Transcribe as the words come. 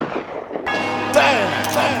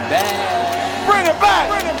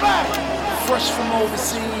Fresh from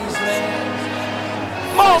overseas, man.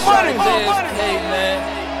 More money. Hey, man.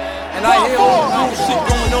 And I hear all the bullshit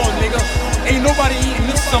going on, nigga. Ain't nobody eating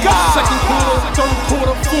this summer. Second quarter, third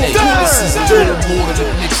quarter, fourth quarter. This is a little more than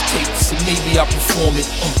a mixtape, so maybe I perform it.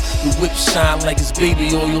 The whip shine like it's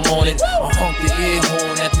baby oil on it. I honk the air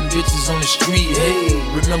horn at them bitches on the street. Hey,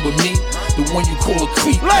 remember me? The one you call a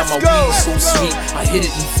creep. Now my weed so sweet, I hit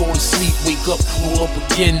it and fall asleep. Wake up, roll up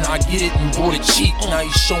again. I get it and bought it cheap. Now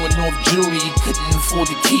he's showing off jewelry he couldn't afford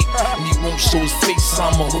to keep. And he won't show his face, so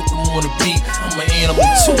I'ma hook him on the beat. I'm an animal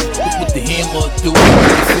too. Look what the hammer do.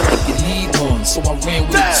 I feel like you need one, so I ran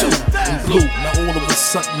with it too. In blue, now all of a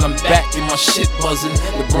sudden I'm back and my shit buzzing.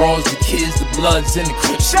 The bras, the kids, the bloods, and the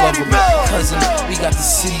crips love them. Cousin, we got the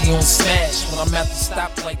city on smash. When I'm at the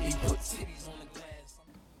stoplight, they put titties on the glass.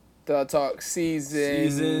 The Talk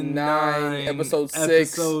season 9, episode 6.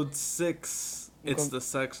 Episode 6. It's the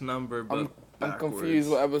sex number, but I'm confused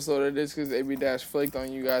what episode it is because AB Dash flaked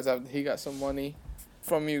on you guys after he got some money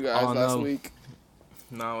from you guys last week.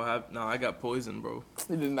 No, I got poisoned, bro.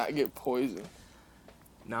 He did not get poisoned.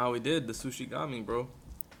 No, we did. The sushi got me, bro.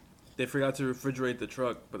 They forgot to refrigerate the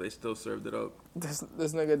truck, but they still served it up. This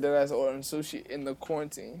nigga dead ass ordering sushi in the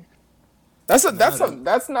quarantine.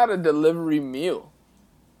 That's not a delivery meal.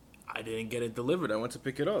 I didn't get it delivered. I went to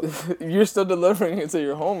pick it up. You're still delivering it to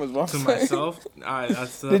your home, is what I'm saying. Myself?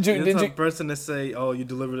 That's a person to say, oh, you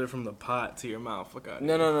delivered it from the pot to your mouth. Fuck out.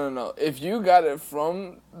 No. If you got it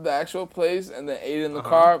from the actual place and then ate it in the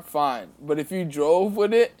car, fine. But if you drove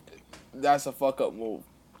with it, that's a fuck up move.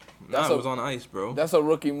 It was on ice, bro. That's a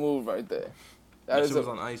rookie move right there. That shit was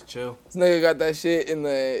on ice, chill. This nigga got that shit in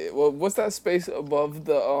the what's that space above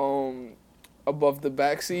the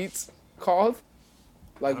back seats called?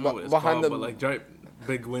 Like behind the like right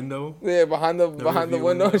big window. Yeah, behind the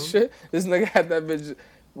window and shit. This nigga had that bitch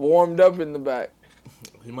warmed up in the back.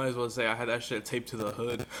 You might as well say I had that shit taped to the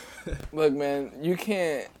hood. Look, man, you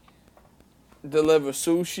can't deliver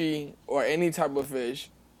sushi or any type of fish.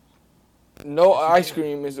 No ice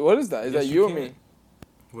cream is. What is that? Is that you or me?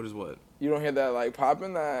 What is what? You don't hear that like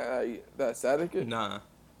popping that static? Nah.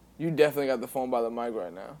 You definitely got the phone by the mic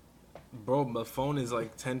right now. Bro, my phone is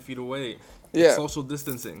like 10 feet away. Yeah. It's social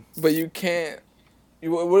distancing. But you can't.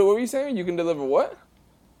 What were you saying? You can deliver what?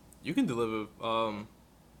 You can deliver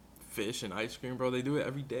fish and ice cream, bro. They do it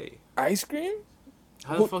every day. Ice cream?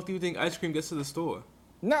 How the fuck do you think ice cream gets to the store?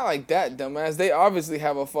 Not like that, dumbass. They obviously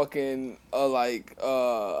have a fucking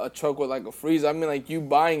a truck with like a freezer. I mean, like you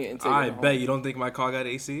buying it and taking it home. I bet you don't think my car got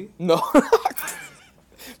AC? No.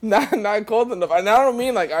 not cold enough. And I don't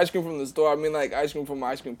mean like ice cream from the store. I mean like ice cream from my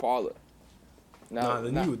ice cream parlor.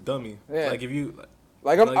 Then you a dummy. Yeah. Like if you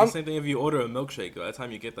I'm the same thing if you order a milkshake. By the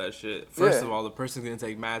time you get that shit, first of all, the person's gonna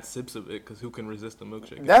take mad sips of it because who can resist a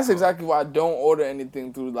milkshake? That's exactly why I don't order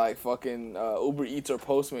anything through like fucking Uber Eats or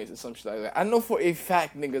Postmates or some shit like that. I know for a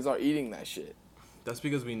fact niggas are eating that shit. That's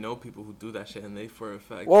because we know people who do that shit, and they for a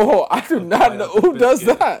fact. Whoa, I do not know who does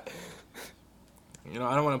that. You know,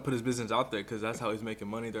 I don't want to put his business out there because that's how he's making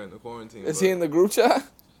money during the quarantine. Is he in the group chat?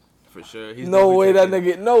 For sure. No way that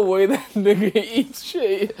nigga eats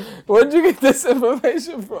shit. Where'd you get this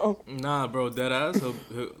information from? Nah, bro, deadass. So,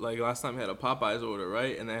 like last time he had a Popeyes order,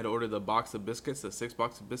 right? And I had ordered the box of biscuits, the 6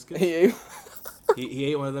 box of biscuits. He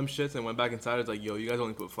ate one of them shits and went back inside. It's like, yo, you guys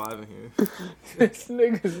only put 5 in here. This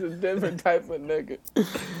nigga's a different type of nigga.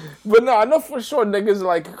 But no, I know for sure niggas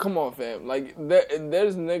like, come on, fam. Like,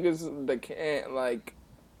 there's niggas that can't, like,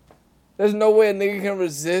 there's no way a nigga can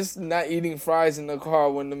resist not eating fries in the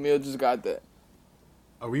car when the meal just got there.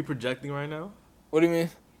 Are we projecting right now? What do you mean?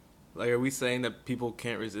 Like, are we saying that people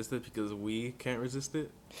can't resist it because we can't resist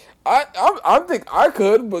it? I think I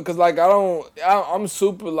could, because like I'm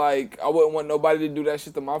super like I wouldn't want nobody to do that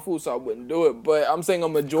shit to my food, so I wouldn't do it. But I'm saying a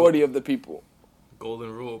majority of the people.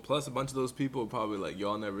 Golden rule. Plus, a bunch of those people are probably like,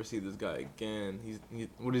 y'all never see this guy again.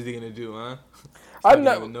 What is he gonna do, huh? I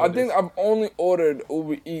think I've only ordered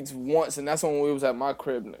Uber Eats once, and that's when we was at my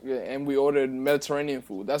crib, and we ordered Mediterranean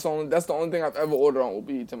food. That's the only thing I've ever ordered on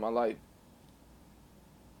Uber Eats in my life.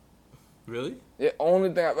 Really? The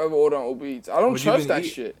only thing I've ever ordered on Uber Eats. I don't trust that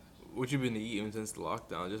shit. What you been eating since the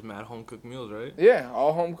lockdown? Just mad home cooked meals, right? Yeah,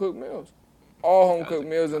 all home cooked meals.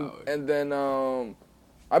 And then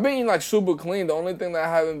I've been eating like super clean. The only thing that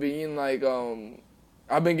I haven't been eating like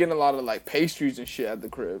I've been getting a lot of like pastries and shit at the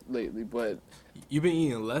crib lately, but you've been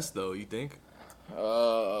eating less though, you think?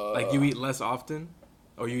 Like you eat less often,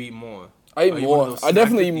 or you eat more? I eat more. I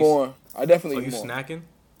definitely eat more. I definitely eat more. Are you snacking?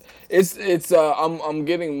 It's I'm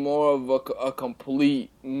getting more of a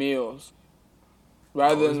complete meals.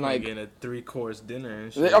 Rather this than man like getting a 3-course dinner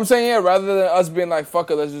and shit. I'm saying, yeah, rather than us being like, fuck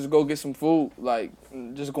it, let's just go get some food. Like,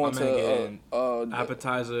 just going to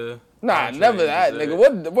appetizer. Nah, entree, never that, dessert.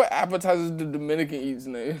 nigga. What appetizers do Dominican eats,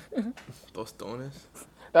 nigga? Tostones.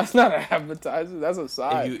 That's not an appetizer. That's a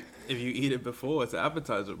side. If you eat it before, it's an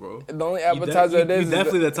appetizer, bro. The only appetizer it is. You're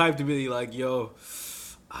definitely the type to be like, yo,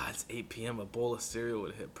 it's 8 p.m. A bowl of cereal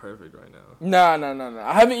would hit perfect right now. Nah.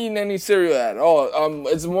 I haven't eaten any cereal at all.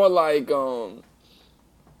 It's more like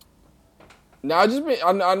Now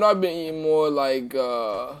I know I've been eating more like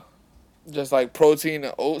just like protein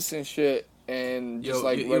and oats and shit, and just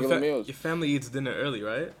like regular meals. Your family eats dinner early,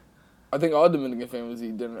 right? I think all Dominican families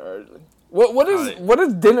eat dinner early. What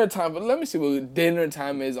is dinner time? But let me see what dinner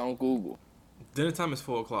time is on Google. Dinner time is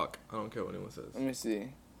 4:00. I don't care what anyone says. Let me see.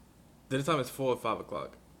 Dinner time is 4 or 5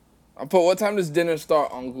 o'clock. I put what time does dinner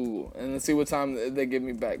start on Google, and let's see what time they give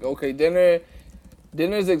me back. Okay, dinner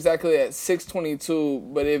is exactly at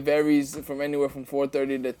 6:22, but it varies from anywhere from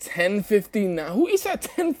 4:30 to 10:59. Who eats at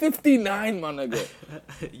 10:59, my nigga?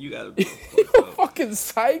 You gotta be You fucking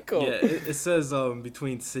psycho. Yeah, it says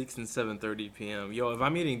between 6 and 7:30 p.m. Yo, if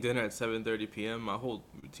I'm eating dinner at 7:30 p.m., my whole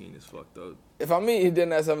routine is fucked up. If I'm eating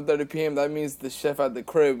dinner at 7:30 p.m., that means the chef at the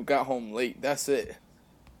crib got home late. That's it.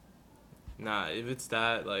 Nah, if it's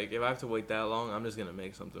that, like, if I have to wait that long, I'm just gonna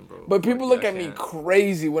make something, bro. But people look at me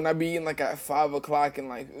crazy when I be eating like at 5 o'clock, and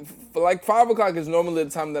like 5 o'clock is normally the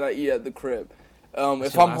time that I eat at the crib.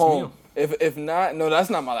 If I'm home, if not, no, that's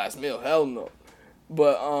not my last meal. Hell no.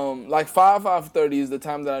 But like 5:30 is the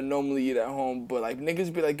time that I normally eat at home. But like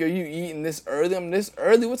niggas be like, yo, you eating this early? I'm this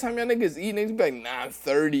early. What time y'all niggas eat? Niggas be like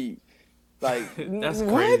 9:30. Like that's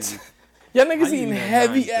what? crazy. Y'all niggas eating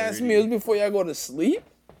heavy ass meals before y'all go to sleep?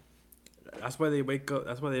 That's why they wake up.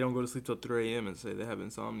 That's why they don't go to sleep till 3 a.m. and say they have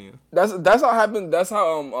insomnia. That's how happen. That's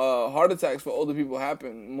how heart attacks for older people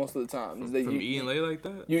happen most of the time. From eating late like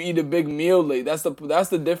that. You eat a big meal late. That's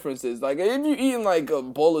the difference. Is like if you eating like a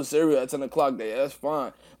bowl of cereal at 10 o'clock, that's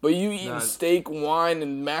fine. But you eating steak, wine,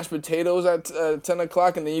 and mashed potatoes at 10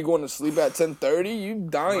 o'clock, and then you going to sleep at 10:30. You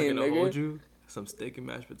dying, nigga. Hold you. Some steak and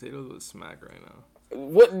mashed potatoes would smack right now.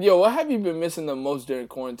 What have you been missing the most during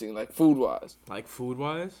quarantine, like food wise? Like food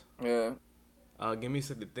wise? Yeah. Give me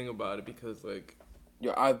something to think about it because like.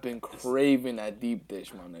 Yo, I've been craving that deep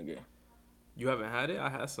dish, my nigga. You haven't had it? I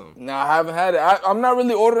had some. Nah, I haven't had it. I'm not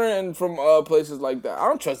really ordering from places like that. I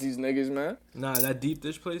don't trust these niggas, man. Nah, that deep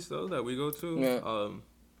dish place though that we go to,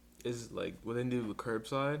 is like when they do the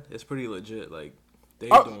curbside, it's pretty legit. Like they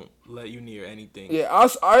don't let you near anything. Yeah,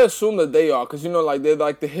 I assume that they are, cause you know like they're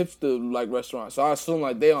like the hipster like restaurants, so I assume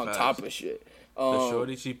like they on top of shit. The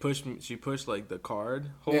shorty, she pushed like the card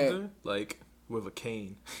holder like with a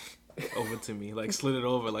cane. Over to me, like slid it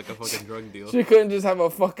over like a fucking drug deal. She couldn't just have a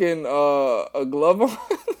fucking a glove on.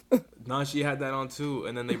 No, she had that on too,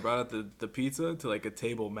 and then they brought out the pizza to like a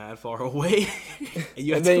table mad far away.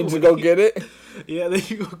 And then you just go get it. Yeah, then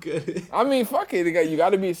you go get it. I mean, fuck it, you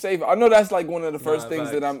got to be safe. I know that's like one of the first things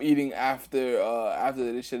that I'm eating after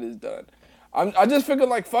this shit is done. I just figured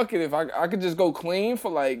like fuck it, if I could just go clean for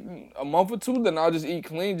like a month or two, then I'll just eat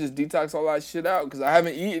clean, just detox all that shit out, because I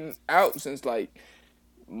haven't eaten out since like.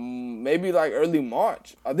 Maybe like early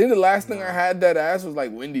March. I think the last thing I had that ass was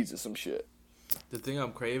like Wendy's or some shit. The thing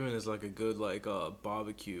I'm craving is like a good like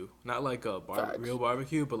barbecue, not like a real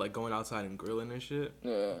barbecue, but like going outside and grilling and shit.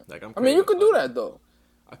 Yeah. Like I mean, you could do that though.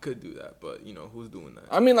 I could do that, but you know who's doing that?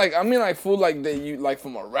 I mean like food like that you like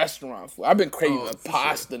from a restaurant food. I've been craving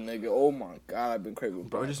pasta, nigga. Oh my god, I've been craving.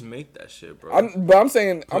 Bro, just make that shit, bro. I'm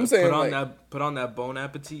saying put on that Bon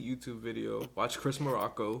Appetit YouTube video. Watch Chris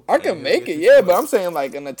Morocco. I can make it, yeah, but I'm saying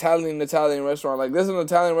like an Italian restaurant. Like there's an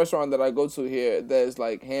Italian restaurant that I go to here that's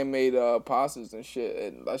like handmade pastas and shit,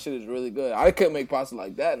 and that shit is really good. I couldn't make pasta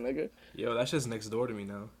like that, nigga. Yo, that shit's next door to me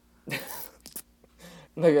now.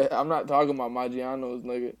 Nigga, I'm not talking about Maggiano's,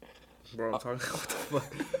 nigga. Bro, I'm talking what the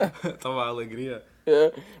fuck? Talking about Alegria. Yeah,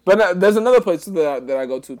 but there's another place that I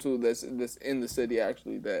go to too. That's in the city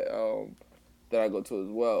actually that I go to as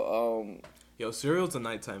well. Yo, cereal's a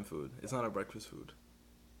nighttime food. It's not a breakfast food.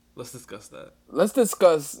 Let's discuss that. Let's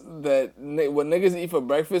discuss that what niggas eat for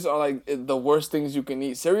breakfast are like the worst things you can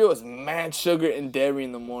eat. Cereal is mad sugar and dairy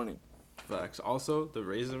in the morning. Facts. Also, the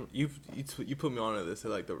raisin you put me on to this.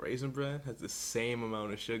 Like the raisin bread has the same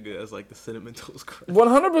amount of sugar as like the Cinnamon Toast Crunch.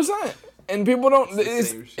 100%. And people don't.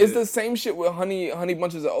 It's the same shit with honey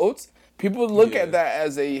bunches of oats. People look at that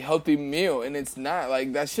as a healthy meal, and it's not.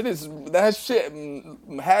 Like that shit has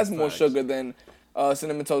more sugar than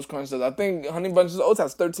Cinnamon Toast Crunch does. I think honey bunches of oats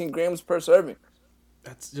has 13 grams per serving.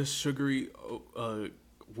 That's just sugary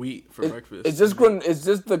wheat for breakfast. It's just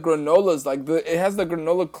the granolas. Like it has the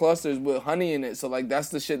granola clusters with honey in it. So like that's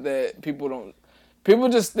the shit that people don't. People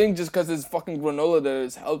just think just because it's fucking granola that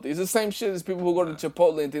it's healthy. It's the same shit as people who go to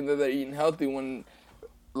Chipotle and think that they're eating healthy when,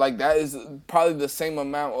 like, that is probably the same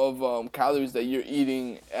amount of calories that you're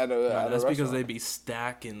eating at a That's restaurant. because they be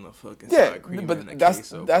stacking the fucking sour cream but in the that's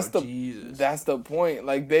queso, that's bro. the Jesus. that's the point.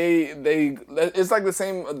 Like they it's like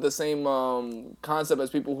the same concept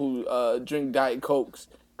as people who drink Diet Cokes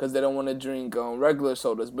because they don't want to drink regular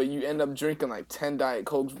sodas, but you end up drinking like 10 Diet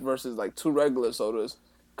Cokes versus like 2 regular sodas.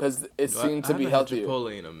 Because it seemed to be healthier. I haven't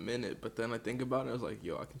had Chipotle in a minute, but then I think about it, I was like,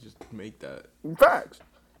 yo, I can just make that. Facts.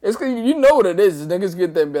 It's cause you know what it is. Niggas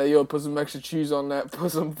get that, like, yo, put some extra cheese on that,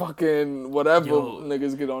 put some fucking whatever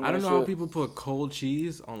niggas get on that. I don't know shit. how people put cold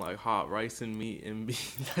cheese on like hot rice and meat and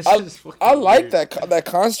beef. That shit's fucking I like weird. that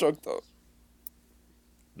construct though.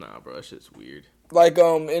 Nah, bro, that shit's weird. Like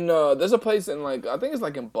in there's a place in like I think it's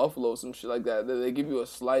like in Buffalo, some shit like that they give you a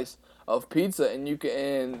slice of pizza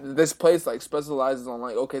and this place like specializes on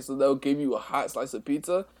like okay, so they'll give you a hot slice of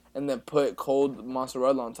pizza and then put cold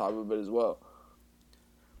mozzarella on top of it as well.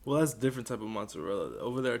 Well, that's a different type of mozzarella.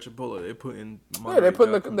 Over there at Chipotle, they put in they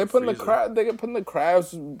put the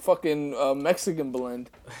crabs fucking Mexican blend.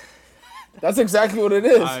 That's exactly what it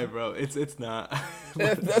is. Alright, bro, it's not.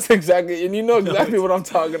 That's exactly, and you know exactly what I'm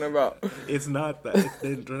talking about. It's not that.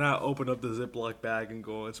 They're not opening up the Ziploc bag and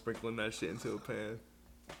going sprinkling that shit into a pan.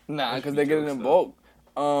 Nah, because they get it in bulk.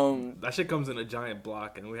 That shit comes in a giant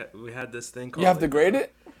block, and we had this thing called. You have to grade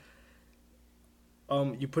it.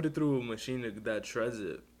 You put it through a machine that shreds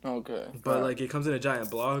it. Okay. But like it comes in a giant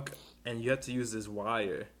block, and you have to use this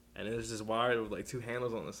wire, and there's this wire with like 2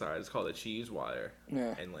 handles on the side. It's called a cheese wire.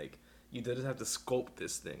 Yeah. And like you just have to sculpt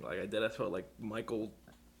this thing. Like I did, I felt like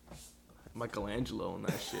Michelangelo and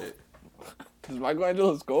that shit. Is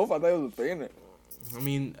Michelangelo sculpt? I thought he was a painter. I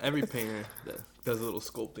mean, every painter that does a little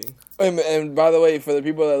sculpting. And by the way, for the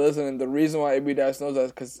people that listen, the reason why AB Dash knows that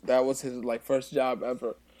is because that was his like first job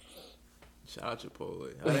ever. Shout out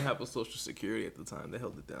Chipotle. I didn't have a social security at the time. They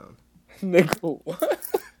held it down. Nigga, what?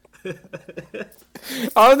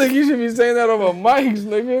 I don't think you should be saying that over mics,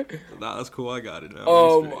 nigga. Nah, that's cool. I got it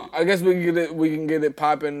now. I guess we can get it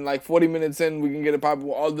popping. Like 40 minutes in, we can get it popping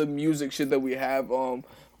with all the music shit that we have.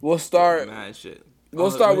 We'll start. Mad shit.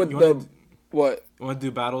 We'll start with what? You want to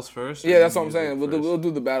do battles first? Yeah, that's what I'm saying. We'll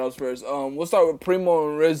do the battles first. We'll start with Primo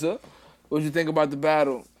and RZA. What'd you think about the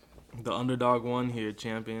battle? The underdog won here,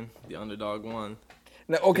 champion. The underdog won.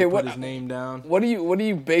 Now, okay, put his name down. What are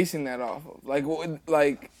you basing that off of? Like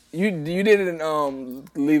you didn't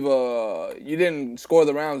you didn't score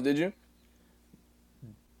the rounds, did you?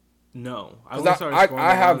 No, I started scoring the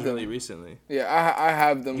rounds really recently. Yeah, I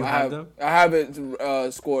have them. You have them? I have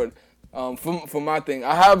it scored. For my thing,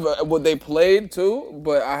 I have what they played too,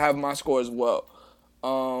 but I have my score as well.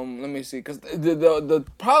 Let me see, cause the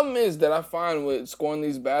problem is that I find with scoring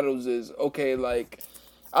these battles is okay. Like,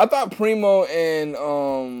 I thought Primo and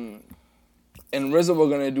RZA were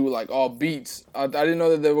gonna do like all beats. I didn't know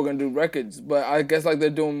that they were gonna do records, but I guess like they're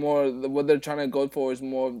doing more. What they're trying to go for is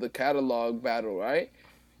more of the catalog battle, right?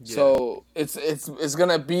 Yeah. So it's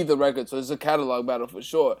gonna be the record. So it's a catalog battle for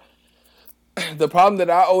sure. The problem that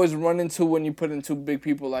I always run into when you put in 2 big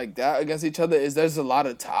people like that against each other is there's a lot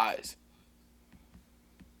of ties.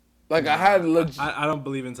 Like I had legit. I don't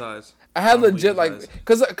believe in ties. I had legit like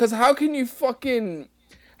cause how can you for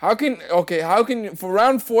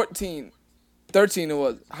round 13 it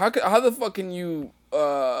was how the fuck can you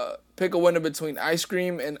pick a winner between Ice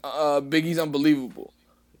Cream and Biggie's Unbelievable?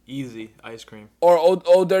 Easy, Ice Cream. Or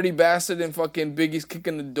Old Dirty Bastard and fucking Biggie's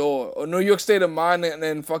Kicking the Door. Or New York State of Mind and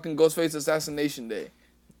then fucking Ghostface Assassination Day.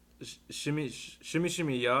 Shimmy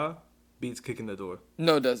Shimmy Ya beats Kicking the Door.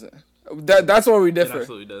 No, it doesn't. That's where we differ. It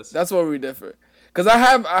absolutely does. That's where we differ. Cause I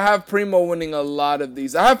have Primo winning a lot of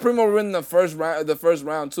these. I have Primo winning the first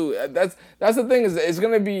round too. That's the thing is it's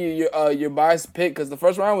gonna be your biased pick because the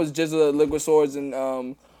first round was just Liquid Swords and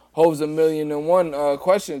Hove's 1,000,001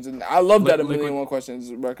 questions, and I love that 1,000,001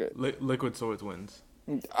 questions record. Liquid Swords wins.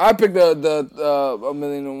 I picked the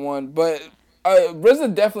 1,000,001, but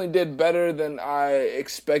RZA definitely did better than I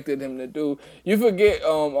expected him to do. You forget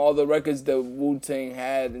all the records that Wu-Tang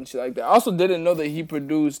had and shit like that. I also didn't know that he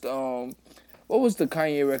produced what was the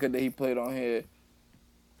Kanye record that he played on here?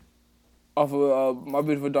 Off of My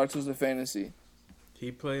Beautiful Dark Twisted Fantasy.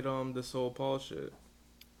 He played the Soul Paul shit.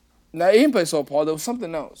 No, he didn't play Soul Paul. There was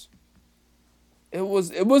something else. It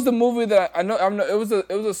was the movie that I know. It was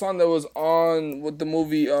a song that was on with the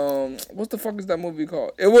movie. What the fuck is that movie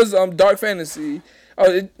called? It was Dark Fantasy. Oh,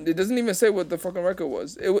 it doesn't even say what the fucking record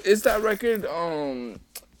was. It's that record.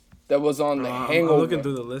 that was on the Hangover. I'm looking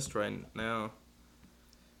through the list right now.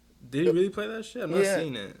 Did he really play that shit? I'm not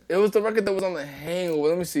seeing it. It was the record that was on the Hangover.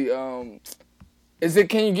 Let me see. Is it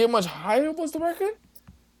Can You Get Much Higher was the record?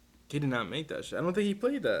 He did not make that shit. I don't think he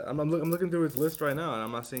played that. I'm looking through his list right now, and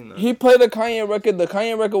I'm not seeing that. He played a Kanye record. The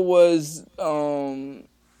Kanye record was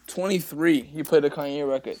 23. He played a Kanye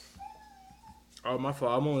record. Oh, my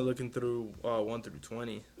fault. I'm only looking through 1 through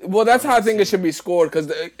 20. Well, that's how I think it should be scored.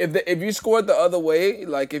 Because if you score it the other way,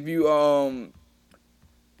 like if you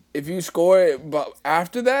score it but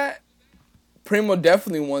after that, Primo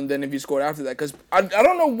definitely won then if you scored after that. Because I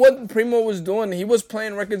don't know what Primo was doing. He was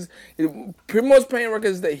playing records. Primo's playing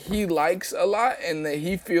records that he likes a lot and that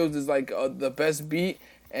he feels is like the best beat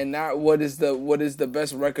and not what is the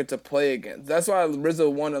best record to play against. That's why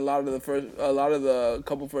RZA won a lot of the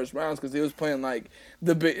couple first rounds because he was playing like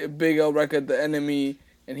the Big L record, The Enemy,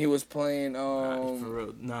 and he was playing. For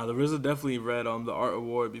real. Nah, the RZA definitely read the Art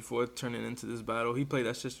Award before turning into this battle. He played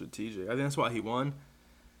that shit strategic. I think that's why he won.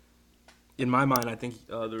 In my mind, I think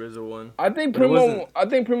the RZA won. I think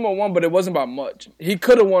Primo won, but it wasn't by much. He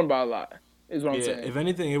could have won by a lot. Is what I'm saying. If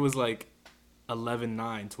anything, it was like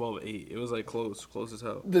 11-9, 12-8. It was like close as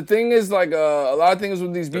hell. The thing is, like, a lot of things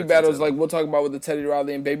with these beat battles, like we'll talk about with the Teddy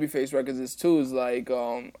Riley and Babyface records is too, is like,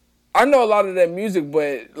 I know a lot of that music,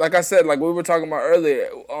 but like I said, like we were talking about earlier,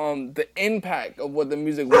 the impact of what the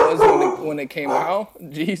music was when it came out,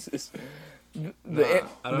 Jesus. The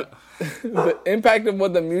impact of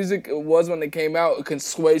what the music was when it came out can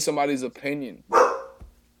sway somebody's opinion.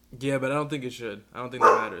 Yeah, but I don't think it should. I don't think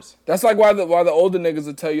that matters. That's like why the older niggas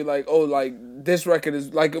will tell you like, oh, like this record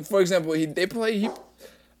is like, for example, RZA played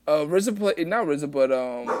not RZA, but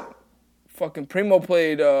fucking Primo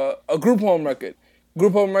played a Group Home record. A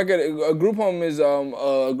Group Home is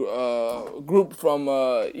a group from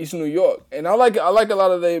East New York, and I like a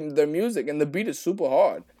lot of their music, and the beat is super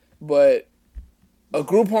hard. But a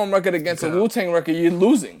Group Home record against a Wu-Tang record, you're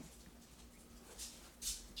losing.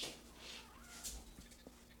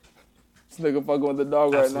 This nigga fucking with the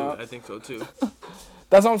dog Absolutely, right now. I think so too.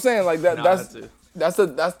 That's what I'm saying. Like that. Nah, that's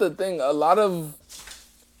the thing. A lot of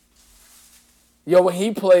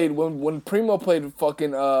when Primo played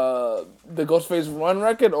fucking the Ghostface Run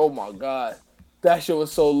record. Oh my god, that shit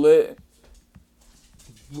was so lit.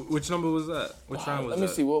 Which number was that? Which round was that? Let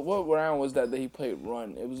me see. What round was that he played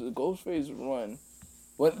Run? It was a Ghostface Run.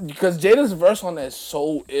 Because Jada's verse on that is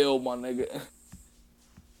so ill, my nigga.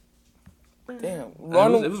 Damn.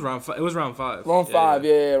 It was round 5. It was round 5. Round 5,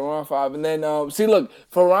 yeah, round 5. And then see, look,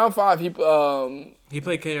 for round 5, he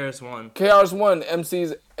played KRS-One. KRS-One,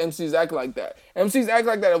 MCs Act Like That. MCs Act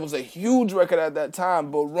Like That. It was a huge record at that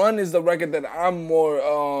time, but Run is the record that I'm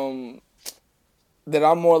more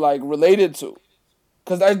like related to.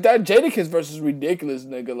 Cause that Jadakiss verse is ridiculous,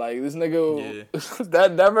 nigga. Like this nigga,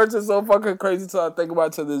 that verse is so fucking crazy. So I think about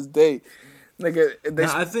it to this day, nigga.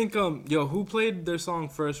 I think who played their song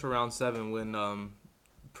first for round 7 when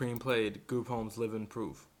Preem played Group Home's Living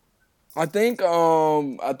Proof? I think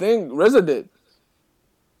RZA did.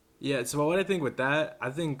 Yeah. So what I think with that, I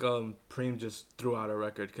think Preem just threw out a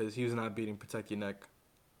record because he was not beating Protect Your Neck.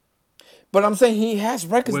 But I'm saying he has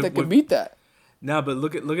records that can beat that. Nah, but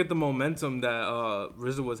look at the momentum that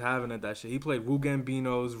RZA was having at that shit. He played Wu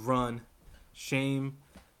Gambino's Run, Shame,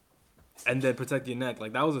 and then Protect Your Neck.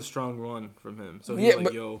 Like that was a strong run from him. So he's I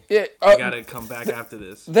gotta come back after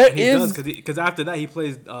this. Because after that he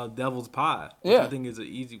plays Devil's Pie, which I think is an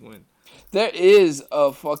easy win. There is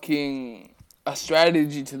a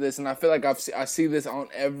strategy to this, and I feel like I see this on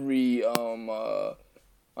every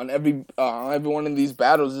one of these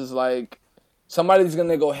battles. Is like, somebody's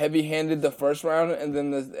gonna go heavy-handed the first round, and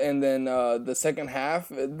then the second half,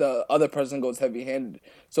 the other person goes heavy-handed.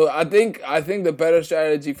 So I think the better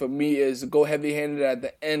strategy for me is go heavy-handed at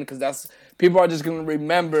the end, because that's people are just gonna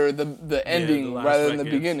remember the ending rather than the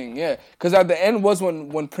beginning. Yeah, because at the end was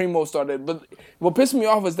when Primo started. But what pissed me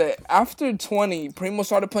off was that after 20, Primo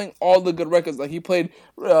started playing all the good records. Like he played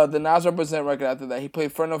the Nas Represent record after that. He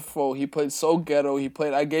played Friend of Foe. He played So Ghetto. He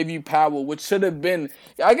played I Gave You Power, which should have been.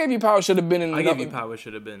 I Gave You Power should have been in. I Gave You Power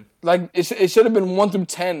should have been. Like it should have been 1 through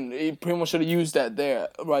 10. Primo should have used that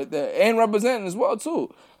right there, and Representing as well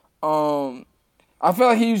too. I feel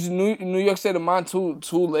like he used New York State of Mind too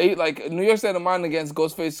late. Like New York State of Mind against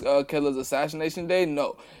Ghostface Killer's Assassination Day.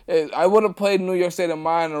 No, I would have played New York State of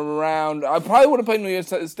Mind around. I probably would have played New York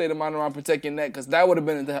State of Mind around Protect Your Neck, because that would have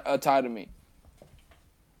been a tie to me.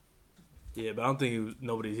 Yeah, but I don't think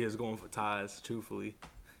nobody here is going for ties. Truthfully.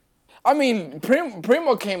 I mean,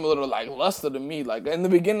 Primo came a little like luster to me. Like in the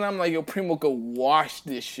beginning, I'm like, yo, Primo could wash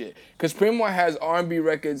this shit, because Primo has R&B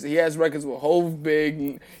records. He has records with Hove, Big.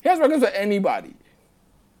 He has records with anybody.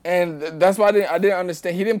 And that's why I didn't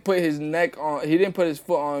understand. He didn't put his neck on. He didn't put his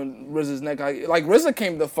foot on RZA's neck. Like RZA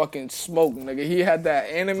came to fucking smoke, nigga. He had that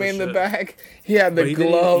anime in the back. He had the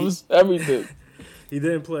gloves, everything. He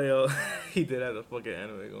didn't play. He did have the fucking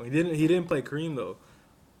anime going. He didn't play Cream though.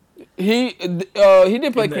 He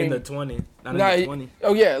did play Cream in the 20. Not in the 20.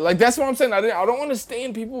 Oh yeah, like that's what I'm saying. I don't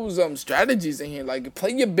understand people's strategies in here. Like play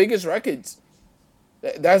your biggest records.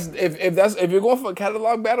 That's if you're going for a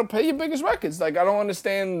catalog battle, play your biggest records. Like I don't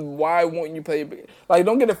understand why won't you play your big, like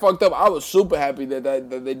don't get it fucked up. I was super happy that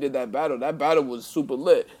they did that battle. That battle was super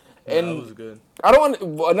lit. And that was good. I don't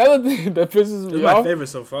want another thing that pisses me off. My favorite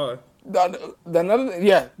so far.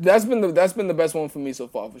 That's been the best one for me so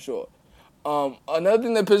far for sure. Another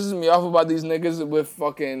thing that pisses me off about these niggas with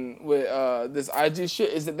this IG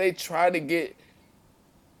shit is that they try to get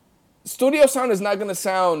studio sound is not gonna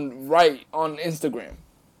sound right on Instagram.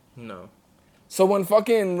 No. So when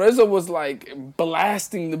fucking RZA was like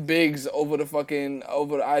blasting the bigs over the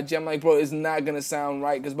IG, I'm like, bro, it's not gonna sound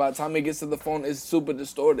right because by the time it gets to the phone, it's super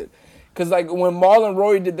distorted. Cause like when Marl and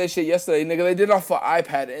Rory did that shit yesterday, nigga, they did it off for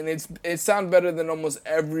iPad and it sounded better than almost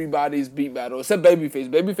everybody's beat battle except Babyface.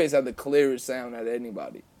 Babyface had the clearest sound out of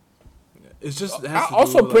anybody. It's just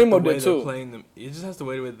also Primo did too. It just has to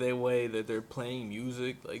wait with the way that they're playing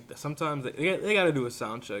music. Like sometimes they got to do a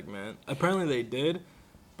sound check, man. Apparently they did,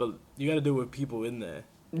 but you got to do it with people in there.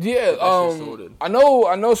 Yeah, I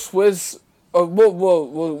know Swiss.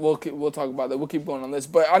 We'll talk about that. We'll keep going on this,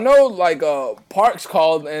 but I know like Parks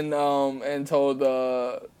called and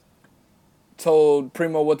told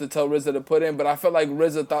Primo what to tell RZA to put in, but I felt like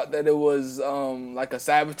RZA thought that it was like a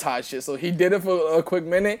sabotage shit, so he did it for a quick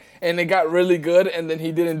minute, and it got really good, and then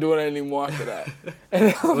he didn't do it anymore after that. And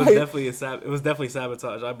it was definitely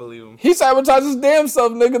sabotage. I believe him. He sabotaged his damn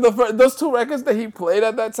self, nigga. Those two records that he played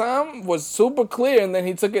at that time was super clear, and then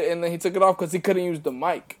he took it off because he couldn't use the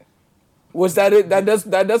mic. Was that it? That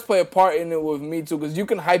does play a part in it with me too, because you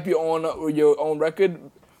can hype your own record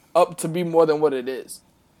up to be more than what it is.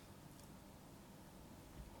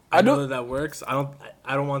 I know that works. I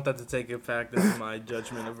don't want that to take effect into my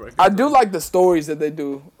judgment of records. I do like the stories that they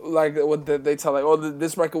do, like what they tell, like, oh,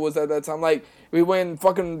 this record was at that time. Like when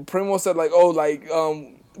fucking Primo said, like, oh, like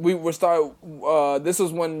this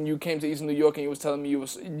was when you came to Eastern New York and you was telling me you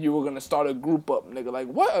were gonna start a group up, nigga. Like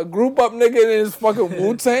what, a group up, nigga? And it's fucking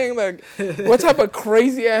Wu-Tang. Like what type of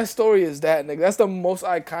crazy ass story is that, nigga? That's the most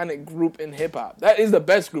iconic group in hip hop. That is the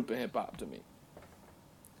best group in hip hop to me.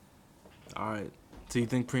 All right. So you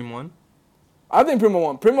think Primo won? I think Primo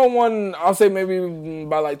won. Primo won, I'll say maybe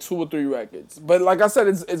by like 2 or 3 records. But like I said,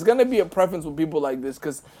 it's gonna be a preference with people like this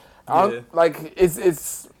because, like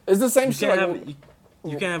it's the same shit.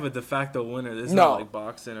 You can't have a de facto winner. There's not like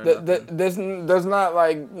boxing or nothing. There's not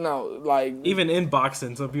like even in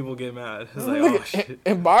boxing, some people get mad. It's like, oh shit.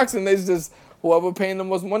 In boxing, there's just whoever paying the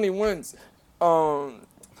most money wins. All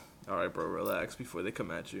right, bro, relax before they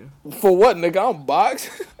come at you. For what, nigga? I'm boxed.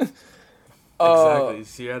 Exactly.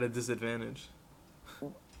 So you're at a disadvantage.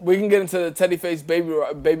 We can get into the Teddy Face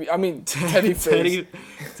Teddy Face.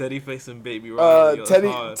 Teddy Face and Baby Riley.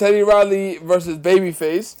 Teddy Riley versus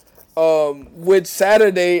Babyface. Which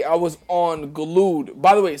Saturday I was on Glued.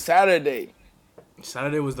 By the way, Saturday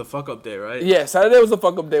was the fuck up day, right? Yeah, Saturday was the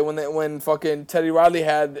fuck up day when fucking Teddy Riley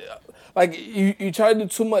had, like, you try to do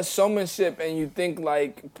too much showmanship and you think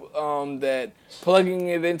like that plugging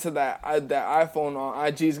it into that iPhone on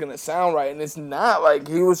IG is gonna sound right, and it's not. Like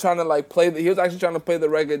he was trying to like he was actually trying to play the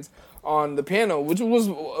records on the piano, which was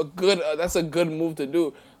that's a good move to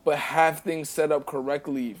do. But have things set up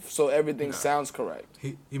correctly so everything sounds correct.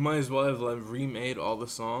 He might as well have remade all the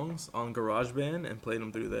songs on GarageBand and played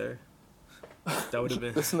them through there. That would have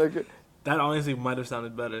been. This nigga. That honestly might have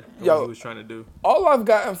sounded better than what he was trying to do. All I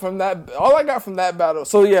got from that battle.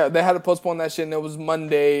 So yeah, they had to postpone that shit, and it was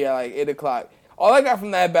Monday at like 8:00. All I got from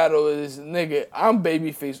that battle is, nigga, I'm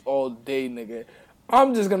Babyface all day, nigga.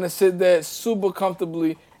 I'm just gonna sit there super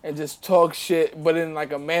comfortably and just talk shit, but in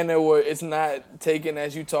like a manner where it's not taken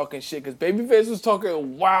as you talking shit. Because Babyface was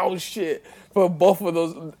talking wild shit for both of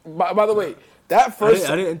those. By the way, that first.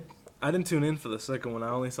 I didn't tune in for the second one. I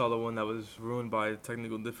only saw the one that was ruined by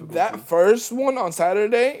technical difficulty. That first one on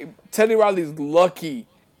Saturday, Teddy Riley's lucky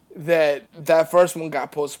that first one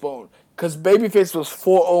got postponed. Because Babyface was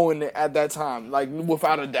 4-0 in it at that time, like,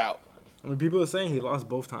 without a doubt. I mean, people are saying he lost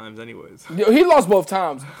both times anyways. He lost both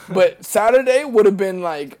times. But Saturday would have been,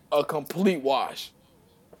 like, a complete wash.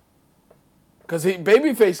 Because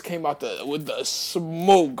Babyface came out with the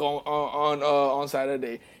smoke on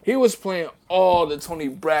Saturday. He was playing all the Tony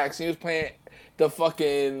Braxton. He was playing the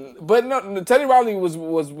fucking. But no, Teddy Riley was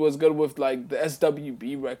good with like the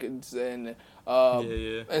SWB records and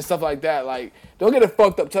and stuff like that. Like, don't get it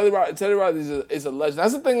fucked up. Teddy Riley is a legend.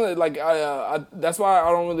 That's the thing that like that's why I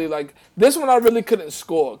don't really like this one. I really couldn't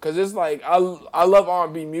score because it's like I love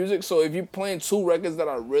R&B music. So if you're playing two records that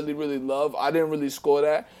I really really love, I didn't really score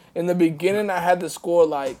that. In the beginning, I had to score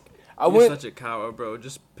like. You're such a coward, bro.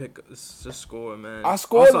 Just score, man. I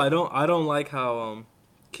scored. Also, I don't like how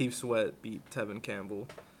Keith Sweat beat Tevin Campbell.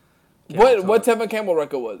 What Tevin Campbell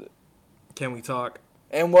record was it? Can We Talk?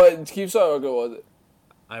 And what Keith Sweat record was it?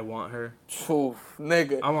 I Want Her. Oof,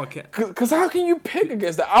 nigga. I want Cause how can you pick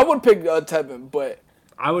against that? I would pick Tevin, but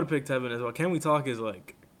I would pick Tevin as well. Can We Talk is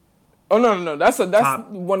like. Oh no! That's top,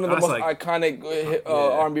 one of the most iconic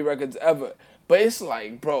R&B records ever. But it's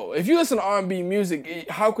like, bro, if you listen to R&B music,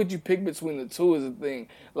 how could you pick between the two is the thing.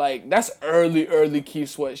 Like, that's early Keith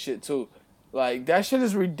Sweat shit, too. Like, that shit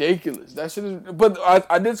is ridiculous. But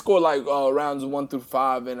I did score, like, rounds 1 through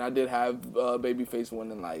 5, and I did have Babyface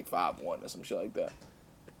winning, like, 5-1 or some shit like that.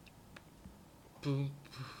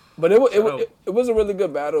 But it was a really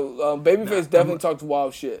good battle. Babyface definitely talked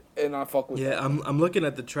wild shit, and I fuck with that. Yeah, I'm looking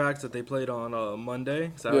at the tracks that they played on Monday,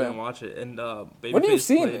 because I didn't watch it. And Babyface when are you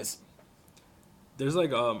seeing this? There's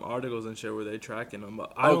like articles and shit where they're tracking them,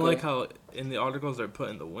 but I don't like how in the articles they're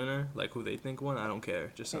putting the winner, like who they think won. I don't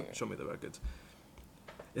care. Just show me the records.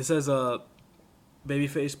 It says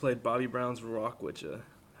Babyface played Bobby Brown's Rock with Ya.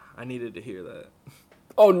 I needed to hear that.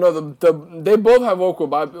 Oh no, they both have worked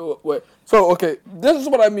with Bobby. Wait, so okay, this is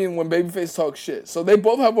what I mean when Babyface talks shit. So they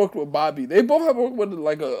both have worked with Bobby. They both have worked with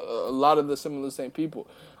like a lot of the same people.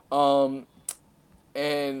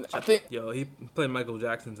 And I think he played Michael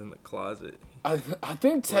Jackson's In the Closet. I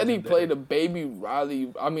think Teddy played a Baby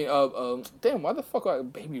Riley. I mean, damn, why the fuck are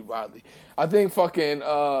Baby Riley? I think fucking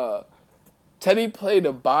Teddy played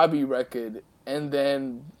a Bobby record, and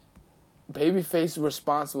then Babyface's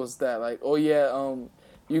response was that like, oh yeah,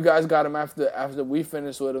 you guys got him after we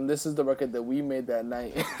finished with him. This is the record that we made that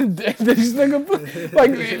night. This nigga,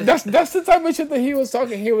 like that's the type of shit that he was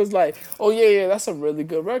talking. He was like, oh yeah, that's a really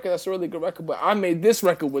good record. That's a really good record. But I made this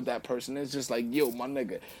record with that person. It's just like, yo, my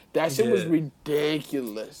nigga, that shit was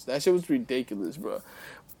ridiculous. That shit was ridiculous, bro.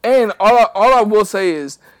 And all I will say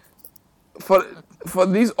is, for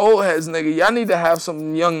these old heads, nigga, y'all need to have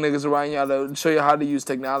some young niggas around y'all to show you how to use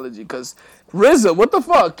technology. Cause RZA, what the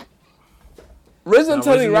fuck? RZA and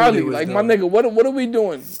Teddy Riley, like my nigga, what are we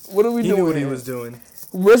doing? What are we doing? He knew what he was doing.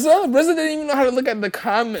 RZA didn't even know how to look at the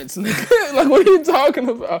comments. Nigga. Like, what are you talking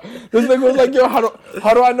about? This nigga was like, yo,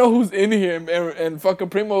 how do I know who's in here? And fucking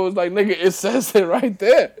Primo was like, nigga, it says it right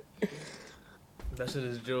there. That shit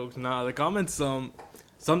is jokes. Nah, the comments.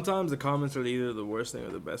 Sometimes the comments are either the worst thing or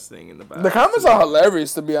the best thing in the battle. The comments are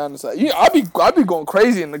hilarious, to be honest. I be going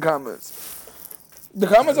crazy in the comments. The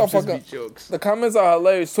comments are fucking jokes. The comments are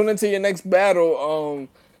hilarious. Tune into your next battle.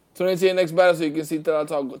 So you can see that I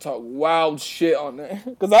talk wild shit on there.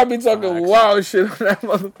 Cause I be talking wild shit on that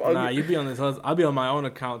motherfucker. Nah, you be on this. I'll be on my own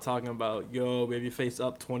account talking about Babyface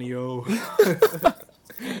up 20-0.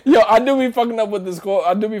 Yo, I do be fucking up with the score.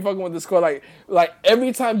 Like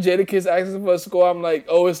every time Jadakiss asks for a score, I'm like,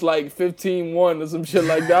 oh, it's like 15-1 or some shit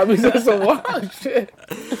like that. I be saying some wild shit.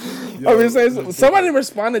 I be saying somebody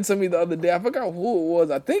responded to me the other day. I forgot who it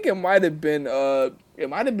was. I think it might have been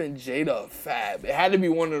Jada or Fab. It had to be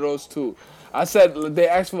one of those two. I said they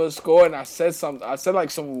asked for a score, and I said something. I said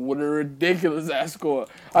like some with a ridiculous ass score.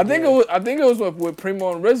 I think it was with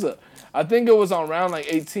Primo and RZA. I think it was on round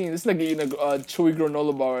like 18. This nigga eating a chewy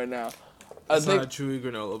granola bar right now. It's not a chewy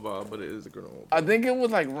granola bar, but it is a granola bar. I think it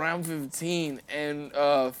was like round 15, and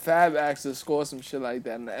Fab asked to score some shit like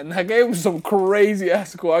that, and I gave him some crazy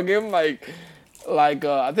ass score. I gave him like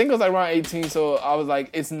I think it was like round 18. So I was like,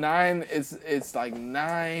 it's like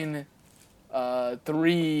 9.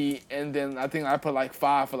 3, and then I think I put like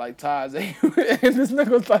 5 for like ties. And this nigga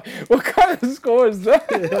was like, "What kind of score is that?"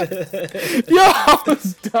 Yo, I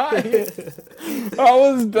was dying.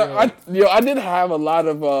 I did have a lot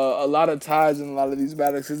of ties in a lot of these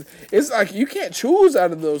battles. It's like you can't choose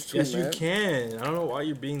out of those two. Yes, man. you can. I don't know why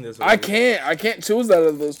you're being this way. I can't choose out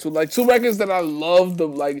of those two. Like two records that I love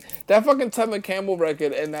them. Like that fucking Tevin Campbell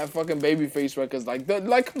record and that fucking Babyface records. Like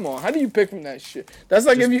come on, how do you pick from that shit? That's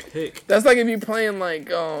like if you playing like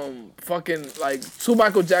fucking like two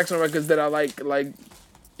Michael Jackson records that are like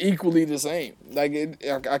equally the same. Like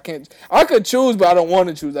I can't. I could choose, but I don't want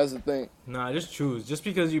to choose. That's the thing. Nah, just choose. Just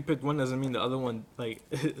because you picked one doesn't mean the other one like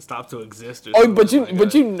stopped to exist. Or but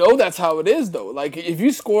you know that's how it is though. Like if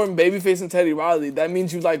you score in Babyface and Teddy Riley, that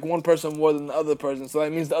means you like one person more than the other person. So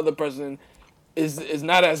that means the other person is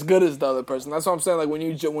not as good as the other person. That's what I'm saying. Like when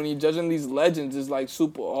you're judging these legends, it's like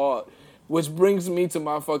super hard. Which brings me to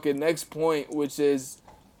my fucking next point, which is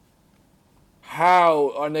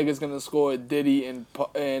how are niggas gonna score Diddy and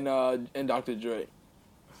Dr. Dre?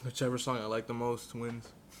 Whichever song I like the most wins.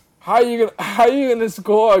 How you gonna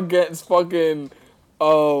score against fucking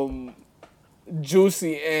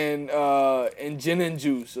Juicy and Gin and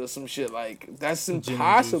Juice or some shit? Like that's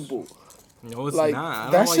impossible. No, it's like,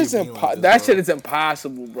 not. That shit is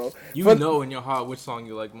impossible, bro. You know in your heart which song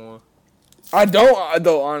you like more. I don't,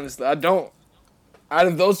 though, honestly. I don't. Out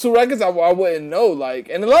of those two records, I wouldn't know. Like,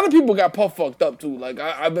 and a lot of people got Puff fucked up, too. Like,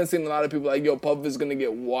 I've been seeing a lot of people like, yo, Puff is going to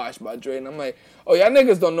get washed by Dre. And I'm like, oh, y'all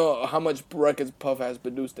niggas don't know how much records Puff has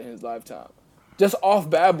produced in his lifetime. Just off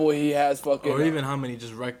Bad Boy, he has fucking... Or even how many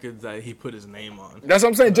just records that he put his name on. That's what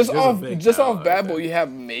I'm saying. Just off Bad Boy, you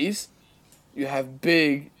have Mace... You have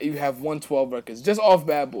Big, you have 112 records, just off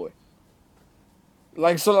Bad Boy.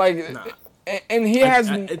 Like, so, like, nah. and he has...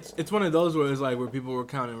 It's one of those where it's like, where people were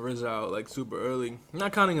counting RZA out, like, super early.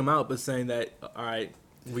 Not counting him out, but saying that, all right,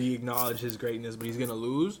 we acknowledge his greatness, but he's going to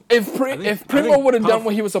lose. If Primo would have done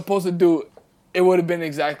what he was supposed to do, it would have been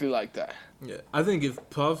exactly like that. Yeah, I think if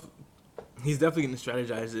Puff, he's definitely going to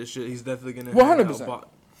strategize this shit. He's definitely going to... 100%.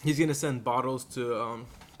 He's going to send bottles to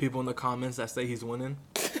people in the comments that say he's winning.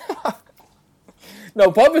 No,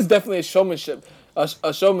 Puff is definitely a showmanship,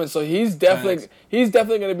 a showman. So he's definitely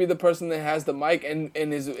going to be the person that has the mic and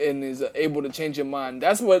is able to change your mind.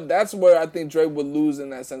 That's where I think Dre would lose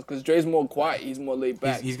in that sense, because Dre's more quiet. He's more laid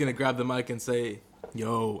back. He's gonna grab the mic and say,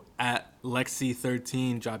 "Yo, at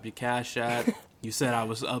Lexi13, drop your cash app. You said I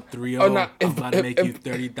was up 3-0. I'm about to make you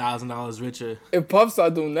 $30,000 richer." If Puff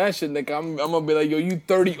start doing that shit, nigga, I'm gonna be like, yo, you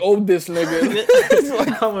 30 this nigga.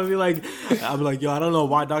 I'm gonna be like, yo, I don't know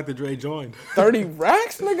why Dr. Dre joined. 30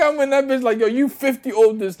 racks, nigga. I'm in that bitch like, yo, you 50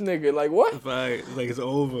 this nigga. Like what? Like it's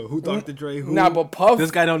over. Who Dr. Dre? Who? Nah, but Puff. This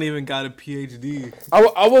guy don't even got a PhD.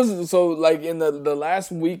 I was so like in the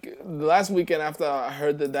last weekend after I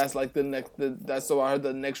heard that that's like the next I heard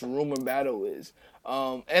the next rumor battle is.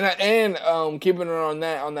 Keeping it on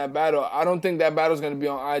that battle, I don't think that battle's gonna be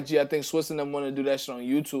on IG. I think Swiss and them want to do that shit on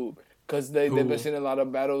YouTube because they've been seeing a lot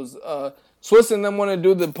of battles. Swiss and them want to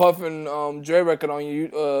do the Puff and Dre record on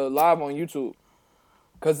live on YouTube.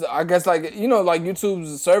 Cause I guess like like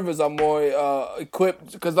YouTube's servers are more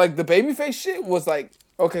equipped. Cause like the Babyface shit was like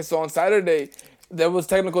okay, so on Saturday there was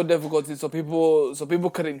technical difficulties, so people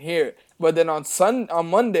couldn't hear it. But then on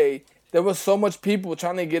Monday. There was so much people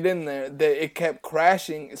trying to get in there that it kept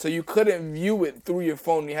crashing, so you couldn't view it through your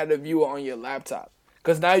phone. You had to view it on your laptop.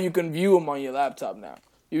 Because now you can view them on your laptop now.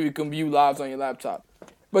 You can view lives on your laptop.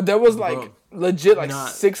 But there was legit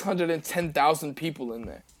 610,000 people in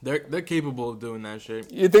there. They're capable of doing that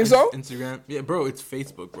shit. You think so? Instagram? Yeah, bro, it's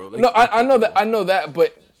Facebook, bro. No, I know that,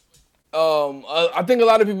 but I think a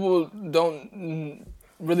lot of people don't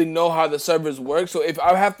really know how the servers work. So if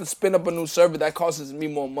I have to spin up a new server, that costs me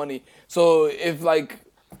more money. So if like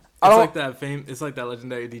it's like that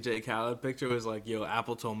legendary DJ Khaled picture. It was like, yo,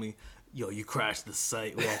 Apple told me, yo, you crashed the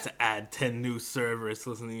site. We had to add 10 new servers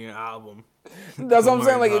to listen to your album. That's what I'm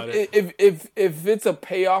saying. Like if it's a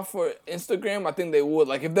payoff for Instagram, I think they would.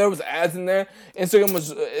 Like if there was ads in there,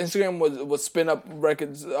 Instagram would spin up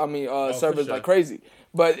records. Servers like crazy.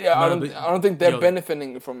 But yeah, I don't think they're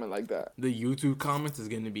benefiting from it like that. The YouTube comments is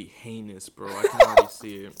gonna be heinous, bro. I can already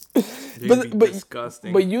see it. But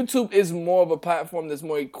disgusting. But YouTube is more of a platform that's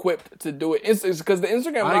more equipped to do it. Because the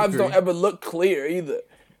Instagram lives don't ever look clear either.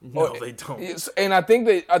 No, they don't. And I think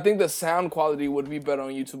the sound quality would be better on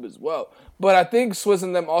YouTube as well. But I think Swizz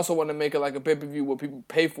and them also want to make it like a pay-per-view where people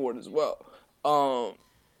pay for it as well.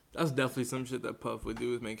 That's definitely some shit that Puff would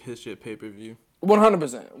do, is make his shit pay-per-view.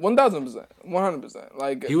 100%, 1000%, 100%.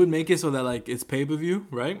 Like he would make it so that like it's pay-per-view,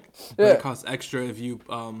 right? But it costs extra if you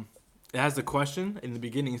it has the question in the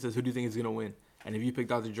beginning. It says, "Who do you think is gonna win?" And if you pick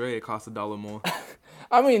Dr. Dre, it costs $1 more.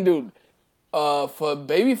 I mean, dude. For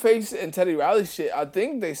Babyface and Teddy Riley shit, I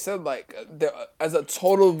think they said like as a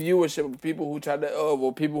total viewership of people who tried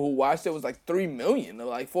to, people who watched it was like 3 million or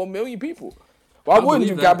like 4 million people. Why wouldn't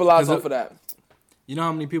you capitalize off of that? You know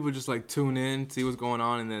how many people just like tune in, see what's going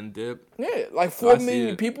on, and then dip? Yeah, like 4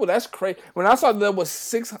 million people. That's crazy. When I saw there was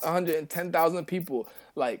 610,000 people,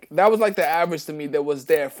 like that was like the average to me that was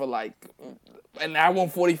there for like an hour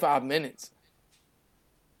and 45 minutes.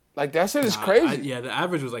 Like, that shit is crazy. The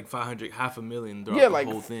average was like 500,000 throughout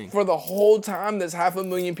the whole thing. For the whole time, there's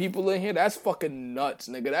 500,000 people in here. That's fucking nuts,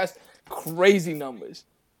 nigga. That's crazy numbers.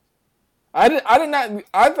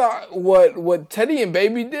 I thought what Teddy and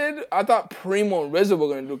Baby did, I thought Primo and RZA were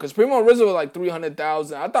gonna do, because Primo and RZA were like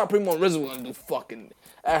 300,000. I thought Primo and RZA were gonna do fucking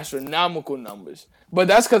astronomical numbers. But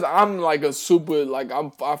that's because I'm like a super, like, I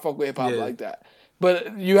fuck with hip hop like that.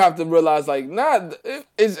 But you have to realize, like,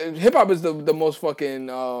 hip hop is the most fucking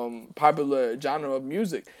popular genre of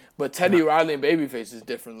music. But Teddy Riley and Babyface is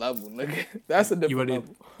different level, nigga. That's a different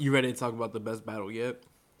level. You ready to talk about the best battle yet?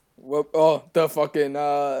 Well, the fucking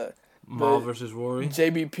Mal versus Rory.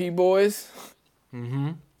 JBP boys.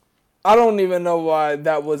 Mm-hmm. I don't even know why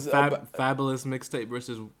that was Fabulous mixtape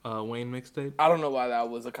versus Wayne mixtape. I don't know why that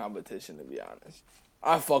was a competition, to be honest.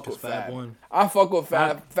 I fuck with Fab. Won. I fuck with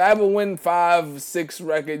Fab. Fab will win 5-6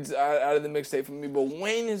 records out of the mixtape for me, but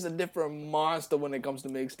Wayne is a different monster when it comes to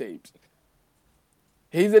mixtapes.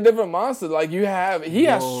 He's a different monster. Like, he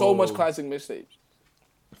has so much classic mixtapes.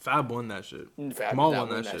 Fab won that shit. Fab Mal won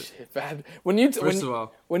that shit. Fab. First of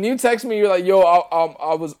all, when you text me, you're like, yo,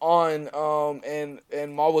 I was on,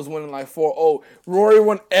 and Mal was winning like 4-0. Rory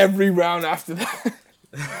won every round after that.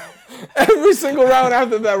 Every single round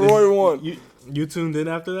after that, Rory won. You tuned in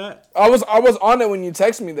after that? I was on it when you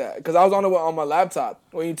text me that, because I was on it on my laptop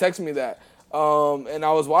when you text me that, and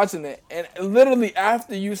I was watching it, and literally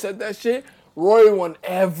after you said that shit, Rory won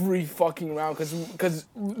every fucking round, because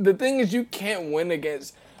the thing is, you can't win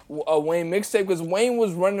against a Wayne mixtape, because Wayne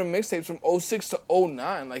was running mixtapes from 06 to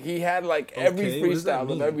 09. Like, he had like every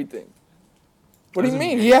freestyle of everything. What do you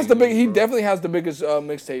mean? He definitely has the biggest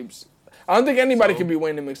mixtapes. I don't think anybody can be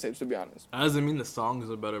Wayne in mixtapes, to be honest. That doesn't mean the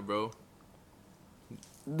songs are better, bro.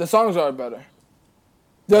 The songs are better.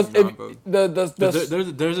 There's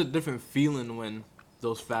a different feeling when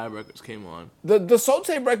those Fab records came on. The Soul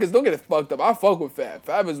Tape records, don't get it fucked up. I fuck with Fab.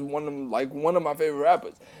 Fab is one of my favorite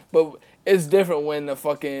rappers. But it's different when the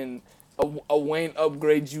fucking a Wayne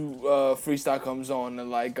upgrades you freestyle comes on,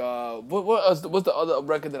 and like what's the other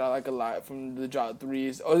record that I like a lot from the Drop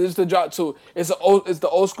 3s? Oh, it's the Drop 2. It's the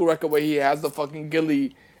old school record where he has the fucking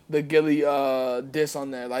Gilly diss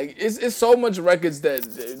on there. Like, it's so much records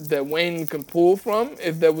that Wayne can pull from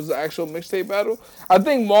if there was an actual mixtape battle. I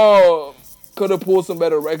think Mal could have pulled some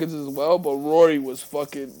better records as well, but Rory was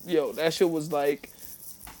fucking, that shit was like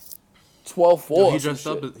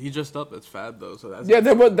 12-4. He dressed up as Fab though, so that's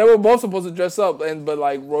they were both supposed to dress up, but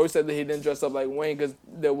like Rory said that he didn't dress up like Wayne because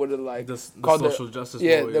they would have like the social justice.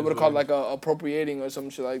 Yeah, they would have called like appropriating or some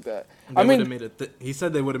shit like that. He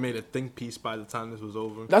said they would have made a think piece by the time this was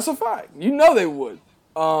over. That's a fact. You know they would.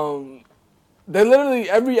 They literally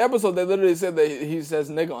every episode they said that he says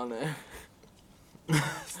nigga on there.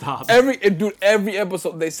 Stop. Every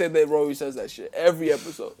episode they said that Rory says that shit. Every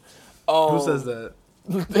episode. Who says that?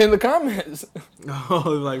 In the comments. Oh,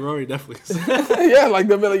 like Rory definitely said. Yeah, like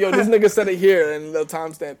they'll be like, yo, this nigga said it here, and they'll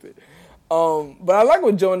timestamp it. But I like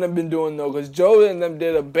what Joe and them been doing though, because Joe and them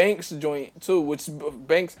did a Banks joint too, which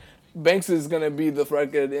Banks is gonna be the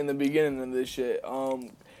record in the beginning of this shit.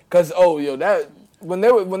 Cause that when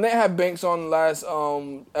they had Banks on last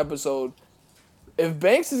episode, if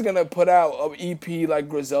Banks is gonna put out an EP like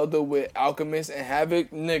Griselda with Alchemist and Havoc,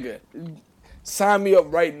 nigga, sign me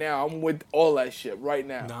up right now. I'm with all that shit right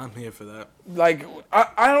now. Nah, I'm here for that. Like,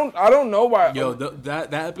 I don't know why. Yo,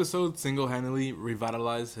 that episode single-handedly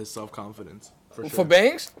revitalized his self-confidence. For sure. For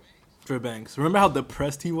Banks? For Banks. Remember how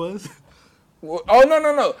depressed he was? Oh,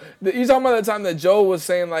 no. You talking about the time that Joe was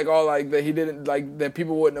saying, like, that he didn't, like, that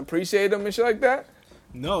people wouldn't appreciate him and shit like that?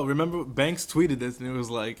 No, remember Banks tweeted this and it was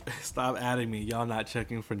like, "Stop adding me, y'all not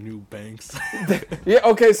checking for new Banks." Yeah,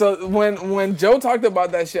 okay. So when Joe talked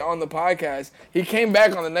about that shit on the podcast, he came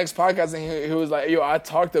back on the next podcast and he was like, "Yo, I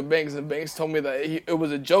talked to Banks and Banks told me that it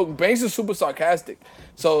was a joke." Banks is super sarcastic,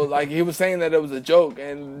 so like he was saying that it was a joke,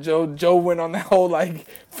 and Joe went on that whole like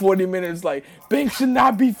 40 minutes like Banks should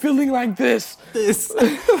not be feeling like this.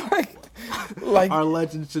 Like our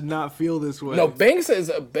legend should not feel this way. No, Banks is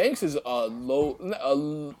a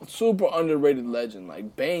super underrated legend.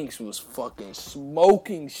 Like Banks was fucking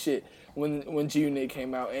smoking shit when G-Unit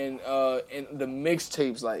came out, and the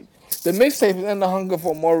mixtapes, like the mixtapes and the hunger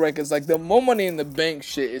for more records, like the More Money in the Bank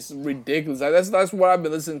shit is ridiculous. Like that's what I've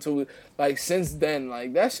been listening to like since then.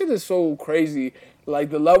 Like that shit is so crazy.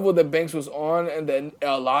 Like the level that Banks was on, and then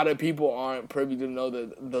a lot of people aren't privy to know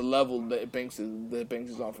the level that Banks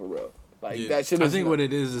is on for real. Like that shit. I think what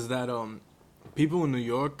it is that people in New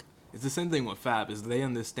York, it's the same thing with Fab, is they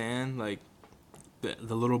understand like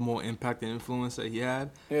the little more impact and influence that he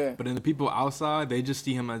had. Yeah. But then the people outside, they just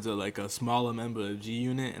see him as a smaller member of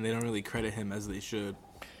G-Unit, and they don't really credit him as they should.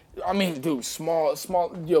 I mean, dude, small.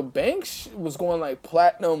 Yo, Banks was going like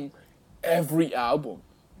platinum every album.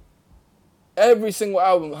 Every single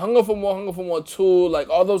album, Hunger for More 2, like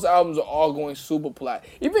all those albums are all going super plat.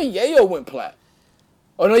 Even Yayo went plat.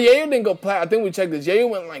 Oh no, Yayo didn't go plat. I think we checked this. Yayo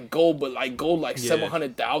went like gold, but like gold like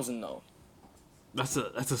 700,000 though. That's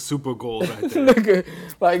a super gold right there. Nigga,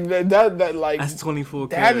 like that like that's 24K.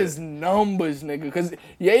 That is numbers, nigga. Because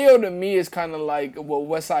Yayo to me is kind of like what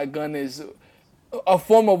Westside Gunn is, a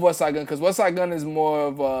form of Westside Gunn. Because Westside Gunn is more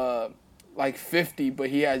of like 50, but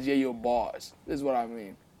he has Yayo bars. Is what I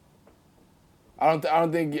mean. I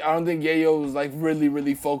don't think Yayo was like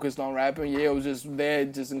really focused on rapping. Yayo was just there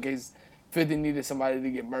just in case 50 needed somebody to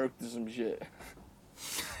get murked or some shit.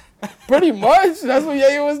 Pretty much. That's what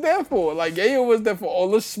Yayo was there for. Like, Yayo was there for all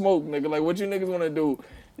the smoke, nigga. Like, what you niggas want to do?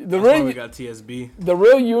 That's why we got TSB. The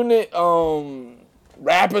real unit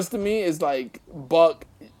rappers to me is like Buck,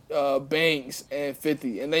 Banks, and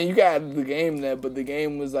 50. And then you got the Game there, but the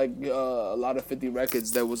Game was like a lot of 50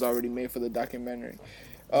 records that was already made for the documentary.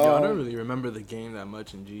 I don't really remember the Game that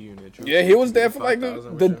much in G Unit. Yeah, he was there for like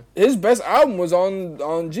his best album was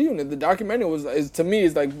on G Unit. The documentary to me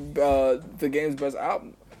is like the Game's best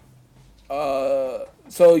album.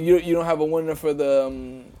 So you don't have a winner for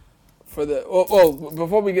the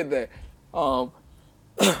before we get there, I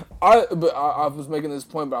was making this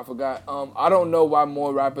point but I forgot. I don't know why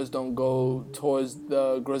more rappers don't go towards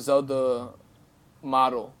the Griselda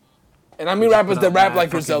model, and I mean rappers that rap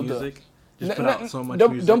like Griselda. Music. Just put out so much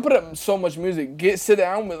music. Don't put up so much music. Sit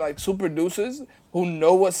down with like super producers who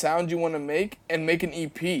know what sound you want to make and make an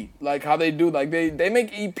EP. Like how they do. Like they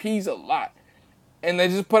make EPs a lot. And they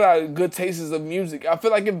just put out good tastes of music. I feel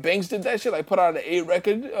like if Banks did that shit, like put out an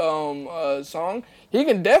 8-record song, he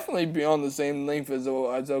can definitely be on the same length as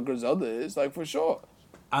El Griselda is, like for sure.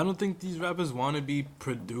 I don't think these rappers want to be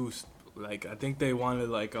produced. Like I think they want to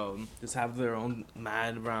like just have their own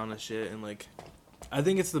mad brown and shit, and like I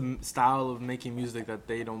think it's the style of making music that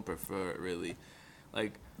they don't prefer really.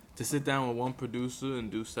 Like to sit down with one producer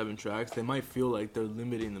and do 7 tracks, they might feel like they're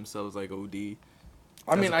limiting themselves like OD.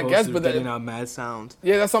 I mean, I guess, but getting out mad sound.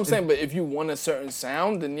 Yeah, that's what I'm saying. But if you want a certain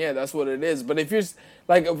sound, then yeah, that's what it is. But if you're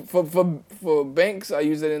like for Banks, I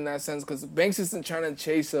use it in that sense because Banks isn't trying to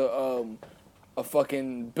chase a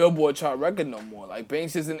fucking Billboard chart record no more. Like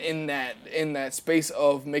Banks isn't in that space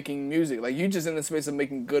of making music. Like you just in the space of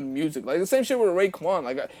making good music. Like the same shit with Raekwon.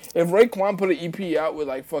 Like if Raekwon put an EP out with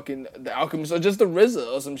like fucking The Alchemist or just the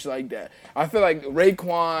RZA or some shit like that, I feel like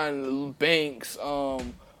Raekwon, Banks,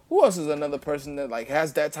 who else is another person that like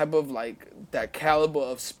has that type of like that caliber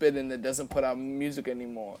of spitting that doesn't put out music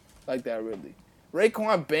anymore like that really?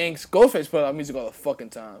 Raekwon, Banks, Ghostface put out music all the fucking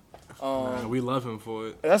time. We love him for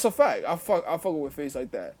it. That's a fact. I fuck with Face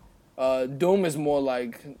like that. Doom is more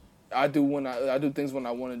like I do things when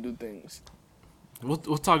I want to do things.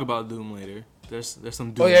 We'll talk about Doom later. There's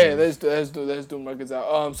some Doom. Oh yeah, there's Doom records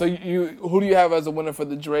out. So who do you have as a winner for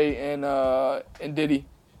the Dre and Diddy?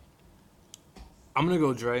 I'm gonna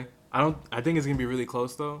go Dre. I think it's gonna be really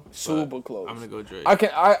close though. Super close. I'm gonna go Dre.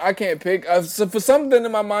 I can't pick. So for something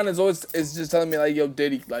in my mind it's just telling me like yo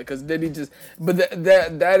Diddy, like cause Diddy just. But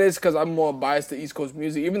that is cause I'm more biased to East Coast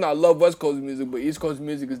music. Even though I love West Coast music, but East Coast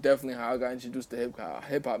music is definitely how I got introduced to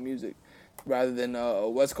hip hop music, rather than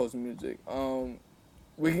West Coast music.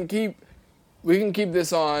 We can keep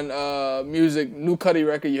this on music. New Cudi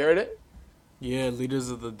record. You heard it? Yeah, Leaders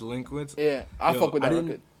of the Delinquents. Yeah, I fuck with that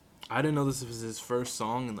record. I didn't know this was his first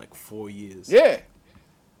song in like 4 years. Yeah.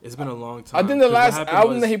 It's been a long time. I think the last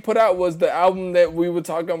album that he put out was the album that we were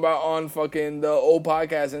talking about on fucking the old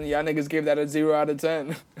podcast, and y'all niggas gave that a 0 out of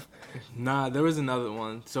 10. Nah, there was another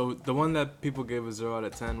one. So the one that people gave a 0 out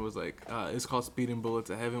of 10 was like, it's called Speeding Bullet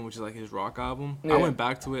to Heaven, which is like his rock album. Yeah. I went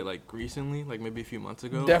back to it like recently, like maybe a few months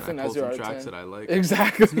ago. Definitely not 0 out of 10. Tracks that I like.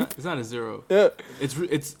 Exactly. It's not a 0. Yeah.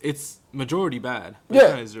 It's majority bad. But yeah.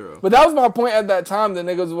 It's not a 0. But that was my point at that time. The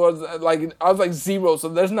niggas was like, I was like 0. So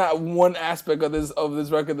there's not one aspect of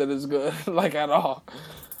this record that is good, like at all.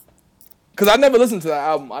 Cause I never listened to that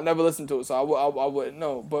album. I never listened to it, so I wouldn't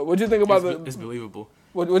know. But what do you think about It's believable.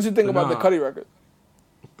 What you think about the Cudi record?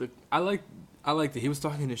 I liked it. He was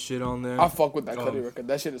talking his shit on there. I fuck with that Cudi record.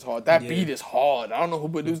 That shit is hard. That beat is hard. I don't know who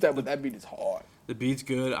produced that, but that beat is hard. The beat's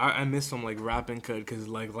good. I miss some like rapping cut because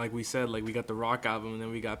like we said, like we got the rock album and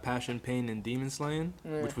then we got Passion, Pain, and Demon Slaying,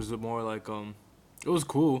 which was more like it was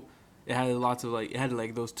cool. It had lots of like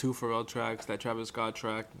those 2 Pharrell tracks, that Travis Scott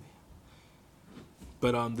track.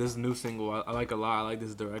 But this new single I like a lot. I like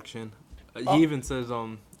this direction. He even says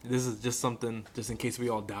this is just something just in case we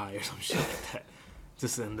all die or some shit like that.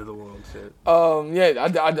 Just the end of the world shit. Yeah,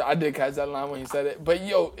 I did catch that line when he said it. But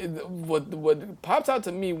yo, what pops out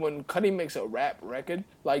to me when Cudi makes a rap record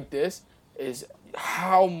like this is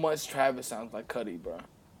how much Travis sounds like Cudi, bro.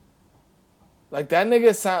 Like that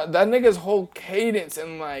nigga's whole cadence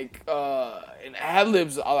and and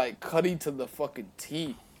ad-libs are like Cudi to the fucking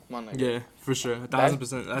T, my nigga. Yeah, for sure.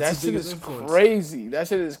 1,000%. That That's shit the is biggest influence. crazy. That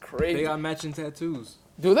shit is crazy. They got matching tattoos.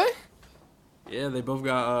 Do they? Yeah, they both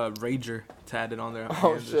got Rager tatted on their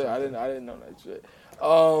Oh hands or shit, I something. didn't know that shit.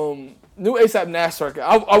 New ASAP Nash record.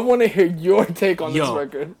 I want to hear your take on this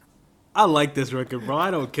record. I like this record, bro.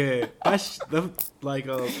 I don't care. I did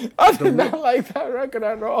not like that record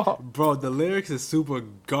at all. Bro, the lyrics is super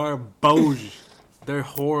garbage. They're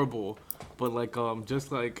horrible. But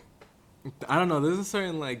just like, I don't know. There's a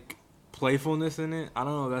certain like playfulness in it. I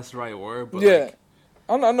don't know if that's the right word, but yeah,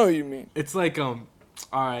 I know what you mean. It's like all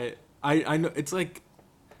right. I know it's like.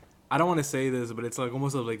 I don't want to say this, but it's like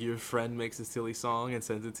almost like your friend makes a silly song and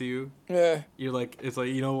sends it to you. Yeah. You're like, it's like,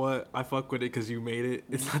 you know what? I fuck with it because you made it.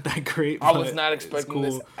 It's not that great. I was not expecting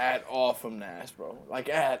this at all from Nash, bro. Like,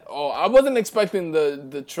 at all. I wasn't expecting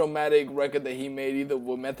the traumatic record that he made either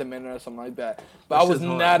with Method Man or something like that. But I was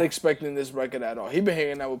not expecting this record at all. He been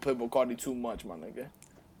hanging out with Playboi Carti too much, my nigga.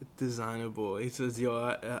 Designer boy. He says,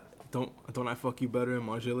 yo, don't I fuck you better in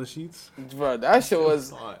Margiela sheets? Bro, that shit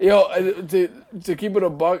was to keep it a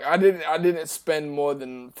buck. I didn't spend more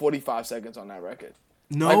than 45 seconds on that record.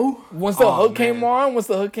 No. Like, once the hook came on, where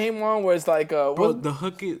it's like bro, the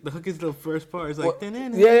hook is the first part. It's like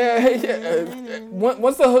yeah.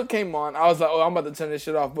 Once the hook came on, I was like, oh, I'm about to turn this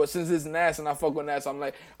shit off. But since it's Nas and I fuck with Nas, I'm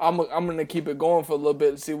like, I'm gonna keep it going for a little bit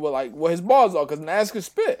and see what his balls are, because Nas can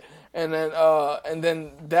spit. And then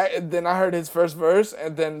I heard his first verse,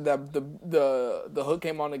 and then the hook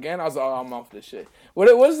came on again. I was like, oh, I'm off this shit. What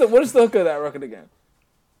is the hook of that record again?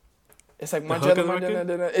 It's like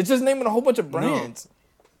it's just naming a whole bunch of brands. No.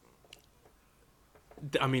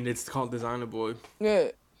 I mean, it's called Designer Boy. Yeah.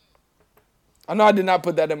 I know I did not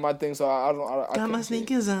put that in my thing, so I got my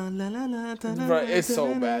sneakers on, la la la. Bro, it's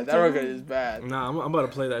so bad. That record is bad. Nah, I'm about to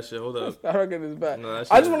play that shit. Hold up. That record is bad. No,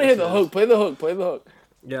 I just want to hear the hook. Play the hook.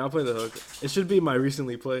 Yeah, I'll play the hook. It should be my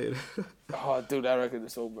recently played. Oh, dude, that record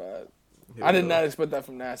is so bad. I did not expect that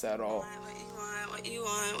from Nas at all.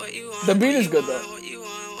 The beat is good though.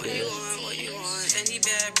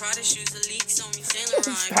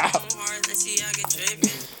 Stop.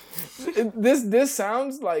 This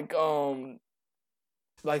sounds like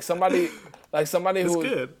somebody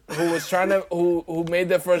who made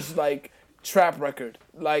their first like trap record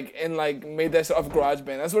and made that shit off GarageBand.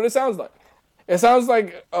 That's what it sounds like. It sounds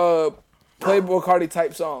like a Playboi Carti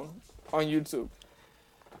type song on YouTube.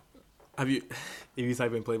 If you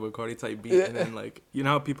type in Playboi Carti type beat, and then you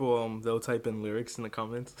know how people they'll type in lyrics in the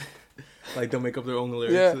comments, they'll make up their own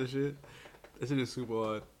lyrics to the shit. That shit is super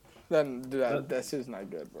hard. That shit's not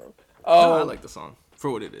good, bro. No, I like the song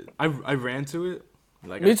for what it is. I ran to it.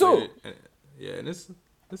 Me too. And it's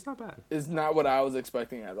not bad. It's not what I was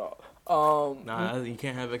expecting at all. Nah, you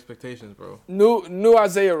can't have expectations, bro. New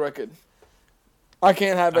Isaiah record. I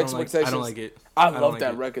can't have expectations. I don't like it. I love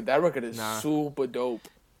that record. That record is super dope.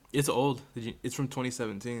 It's old. It's from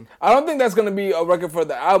 2017. I don't think that's gonna be a record for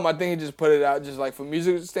the album. I think he just put it out just like from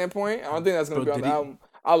music standpoint. I don't think that's gonna be on the album.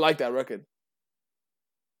 I like that record.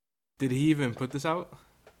 Did he even put this out?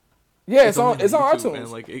 Yeah, it's on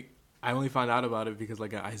iTunes. And I only found out about it because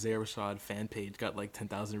an Isaiah Rashad fan page got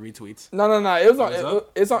 10,000 retweets. No. It's on iTunes.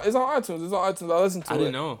 It's on iTunes. I listened to it. I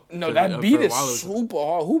didn't know. No, that beat is super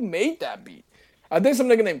hard. Who made that beat? I think some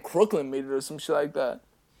nigga named Crooklyn made it or some shit like that.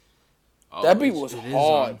 Oh, that beat was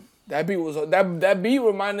hard. That beat was that beat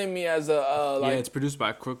reminded me as a yeah, it's produced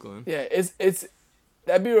by Crooklyn. Yeah, it's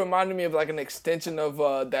that beat reminded me of an extension of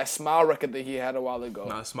that Smile record that he had a while ago.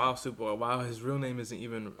 Nah, Smile super. Wow, his real name isn't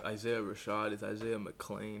even Isaiah Rashad. It's Isaiah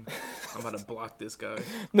McLean. I'm about to block this guy.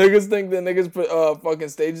 Niggas think that niggas put fucking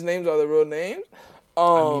stage names are the real names.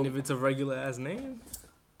 I mean, if it's a regular ass name,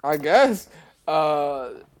 I guess.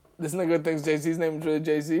 This nigga thinks Jay-Z's name is really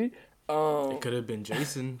Jay-Z. It could have been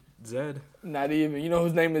Jason Zed. Not even. You know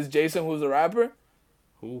whose name is Jason, who's a rapper?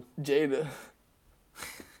 Who? Jada.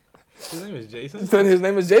 His name is Jason? His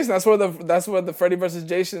name is Jason. That's where the Freddie versus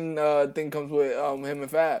Jason thing comes with him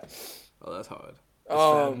and Fab. Oh, that's hard. Is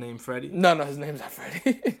Fab named Freddie? No, his name's not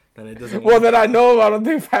Freddie. Then it doesn't well, that I know of, I don't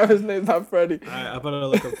think Fab's name's not Freddie. I better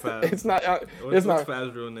look up Fab. It's not. What's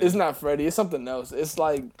Fab's real name? It's not Freddie. It's something else. It's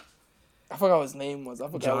I forgot what his name was. I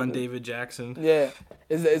forgot. John David Jackson. Yeah,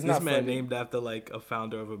 it's this not man Freddie. named after a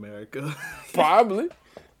founder of America. Probably.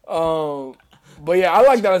 But yeah, I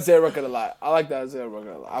like that Isaiah record a lot. I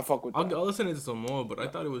fuck with that. I'll listen to some more, but I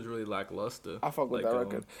thought it was really lackluster. I fuck with that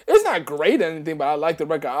record. It's not great or anything, but I like the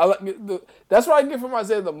record. That's what I get from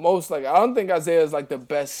Isaiah the most. I don't think Isaiah is the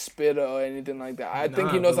best spitter or anything like that. I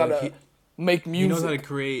think he knows how to make music. He knows how to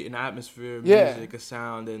create an atmosphere, Yeah. music, a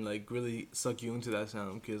sound, and like really suck you into that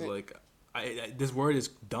sound. Because like, this word is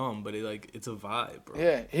dumb, but it's a vibe, bro.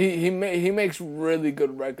 Yeah, he makes really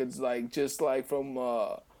good records. Like just like from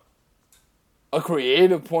a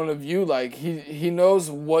creative point of view, like he knows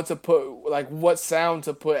what to put, like what sound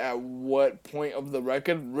to put at what point of the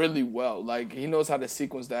record really well. Like he knows how to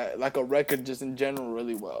sequence that, like a record just in general,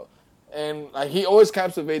 really well. And like he always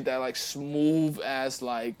captivate that like smooth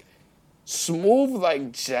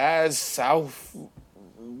like jazz south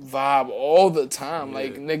vibe all the time. Yeah.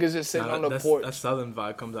 Like niggas just sitting on the porch. That southern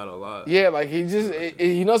vibe comes out a lot. Yeah, like he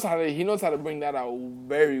knows how to bring that out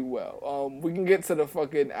very well. We can get to the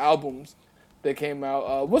fucking albums that came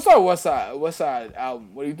out. What's our West Side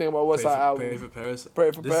album? What do you think about West Side album? Pray for Paris.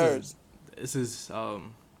 Pray for Paris. This is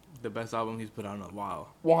the best album he's put out in a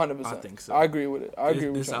while. 100%. I think so. I agree with it.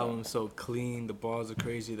 This album is so clean. The bars are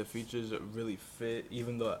crazy. The features really fit.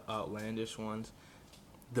 Even the outlandish ones.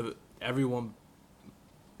 Everyone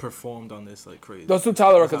performed on this like crazy. Those two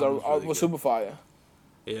Tyler records really were good. super fire.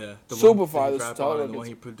 Yeah, super fire. The one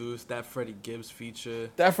he produced, that Freddie Gibbs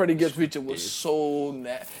feature. That Freddie Gibbs feature was so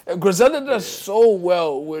Griselda does so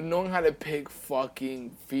well with knowing how to pick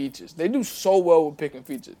fucking features. They do so well with picking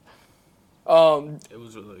features. It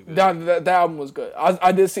was really good. That album was good.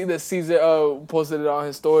 I did see that Caesar posted it on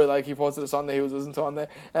his story, like he posted a song that he was listening to on there,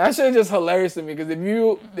 and that shit is just hilarious to me because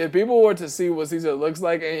if people were to see what Caesar looks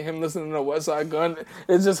like and him listening to West Side Gun,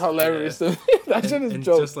 it's just hilarious to me. That shit is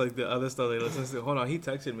joke. Just like the other stuff they listen to. Hold on, he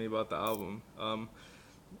texted me about the album.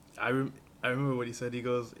 I remember what he said. He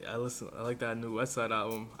goes, I like that new West Side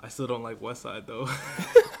album. I still don't like West Side though.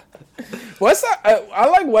 West Side, I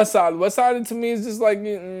like West Side. West Side to me is just like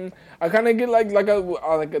I kind of get like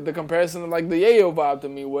the comparison of like the Yayo vibe to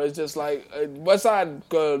me, where it's just like West Side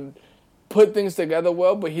could put things together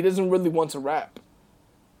well, but he doesn't really want to rap.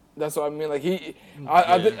 That's what I mean. Like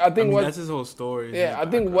I think that's his whole story. Yeah, I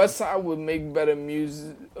think West Side would make better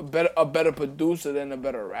music, a better producer than a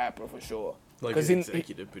better rapper for sure. Like an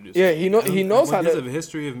executive producer. Yeah, he knows how to. He has a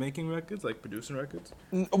history of making records, like producing records.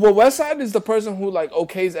 Well, West Side is the person who like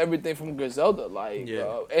okays everything from Griselda, like,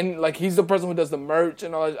 and like he's the person who does the merch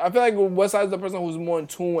and all that. I feel like West Side is the person who's more in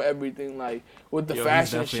tune with everything, like with the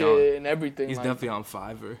fashion shit and everything. He's like, definitely on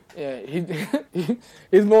Fiverr. Yeah,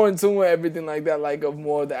 he's more in tune with everything like that, like of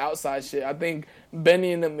more of the outside shit. I think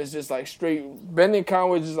Benny and them is just like straight. Benny and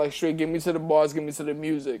Conway is just like straight. Give me to the bars, give me to the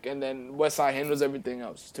music, and then West Side handles everything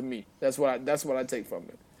else. To me, that's what I take from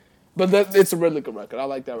it. But it's a really good record. I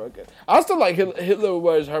like that record. I also like Hitler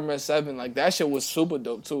Wears Hermes 7. Like that shit was super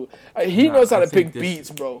dope too. He knows how to pick beats,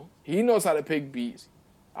 bro. He knows how to pick beats.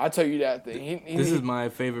 I'll tell you that thing. This is my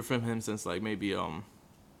favorite from him since like maybe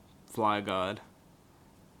Fly God.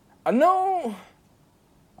 I know.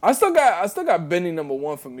 I still got Benny number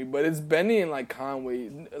one for me, but it's Benny and like Conway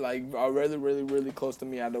like are really, really, really close to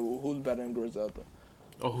me out of who's better than Griselda.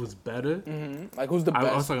 Oh, who's better? Mm-hmm. Like who's the best?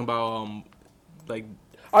 I was talking about like.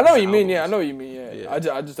 I know what you mean. Yeah, I know what you mean. Yeah. I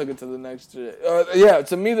just took it to the next. Yeah,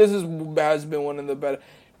 to me this has been one of the better.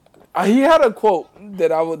 He had a quote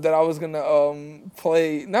that I was gonna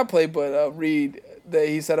read that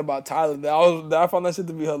he said about Tyler. That I found that shit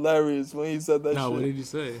to be hilarious when he said that shit. No, what did he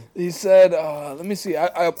say? He said, let me see.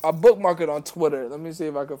 I bookmarked it on Twitter. Let me see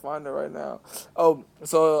if I can find it right now. Oh,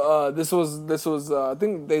 so this was I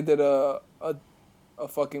think they did a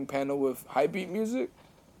fucking panel with Hypebeat Music,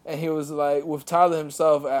 and he was like with Tyler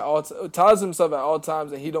himself at all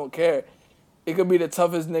times, and he don't care. It could be the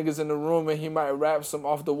toughest niggas in the room, and he might rap some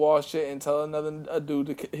off the wall shit and tell a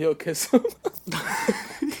dude he'll kiss him.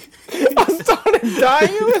 I started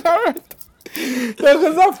dying when I heard that.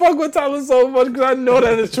 Because I fuck with Tyler so much because I know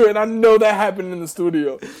that is true, and I know that happened in the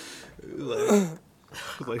studio.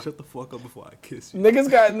 Like, shut the fuck up before I kiss you.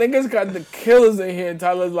 Niggas got the killers in here, and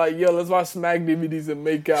Tyler's like, yo, let's watch Smack DVDs and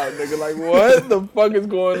make out. Nigga, like, what the fuck is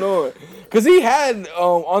going on? Because he had,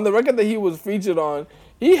 on the record that he was featured on,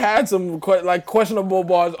 he had some questionable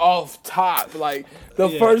bars off top, like the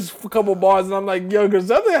first couple bars, and I'm like, yo,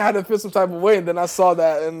 Griselda had to feel some type of way, and then I saw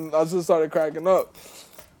that, and I just started cracking up.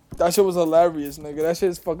 That shit was hilarious, nigga. That shit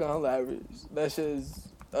is fucking hilarious. That shit is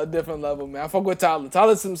a different level, man. I fuck with Tyler.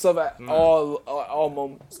 Tyler's himself at all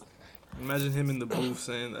moments. Imagine him in the booth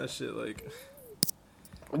saying that shit, like.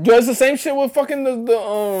 Yo, it's the same shit with fucking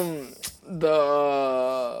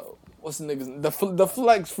what's the niggas? The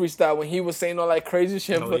Flex freestyle when he was saying all that crazy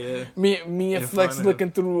shit. Oh, yeah. Me and Flex looking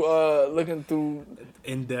through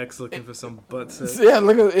Index looking for some butt sex. Yeah,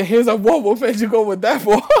 look at here's a what made you go with that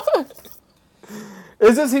for?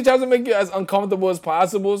 It's just he tries to make you as uncomfortable as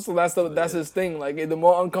possible, so that's his thing. Like the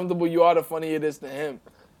more uncomfortable you are, the funnier it is to him.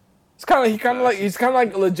 He's kind of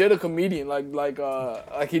like legit a comedian. Like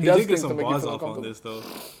he does did get things some to make you bars feel off on uncomfortable. this though.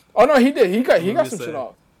 Oh no, he did. He got some shit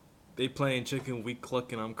off. They playing chicken, we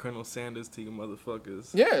clucking. I'm Colonel Sanders to you motherfuckers.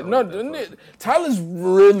 Yeah, Tyler's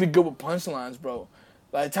really good with punchlines, bro.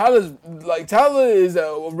 Like Tyler is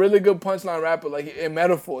a really good punchline rapper. Like in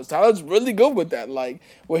metaphors, Tyler's really good with that. Like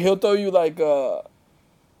where he'll throw you like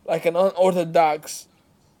an unorthodox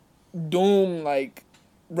Doom like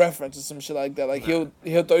reference or some shit like that. Like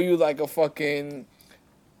he'll throw you like a fucking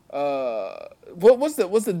what's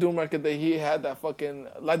the Doom record that he had that fucking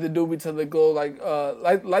light the doobie till it glow like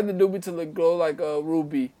light the doobie till it glow like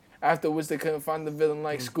Ruby. After which they couldn't find the villain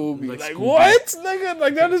like Scooby. Like Scooby. What, nigga?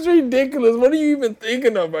 Like that is ridiculous. What are you even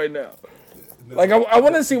thinking of right now? Like I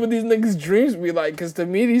want to see what these niggas' dreams be like, cause to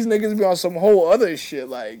me these niggas be on some whole other shit.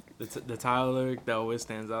 Like the Tyler lyric that always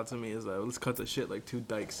stands out to me is like, let's cut the shit like two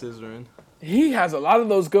dykes scissoring. He has a lot of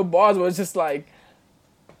those good bars where it's just like,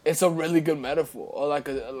 it's a really good metaphor or like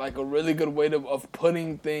a really good way of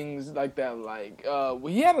putting things like that. Like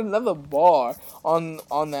he had another bar on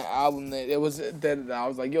that album that I was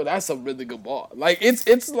like, yo, that's a really good bar. Like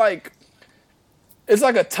it's like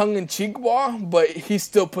a tongue-in-cheek bar, but he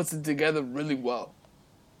still puts it together really well.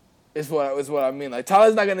 Is what I mean. Like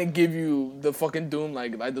Tyler's not gonna give you the fucking Doom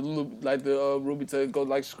like the Ruby to go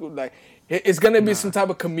like screw like it's gonna be some type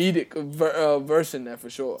of comedic version there for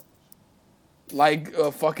sure. Like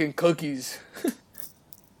fucking cookies.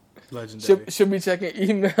 Legendary. Should be checking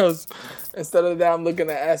emails instead of that. I'm looking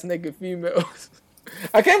at ass naked females.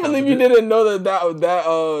 I can't believe you didn't know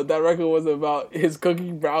that record was about his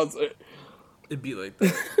cookie browser. It'd be like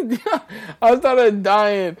that. Yeah, I started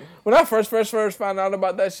dying when I first found out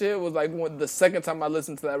about that shit. Was like the second time I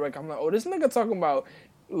listened to that record. I'm like, oh, this nigga talking about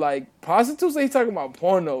like prostitutes. He's talking about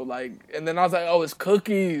porno. Like, and then I was like, oh, it's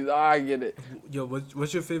cookies. Oh, I get it. Yo,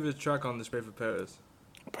 what's your favorite track on this Pray for Paris?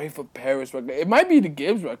 Pray for Paris record. It might be the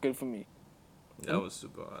Gibbs record for me. That was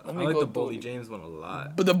super hot. I like the Boldy James one a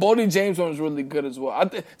lot. But the Boldy James one was really good as well. I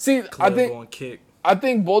think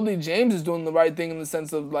Boldy James is doing the right thing in the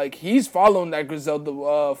sense of like he's following that Griselda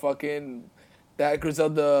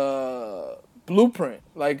blueprint.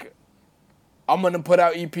 Like I'm gonna put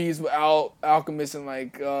out EPs without Alchemist and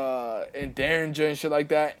like and Derringer and shit like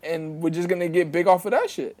that, and we're just gonna get big off of that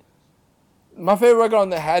shit. My favorite record on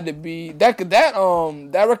there had to be that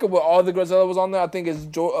record where all the Griselda was on there. I think is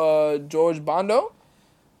George Bondo.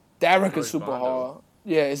 That record's super hard.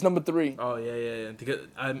 Yeah, it's number 3. Oh yeah.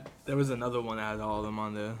 There was another one that had all of them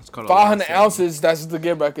on there. It's called 500 Ounces. That's the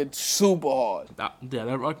Gibb record. Super hard. That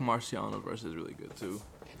Rock Marciano verse is really good too.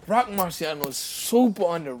 Rock Marciano is super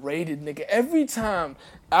underrated, nigga. Every time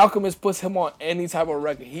Alchemist puts him on any type of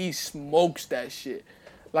record, he smokes that shit.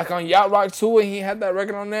 Like on Yacht Rock 2, when he had that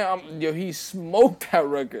record on there, he smoked that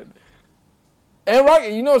record. And Rock,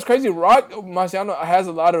 you know what's crazy? Rock Marciano has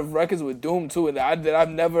a lot of records with Doom too, that I've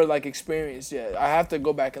never like experienced yet. I have to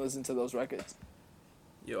go back and listen to those records.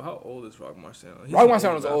 Yo, how old is Rock Marciano? Rock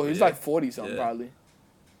Marciano's old. He's like 40 something probably.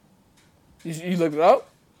 You looked it up?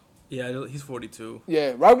 Yeah, he's 42.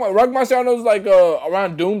 Yeah, Rock Marciano's like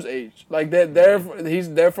around Doom's age. Like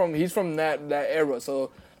he's from that era.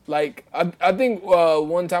 So like I think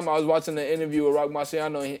one time I was watching an interview with Rock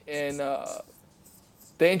Marciano and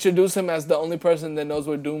they introduced him as the only person that knows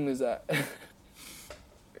where Doom is at.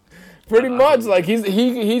 Pretty much, like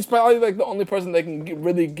he's probably like the only person that can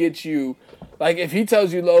really get you. Like if he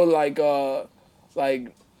tells you low,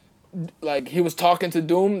 like he was talking to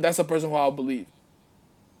Doom, that's a person who I'll believe.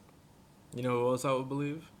 You know who else I would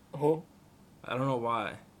believe? Who? I don't know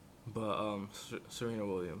why, but Serena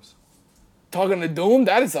Williams. Talking to Doom?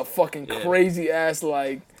 That is a fucking crazy ass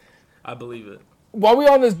like. I believe it. While we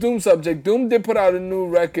on this Doom subject, Doom did put out a new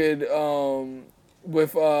record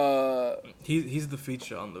with He's the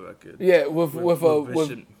feature on the record. Yeah, with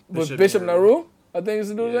Bishop Naru, I think is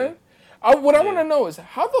the dude's name. What I want to know is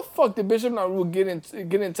how the fuck did Bishop Naru get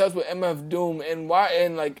in touch with MF Doom and why?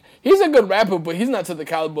 And like he's a good rapper, but he's not to the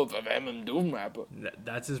caliber of MF Doom rapper.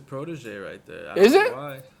 That's his protege right there. Is it?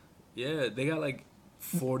 Why. Yeah, they got like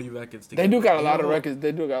 40 records together. They do got a lot of records.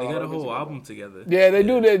 They got a whole album together. Yeah, they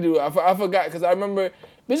do. I forgot because I remember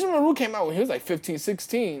Bishop Naru came out when he was like 15,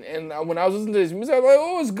 16, and when I was listening to his music, I was like,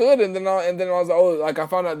 oh, it's good. And then I was like, oh, like I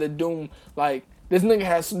found out that Doom, like this nigga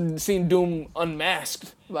has seen Doom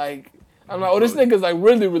unmasked. Like I'm like, oh, this nigga's like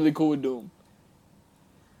really, really cool with Doom.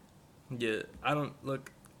 Yeah, I don't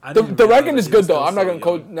look. The record is good though. I'm not gonna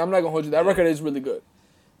hold you. That record is really good.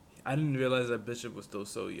 I didn't realize that Bishop was still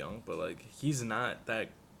so young, but like he's not that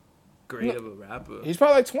great of a rapper. He's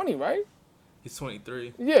probably like 20, right? He's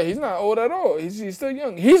 23. Yeah, he's not old at all. He's still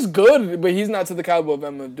young. He's good, but he's not to the caliber of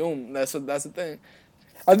MF Doom. That's the thing.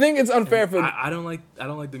 I think it's unfair for. I don't like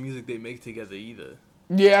the music they make together either.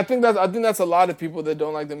 Yeah, I think that's a lot of people that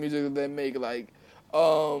don't like the music that they make. Like,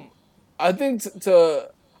 I think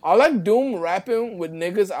I like Doom rapping with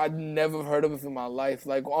niggas I'd never heard of in my life.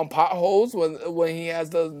 Like on Potholes when he has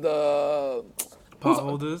the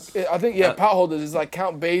Potholders. I think Potholders is like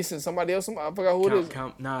Count Bass and somebody else. I forgot who it is.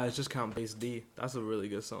 It's just Count Bass D. That's a really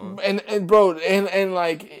good song. And bro, and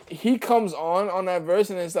like he comes on that verse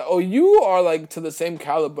and it's like, oh, you are like to the same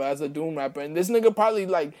caliber as a Doom rapper, and this nigga probably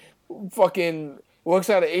like fucking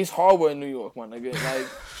works at an Ace Hardware in New York, my nigga.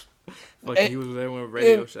 Like, he was there when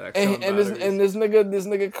Radio Shack. And this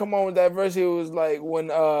nigga come on with that verse. He was like,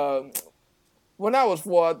 when I was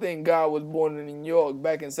 4, I think God was born in New York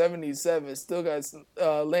back in '77. Still got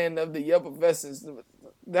land of the effervescence.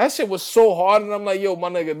 That shit was so hard, and I'm like, yo, my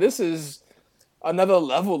nigga, this is another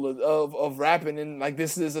level of rapping, and like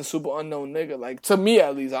this is a super unknown nigga. Like to me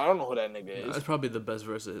at least, I don't know who that nigga is. That's probably the best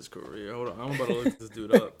verse of his career. Hold on, I'm about to look this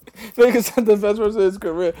dude up. Nigga said the best verse of his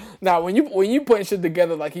career. Now when you putting shit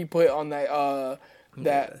together like he put on that on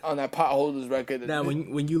that Potholders record. Now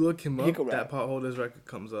when you look him up, that Potholders record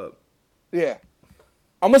comes up. Yeah,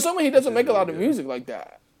 I'm assuming he doesn't make a lot of music like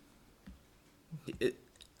that.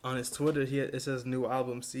 On his Twitter, it says new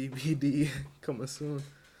album CBD coming soon.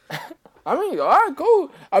 I mean, all right,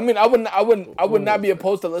 cool. I mean, I would not be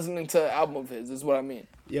opposed to listening to an album of his. Is what I mean.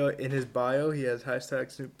 Yo, in his bio, he has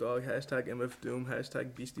hashtag Snoop Dogg, hashtag MF Doom,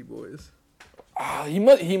 hashtag Beastie Boys. He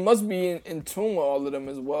must be in tune with all of them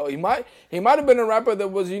as well. He might have been a rapper that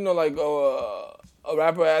was like a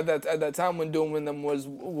rapper at that time when Doom and them was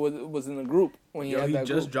in the group when he had that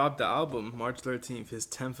just group. dropped the album March 13th, his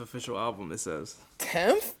 10th official album. It says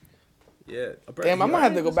 10th. Yeah. Damn, I might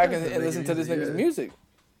have to go back and listen to this nigga's music.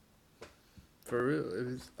 For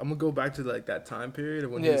real, I'm gonna go back to like that time period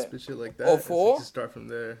when he spit shit like that. 2004? Just start from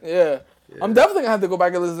there. Yeah. I'm definitely gonna have to go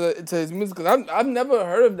back and listen to his music because I've never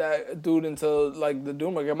heard of that dude until like the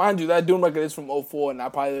Doom record. Mind you, that Doom record is from 2004, and I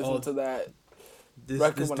probably listened to that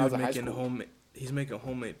record when I was in high school. He's making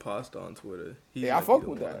homemade pasta on Twitter. I fuck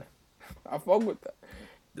with that. I fuck with that.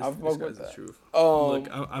 This guy's the truth. Look,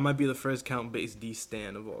 I might be the first Count Bass D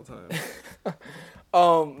stan of all time.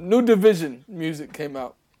 New Division music came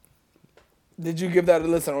out. Did you give that a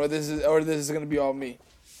listen, or this is gonna be all me?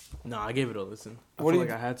 No, I gave it a listen. I feel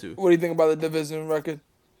like I had to. What do you think about the Division record?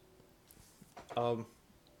 What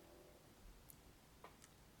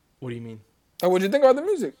do you mean? What do you think about the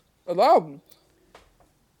music of the album?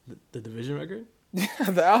 The Division record? Yeah,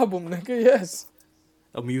 the album, nigga. Yes.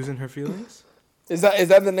 Amusing Her Feelings. Is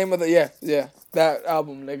that the name of the that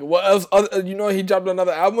album, nigga? What else? He dropped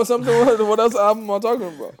another album or something. What else album am I talking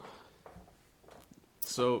about?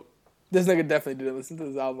 So. This nigga definitely didn't listen to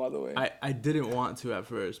this album, by the way. I didn't want to at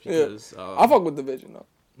first because I fuck with Division though.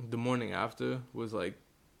 The Morning After was like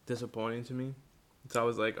disappointing to me, so I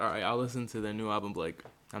was like, all right, I'll listen to their new album. But, like,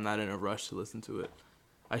 I'm not in a rush to listen to it.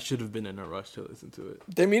 I should have been in a rush to listen to it.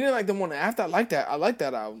 They mean it like The Morning After. I like that. I like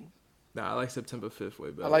that album. Nah, I like September 5th way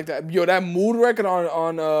better. I like that. Yo, that Mood record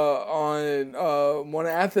on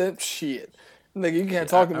Morning After. Shit, nigga, you can't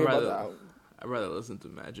talk to me about that album. I'd rather listen to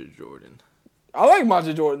Magic Jordan. I like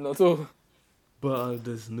Major Jordan though too. But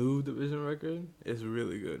this new Division record is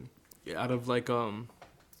really good. Yeah, out of like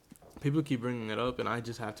people keep bringing it up, and I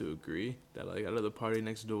just have to agree that like out of the Party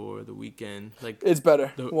Next Door, The Weeknd, like it's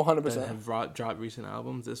better, 100%. That have dropped recent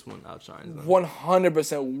albums, this one outshines them.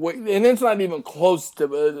 100%, and it's not even close to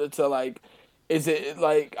like. Is it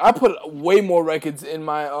like I put way more records in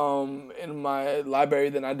my library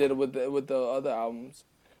than I did with the other albums.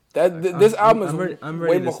 This album is I'm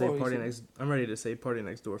ready to say Party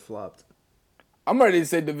Next Door flopped. I'm ready to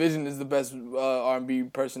say Division is the best R&B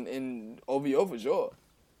person in OVO for sure.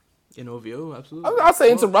 In OVO, absolutely. I'll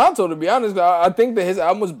say in Toronto, to be honest. I think that his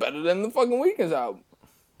album was better than the fucking Weeknd's album.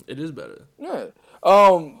 It is better. Yeah.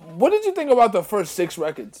 What did you think about the first 6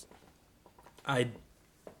 records? I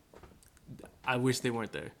wish they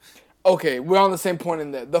weren't there. Okay, we're on the same point in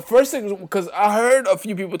that. The first thing, because I heard a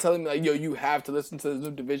few people telling me, like, yo, you have to listen to the new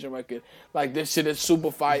Division record. Like, this shit is super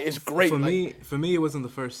fire. It's great. For me, it wasn't the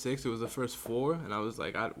first 6. It was the first 4. And I was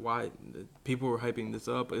like, why? People were hyping this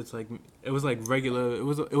up. It's like, it was like regular.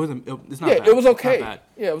 It's not bad. It was okay. It's not bad.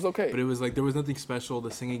 Yeah, it was okay. But it was like, there was nothing special. The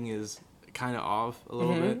singing is kind of off a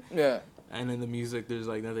little bit. Yeah. And in the music, there's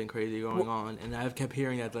like nothing crazy going on. And I've kept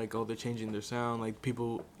hearing that like, oh, they're changing their sound. Like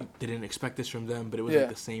people didn't expect this from them, but it was like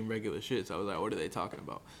the same regular shit. So I was like, what are they talking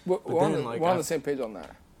about? We're on the same page on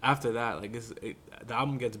that. After that, like the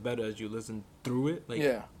album gets better as you listen through it. Like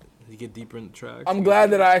You get deeper in the tracks. I'm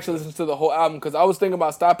glad that I actually listened to the whole album because I was thinking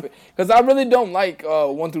about stopping. Because I really don't like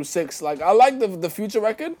 1 through 6. Like, I like the Future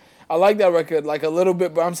record. I like that record like a little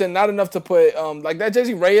bit, but I'm saying not enough to put like that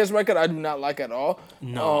Jesse Reyes record. I do not like at all.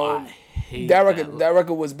 No, I hate that record. That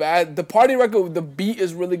record was bad. The Party record, the beat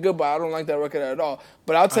is really good, but I don't like that record at all.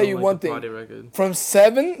 But I'll tell you one thing: Party record. From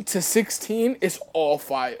 7 to 16, it's all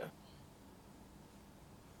fire.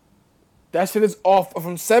 That shit is off.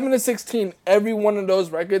 From 7 to 16, every one of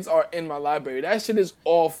those records are in my library. That shit is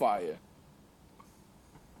all fire.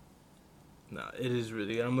 Nah, it is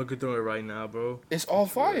really good. I'm looking through it right now, bro. It's all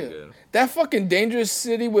fire. Really that fucking Dangerous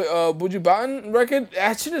City with Buju Banton record,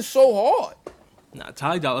 that shit is so hard. Nah,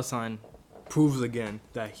 Ty Dolla $ign proves again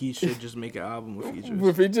that he should just make an album with features.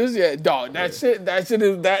 With features, yeah, dog. That shit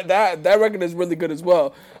is that record is really good as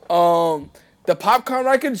well. The Popcorn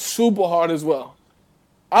record, super hard as well.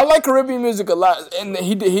 I like Caribbean music a lot, and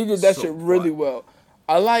he did that shit really well.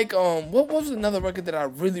 I like what was another record that I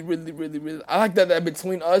really I like that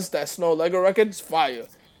Between Us, that Snow Lego record, it's fire.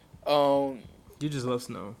 You just love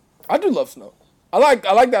Snow. I do love Snow. I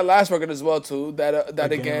like that last record as well too.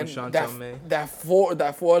 That again that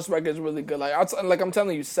Forest record is really good. Like I'm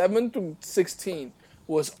telling you, 7 through 16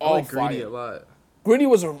 was all I like fire. Greedy a lot. Greedy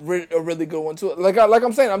was a really good one too. Like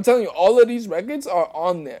I'm saying, I'm telling you, all of these records are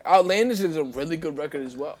on there. Outlandish is a really good record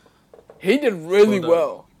as well. He did really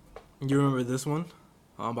well. You remember this one?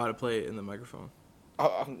 I'm about to play it in the microphone.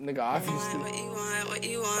 Nigga, obviously.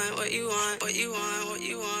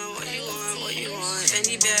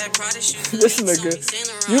 Listen,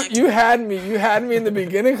 nigga, you had me in the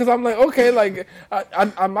beginning because I'm like, okay, like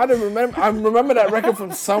I might have remember that record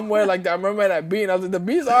from somewhere, like that. I remember that beat. And I was like, the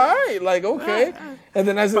beat's alright, like okay. And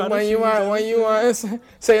then I said, when you want,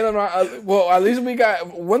 saying it right. Well, at least we got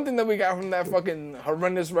one thing that we got from that fucking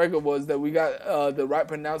horrendous record was that we got the right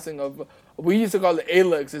pronouncing of. We used to call it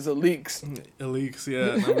Alex. It's Alex. Alex,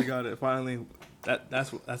 yeah. Now we got it. Finally,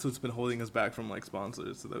 that's what's been holding us back from like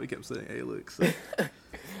sponsors, so that we kept saying Alex.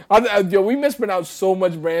 Yo, we mispronounce so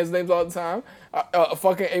much brands names all the time.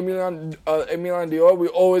 Fucking Emilion Dior, we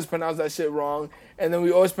always pronounce that shit wrong. And then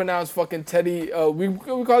we always pronounce fucking Teddy. We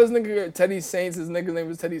call this nigga Teddy Saints. His nigga's name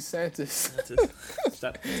is Teddy Santis.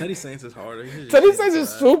 Teddy Saints is harder. Teddy Saints is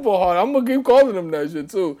super hard. I'm gonna keep calling him that shit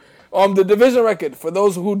too. The Division record, for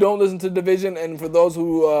those who don't listen to Division and for those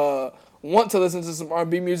who want to listen to some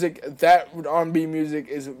R&B music, that R&B music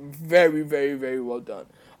is very, very, very well done.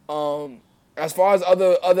 As far as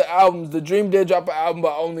other albums, The Dream did drop an album,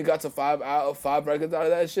 but I only got to 5 records out of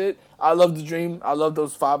that shit. I love The Dream. I love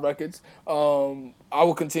those 5 records. I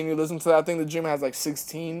will continue listening to that. I think The Dream has like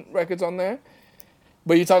 16 records on there.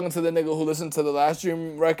 But you're talking to the nigga who listened to the last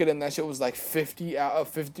Dream record and that shit was like 50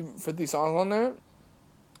 songs on there.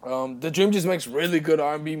 The Dream just makes really good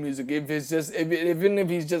R&B music. Even if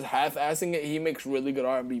he's just half-assing it, he makes really good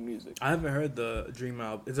R&B music. I haven't heard the Dream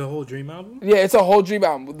album. It's a whole Dream album? Yeah, it's a whole Dream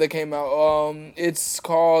album that came out. It's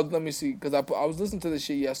called, let me see, because I was listening to this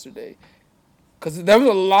shit yesterday. Because there was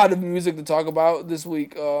a lot of music to talk about this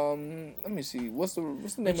week. Let me see, what's the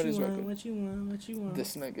name of this record? What you want?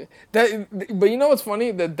 This nigga. But you know what's funny?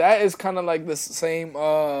 That is kind of like the same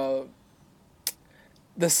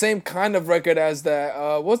kind of record as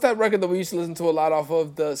that. What's that record that we used to listen to a lot off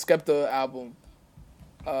of the Skepta album?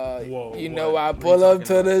 I pull up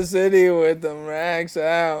to the city with them racks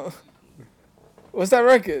out. What's that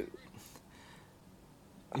record?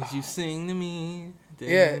 If you sing to me.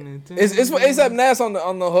 Yeah, it's with A$AP Nas on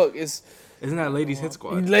the hook. Isn't that Ladies Hit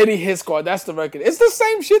Squad? Lady Hit Squad. That's the record. It's the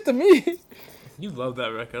same shit to me. You love that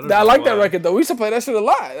record. I like that record though. We used to play that shit a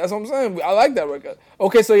lot. That's what I'm saying. I like that record.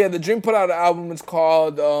 Okay, so yeah, The Dream put out an album. It's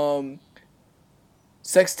called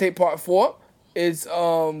Sex Tape Part 4. It's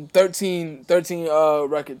 13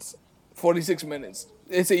 records, 46 minutes.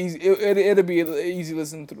 It's it'll be an easy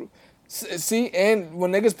listen through. See, and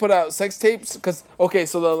when niggas put out sex tapes,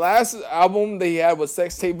 so the last album they had was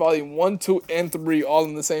Sex Tape Volume 1, 2, and 3 all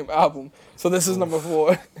in the same album. So this is number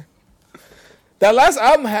 4. That last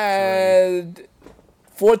album had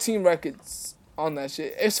 14 records on that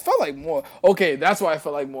shit. It felt like more. Okay, that's why I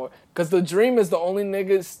felt like more. Because The Dream is the only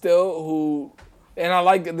nigga still who, and I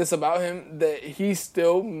like this about him, that he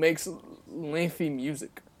still makes lengthy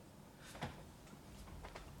music.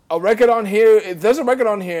 There's a record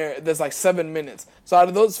on here that's like 7 minutes. So out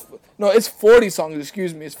of those, no, it's 40 songs,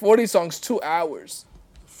 excuse me. It's 40 songs, 2 hours.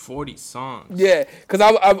 40 songs. Yeah, because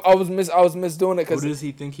I was misdoing it. Who does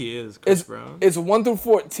he think he is, Chris Brown? It's 1 through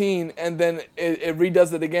 14, and then it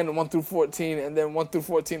redoes it again, 1 through 14, and then 1 through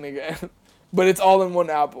 14 again. But it's all in one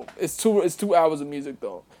album. It's 2 hours of music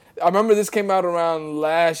though. I remember this came out around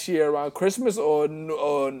last year, around Christmas or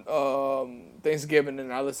Thanksgiving,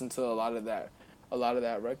 and I listened to a lot of that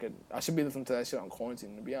record. I should be listening to that shit on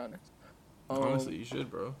quarantine, to be honest. Honestly, you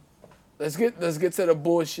should, bro. Let's get to the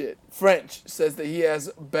bullshit. French says that he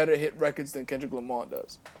has better hit records than Kendrick Lamar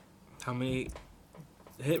does. How many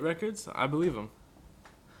hit records? I believe him.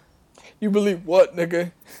 You believe what,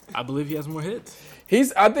 nigga? I believe he has more hits.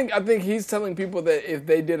 I think he's telling people that if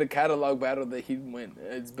they did a catalog battle that he'd win.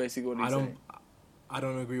 It's basically what he's saying. I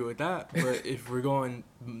don't agree with that, but if we're going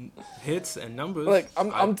hits and numbers, like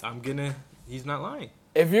he's not lying.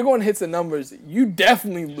 If you're going hits and numbers, you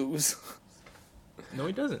definitely lose. No,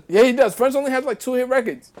 he doesn't. Yeah, he does. French only has like 2 hit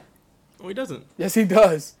records. No, he doesn't. Yes, he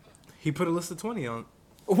does. He put a list of 20 on.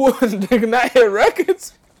 What? Nigga, not hit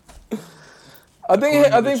records? I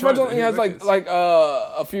think French only has like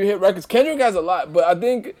a few hit records. Kendrick has a lot, but I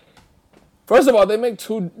think first of all they make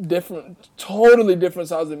 2 totally different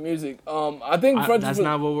styles of music. I think French. That's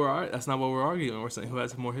not what we're arguing. We're saying who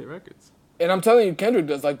has more hit records. And I'm telling you, Kendrick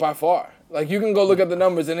does like by far. Like you can go look at the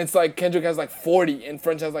numbers, and it's like Kendrick has like 40, and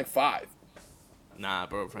French has like 5. Nah,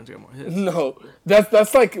 bro, French got more hits. No,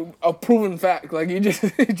 that's like a proven fact. Like you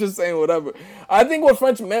just saying whatever. I think what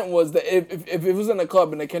French meant was that if it was in a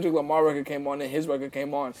club and the Kendrick Lamar record came on and his record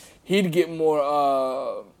came on, he'd get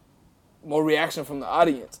more reaction from the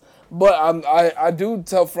audience. But I do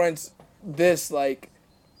tell French this, like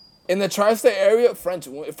in the tri-state area, French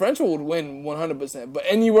would win 100%. But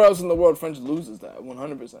anywhere else in the world, French loses that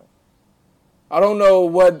 100%. I don't know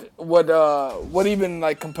what even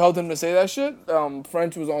like compelled him to say that shit.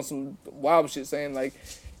 French was on some wild shit saying like,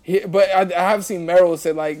 but I have seen Meryl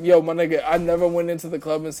say like, yo, my nigga, I never went into the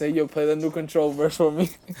club and say, yo, play the New Control verse for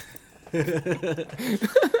me.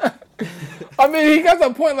 I mean, he got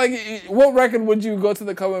the point. Like, what record would you go to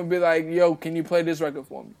the club and be like, yo, can you play this record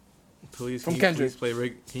for me? Please, from can Kendrick.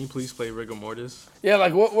 Can you please play Rigor Mortis? Yeah,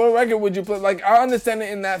 like what record would you play? Like I understand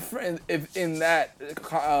it in that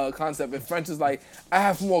concept. If French is like, I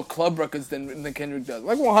have more club records than Kendrick does.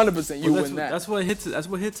 Like 100%, you win that. That's what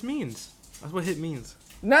hits means. That's what hit means.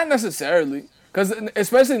 Not necessarily, because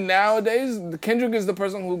especially nowadays, Kendrick is the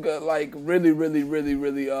person who got like really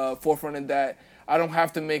forefronted that. I don't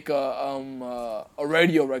have to make a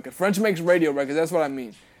radio record. French makes radio records. That's what I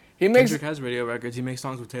mean. Kendrick has radio records. He makes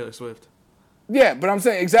songs with Taylor Swift. Yeah, but I'm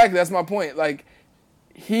saying exactly that's my point. Like,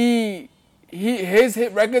 his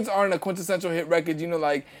hit records aren't a quintessential hit record. You know,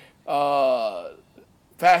 like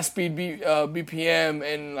fast speed BPM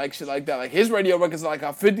and like shit like that. Like his radio records are like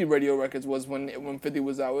how 50 radio records was when 50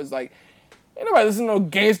 was out. It was like, ain't nobody listen to no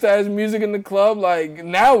gangsta ass music in the club. Like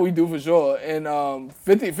now we do for sure. And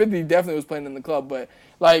 50 definitely was playing in the club, but.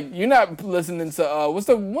 Like you're not listening to what's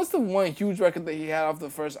the one huge record that he had off the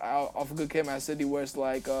first off of Good Kid, Mad City where it's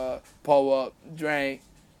like Pull Up, Drank,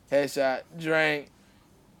 Headshot, Drank,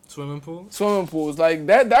 Swimming pools like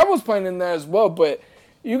that was playing in there as well. But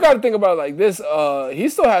you got to think about it like this. He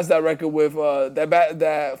still has that record with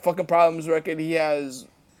that Fucking Problems record. He has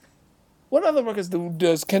what other records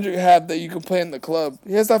does Kendrick have that you can play in the club?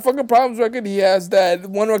 He has that Fucking Problems record. He has that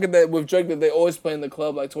one record that with Drake that they always play in the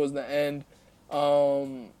club like towards the end.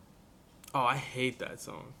 I hate that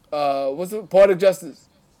song. What's it? Poetic Justice.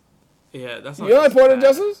 Yeah, that's not. You don't like Poetic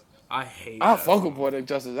Justice? I hate. I fuck with Poetic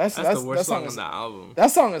Justice. That's the worst song on the album. That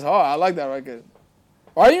song is hard. I like that record.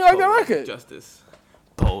 Why you don't like that record? Justice.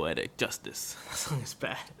 Poetic Justice. That song is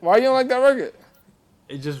bad. Why you don't like that record?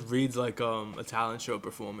 It just reads like a talent show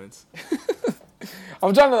performance.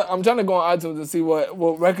 I'm trying to go on iTunes and see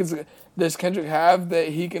what records does Kendrick have that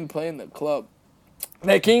he can play in the club.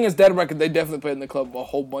 That King is Dead record, they definitely played in the club a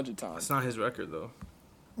whole bunch of times. It's not his record though.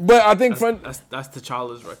 But I think that's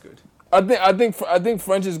T'Challa's record. I think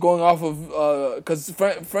French is going off of because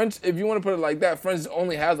French, if you want to put it like that, French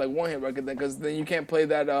only has like one hit record then, because then you can't play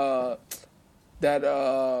that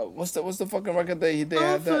what's the fucking record they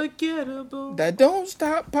have that Don't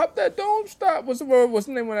Stop, Pop That Don't Stop. What's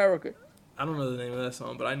the name of that record? I don't know the name of that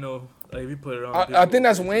song, but I know like if you put it on. I think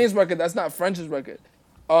that's Wayne's record. That's not French's record.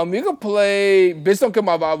 You can play Bitch Don't Kill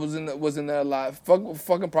My Vibe was in there a lot.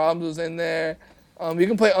 Fucking Problems was in there. You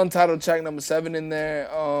can play Untitled Track number 7 in there.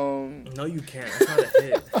 No, you can't. That's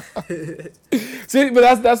not a hit. See,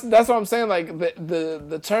 but that's what I'm saying. Like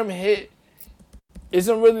the term hit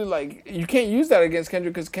isn't really like you can't use that against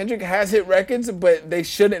Kendrick because Kendrick has hit records, but they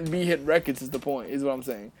shouldn't be hit records. Is the point? Is what I'm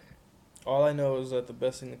saying. All I know is that the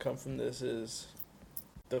best thing to come from this is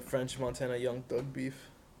the French Montana Young Thug beef.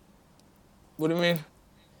 What do you mean?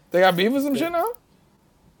 They got beef with some shit now?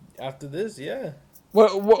 After this, yeah.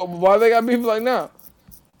 Why they got beef like now?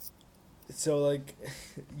 So, like,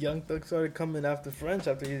 Young Thug started coming after French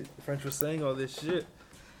was saying all this shit.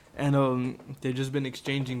 And they've just been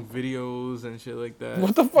exchanging videos and shit like that.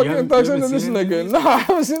 What the fuck Young Thug said to this nigga? Nah, I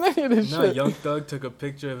haven't seen any of this shit. Young Thug took a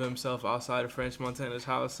picture of himself outside of French Montana's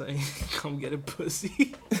house saying, "Come get a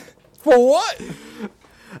pussy." For what?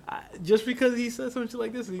 Just because he said some shit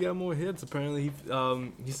like this, he got more hits. Apparently,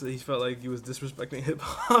 he said he felt like he was disrespecting hip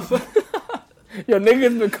hop. Yo,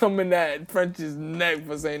 niggas been coming at French's neck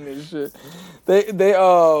for saying this shit. They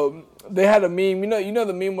had a meme. You know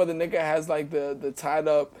the meme where the nigga has like the tied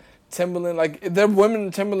up Timberland, like they're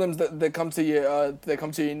women Timberlands that come to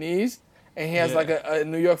your knees, and he has like a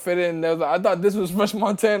New York fitted, and they're like, I thought this was French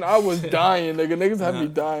Montana. I was dying, nigga. Niggas had me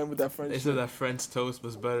dying with that French. They said that French toast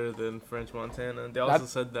was better than French Montana. They also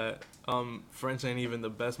said that French ain't even the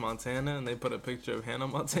best Montana, and they put a picture of Hannah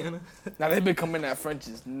Montana. Now they've been coming at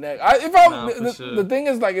French's neck. The thing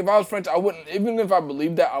is, like, if I was French, I wouldn't. Even if I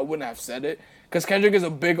believed that, I wouldn't have said it, because Kendrick is a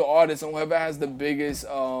bigger artist, and whoever has the biggest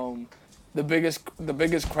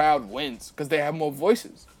crowd wins, because they have more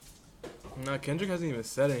voices. No, Kendrick hasn't even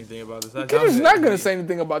said anything about this. Kendrick's not gonna say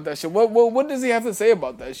anything about that shit. What does he have to say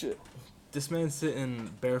about that shit? This man's sitting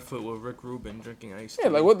barefoot with Rick Rubin drinking iced tea.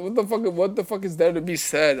 Yeah, like what the fuck is there to be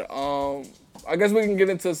said? I guess we can get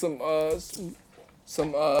into some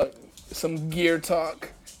gear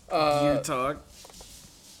talk. Gear talk.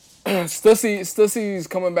 Stussy's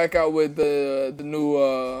coming back out with the new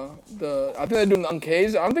I think they're doing the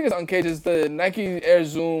Uncaged. I don't think it's Uncaged. It's the Nike Air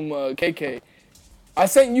Zoom KK. I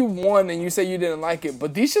sent you one and you said you didn't like it,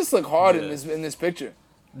 but these just look hard in this picture.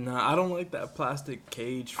 Nah, I don't like that plastic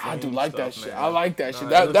cage frame. I do like that shit. Man. I like that shit.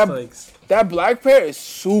 That black pair is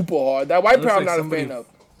super hard. That white pair I'm not a fan of.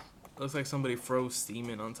 Looks like somebody froze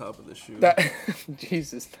semen on top of the shoe.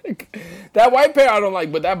 Jesus. That white pair I don't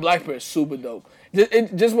like, but that black pair is super dope.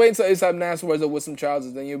 Just wait until A$AP Nas wears it with some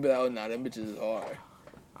trousers, then you'll be like, oh, nah, them bitches is hard.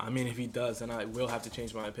 I mean, if he does, then I will have to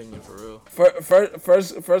change my opinion for real.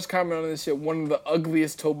 First comment on this shit, one of the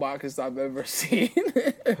ugliest toe boxes I've ever seen.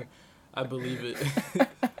 I believe it.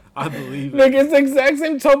 I believe it. Like, it's the exact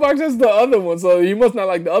same toe box as the other one, so you must not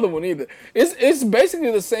like the other one either. It's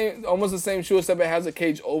basically the same, almost the same shoe, except it has a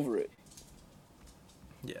cage over it.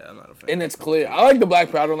 Yeah, I'm not a fan. And it's clear. I like the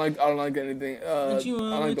black pair. I don't like anything. What you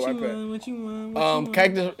want? I like the white pair. What you want?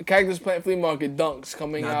 Cactus Plant Flea Market Dunks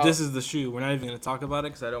coming out. This is the shoe. We're not even gonna talk about it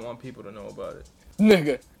because I don't want people to know about it.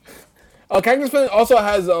 Nigga. Cactus Plant also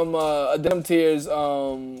has a Denim Tears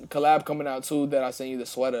collab coming out too that I sent you the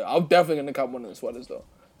sweater. I'm definitely gonna cop one of the sweaters though.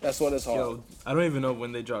 That sweater's hard. Yo, I don't even know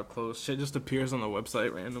when they drop clothes. Shit just appears on the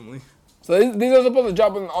website randomly. So these are supposed to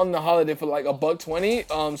drop on the holiday for like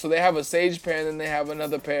 $120. So they have a Sage pair and then they have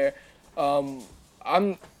another pair.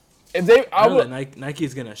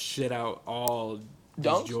 Nike's gonna shit out all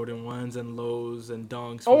these Jordan 1s and lows and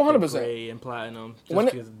dunks. Oh, 100%. Gray and platinum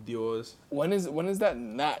just because of Dior's. When is that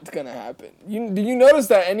not gonna happen? Do you notice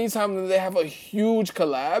that anytime that they have a huge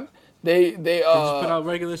collab, they just put out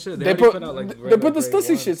regular shit. They put out like they put the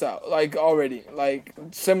Stussy shits out like already, like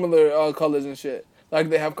similar colors and shit. Like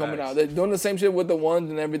they have coming out. They're doing the same shit with the ones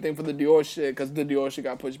and everything for the Dior shit because the Dior shit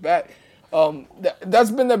got pushed back. That's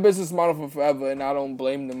been their business model for forever, and I don't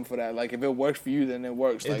blame them for that. Like if it works for you, then it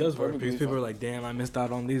works. It does work because people are like, "Damn, I missed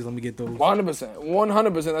out on these. Let me get those."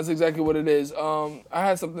 100%. That's exactly what it is. I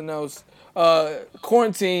had something else.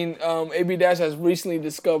 Quarantine. AB Dash has recently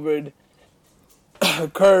discovered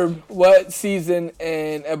Curb. What season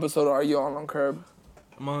and episode are you on Curb?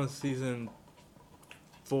 I'm on season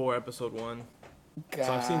 4, episode 1. God,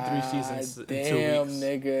 so I've seen 3 seasons in 2 weeks. Damn,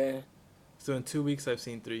 nigga. So in 2 weeks, I've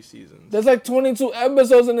seen 3 seasons. There's like 22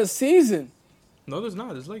 episodes in a season. No, there's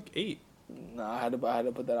not. There's like 8. Nah, I had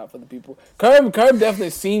to put that out for the people. Curb definitely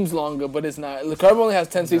seems longer, but it's not. Curb only has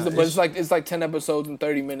 10 seasons, but it's like 10 episodes and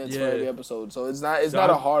 30 minutes for every episode. So it's not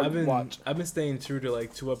a hard watch. I've been staying true to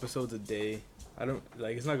like 2 episodes a day. I don't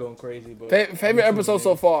like it's not going crazy, but favorite episode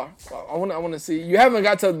so far. I want to see. You haven't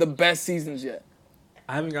got to the best seasons yet.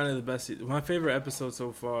 I haven't gotten to the best season. My favorite episode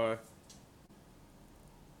so far.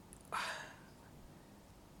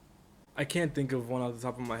 I can't think of one off the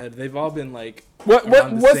top of my head. They've all been like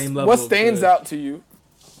what stands out to you?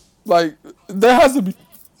 Like there has to be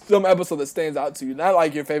some episode that stands out to you. Not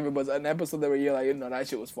like your favorite, but an episode where you're like, that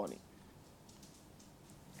shit was funny.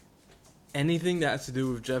 Anything that has to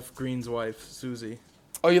do with Jeff Green's wife, Susie.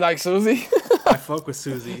 Oh, you like Susie? I fuck with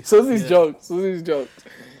Susie. Susie's jokes. Susie's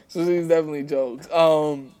definitely jokes.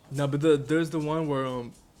 No, but there's the one where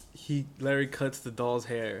Larry cuts the doll's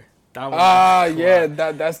hair. That one.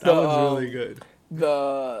 That's that one's really good.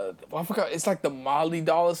 I forgot. It's like the Molly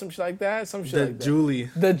doll or some shit like that. Some shit like that.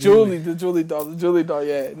 The Julie doll.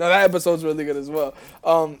 Yeah. No, that episode's really good as well.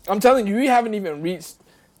 I'm telling you, we haven't even reached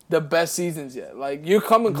the best seasons yet. Like you're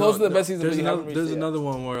coming close to the best season. There's another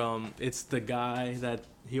one where it's the guy that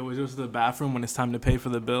he always goes to the bathroom when it's time to pay for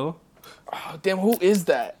the bill. Oh, damn, who is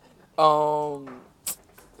that?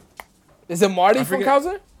 Is it Marty from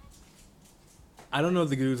Funkhauser? I don't know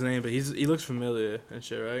the dude's name, but he looks familiar and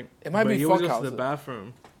shit, right? It might be he Funkhauser. always goes to the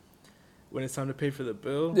bathroom when it's time to pay for the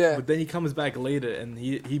bill. Yeah. But then he comes back later and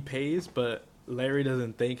he pays, but Larry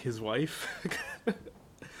doesn't thank his wife. And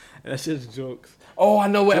that's just jokes. Oh, I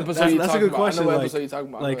know what episode you're talking about. That's a good question. I know what episode you're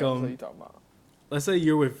talking about. Let's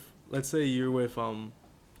say you're with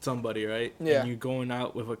somebody, right? Yeah. And you're going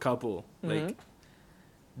out with a couple, like.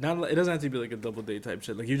 Not it doesn't have to be like a double date type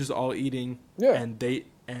shit. Like you're just all eating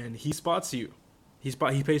and he spots you. He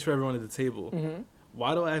pays for everyone at the table. Mm-hmm.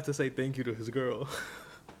 Why do I have to say thank you to his girl?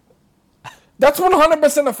 That's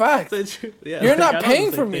 100% a fact. Yeah, you're not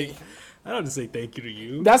paying for me. I don't have to say thank you to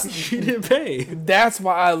you. She didn't pay. That's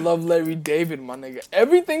why I love Larry David, my nigga.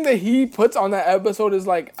 Everything that he puts on that episode is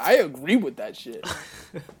like, I agree with that shit.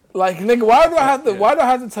 Like, nigga, why do I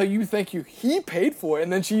have to tell you thank you? He paid for it,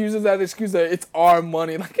 and then she uses that excuse that it's our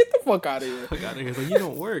money. Like, get the fuck out of here. Like, you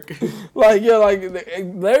don't work. Like, yeah, like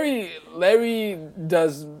Larry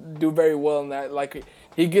does do very well in that. Like,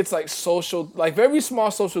 he gets like social, like very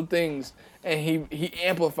small social things, and he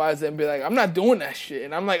amplifies it and be like, I'm not doing that shit.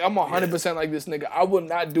 And I'm like, I'm 100% like this nigga. I will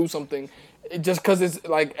not do something just because it's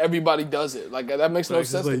like everybody does it. Like that makes no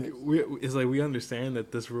sense. Like it's like we understand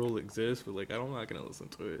that this rule exists, but like I'm not gonna listen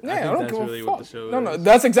to it. Yeah, I think don't that's give really a fuck. what the show is. No,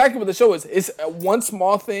 that's exactly what the show is. It's one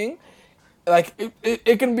small thing. Like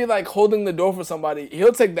it can be like holding the door for somebody.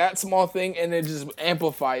 He'll take that small thing and then just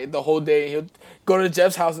amplify it the whole day. He'll go to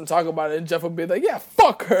Jeff's house and talk about it, and Jeff will be like, "Yeah,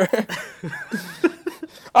 fuck her."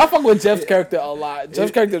 I fuck with Jeff's character a lot.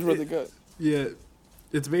 Jeff's character is really good. Yeah,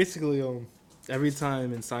 it's basically every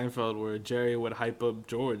time in Seinfeld where Jerry would hype up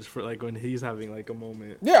George for like when he's having like a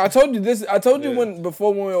moment. Yeah, I told you this. I told you when we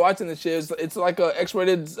were watching this shit. It's like a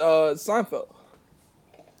X-rated Seinfeld.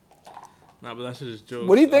 Nah, but that's just jokes.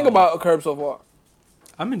 What do you think about Curb so far?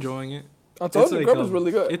 I'm enjoying it. I told you Curb was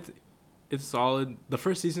really good. It's solid. The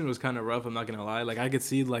first season was kind of rough. I'm not gonna lie. Like I could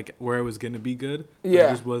see like where it was gonna be good. Yeah,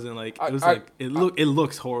 it just wasn't like it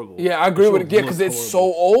looks horrible. Yeah, I agree with it. Yeah, because it's so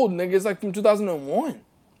old, nigga. It's like from 2001.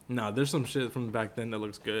 Nah, there's some shit from back then that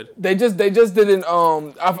looks good. They just didn't.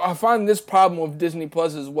 I find this problem with Disney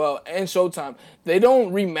Plus as well and Showtime. They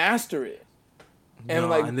don't remaster it. And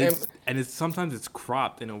and it's sometimes it's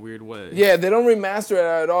cropped in a weird way. Yeah, they don't remaster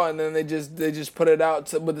it at all, and then they just put it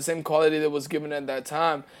out with the same quality that was given at that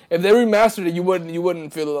time. If they remastered it, you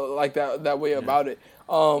wouldn't feel like that way about it.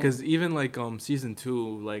 Because even like season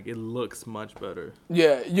 2, like it looks much better.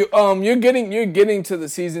 Yeah, you're getting to the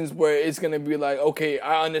seasons where it's gonna be like, okay,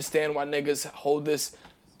 I understand why niggas hold this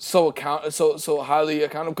so highly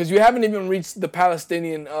accountable, because you haven't even reached the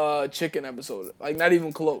Palestinian chicken episode, like not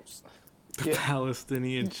even close. The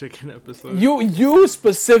Palestinian chicken episode. You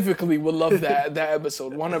specifically would love that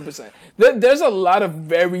episode, 100%. There's a lot of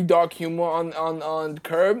very dark humor on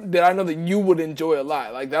Curb that I know that you would enjoy a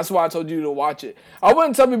lot. Like that's why I told you to watch it. I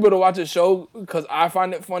wouldn't tell people to watch a show because I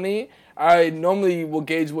find it funny. I normally will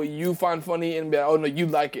gauge what you find funny and be like, oh no, you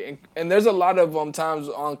like it. And there's a lot of times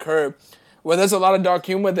on Curb where there's a lot of dark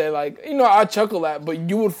humor that like, I chuckle at, but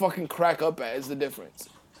you would fucking crack up at is the difference.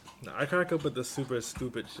 No, I crack up with the super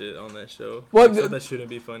stupid shit on that show. That shouldn't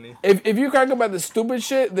be funny. If you crack up at the stupid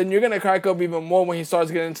shit, then you're gonna crack up even more when he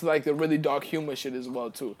starts getting into like the really dark humor shit as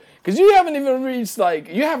well too. Because you haven't reached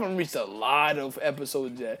a lot of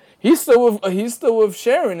episodes yet. He's still with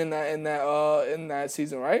Sharon in that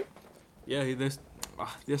season, right? Yeah,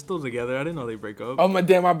 they're still together. I didn't know they break up. Oh my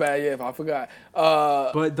bad. Yeah, I forgot.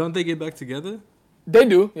 But don't they get back together? They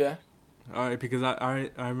do. Yeah. All right, because I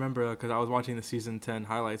remember because I was watching the season 10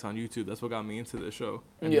 highlights on YouTube. That's what got me into the show.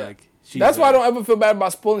 And yeah, that's why I don't ever feel bad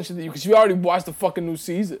about spoiling shit to you, because you already watched the fucking new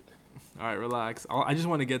season. All right, relax. I just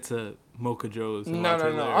want to get to Mocha Joe's. No.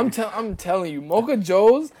 I'm telling you, Mocha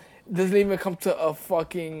Joe's doesn't even come to a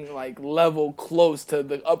fucking like level close to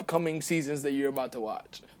the upcoming seasons that you're about to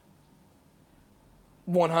watch.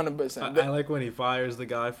 100%. I like when he fires the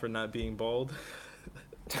guy for not being bald.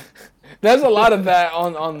 There's a lot of that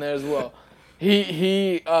on there as well.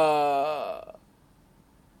 He's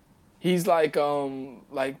like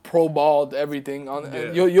pro bald everything on.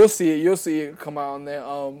 Yeah. You'll see it come out on there.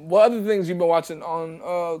 What other things you've been watching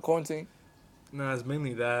on quarantine? No, it's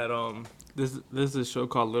mainly that. There's this show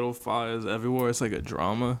called Little Fires Everywhere. It's like a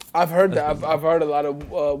drama. I've heard that. I've heard a lot of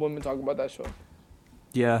women talk about that show.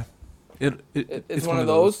 Yeah, it's one of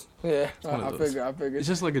those. Yeah, I figure. It's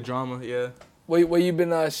just like a drama. Yeah. Where you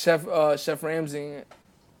been Chef Ramsay?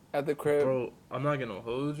 at the crib. Bro, I'm not gonna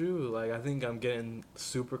hold you. Like, I think I'm getting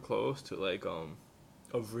super close to like a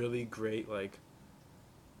really great like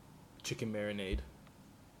chicken marinade.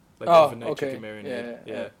 Like overnight chicken marinade.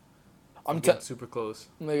 Yeah. I'm getting super close.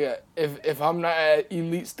 Nigga, if I'm not at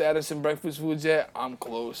elite status in breakfast foods yet, I'm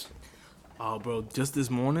close. Oh, bro, just this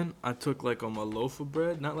morning I took like a loaf of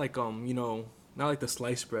bread, not like not like the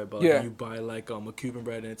sliced bread, but like, you buy like a Cuban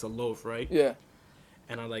bread and it's a loaf, right? Yeah.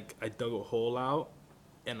 And I dug a hole out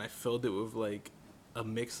and I filled it with like a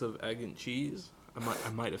mix of egg and cheese. I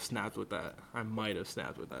might have snapped with that. I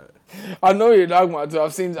know what you're talking about too.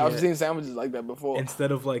 I've seen sandwiches like that before.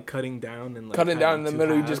 Instead of like cutting down and like cutting down in the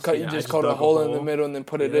middle, you just cut a hole in the middle and then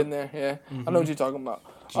put it in there. Yeah, I know what you're talking about.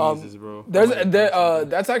 Jesus, bro.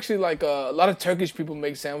 That's actually like a lot of Turkish people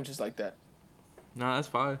make sandwiches like that. Nah, that's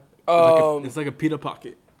fine. It's like a pita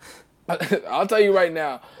pocket. I'll tell you right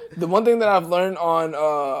now, the one thing that I've learned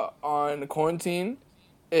on quarantine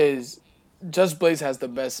is Just Blaze has the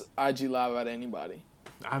best IG live out of anybody.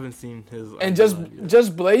 I haven't seen his. And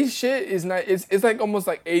Just Blaze shit is not. It's like almost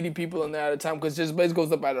like 80 people in there at a time because Just Blaze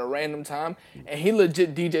goes up at a random time and he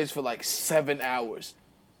legit DJs for like 7 hours.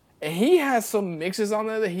 And he has some mixes on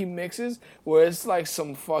there that he mixes where it's like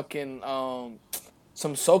some fucking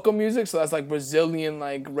some soca music, so that's like Brazilian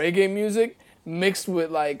like reggae music mixed with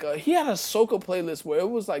like he had a soca playlist where it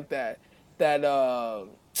was like that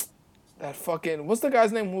fucking what's the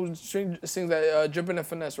guy's name who sings that Drippin' and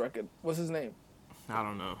Finesse record? What's his name? I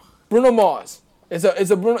don't know. Bruno Mars. It's that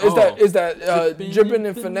Drippin'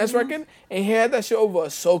 and Finesse record, and he had that shit over a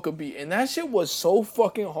soca beat, and that shit was so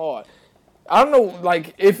fucking hard. I don't know,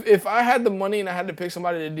 like if I had the money and I had to pick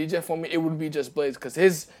somebody to DJ for me, it would be Just Blaze, because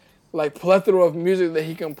his like plethora of music that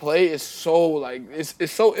he can play is so like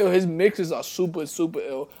it's so ill. His mixes are super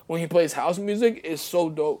ill. When he plays house music, it's so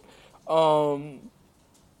dope. Let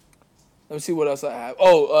me see what else I have.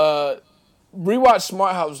 Rewatched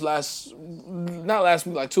Smart House not last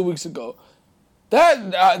week, like 2 weeks ago.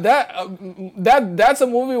 That's a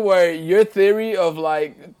movie where your theory of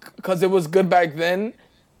like, cause it was good back then,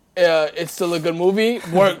 it's still a good movie,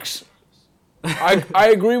 works.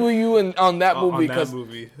 I agree with you on that movie because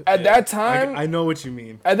at that time I know what you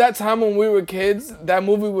mean. At that time when we were kids, that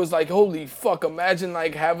movie was like, holy fuck! Imagine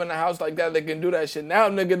like having a house like that that can do that shit. Now,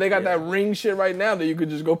 nigga, they got that Ring shit right now that you could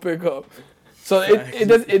just go pick up. So it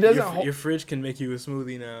doesn't. Your fridge can make you a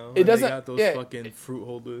smoothie now. It doesn't. They got those fucking fruit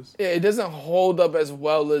holders. Yeah, it doesn't hold up as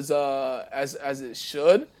well as it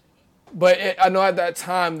should. But I know at that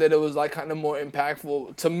time that it was like kind of more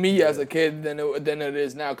impactful to me as a kid than it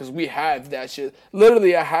is now, because we have that shit.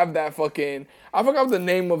 Literally, I have that fucking. I forgot what the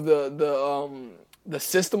name of the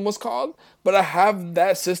system was called, but I have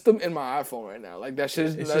that system in my iPhone right now. Like that shit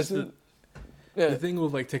is. The thing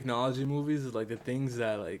with like technology movies is like the things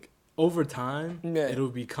that like over time it'll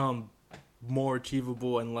become more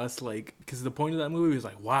achievable and less like, because the point of that movie was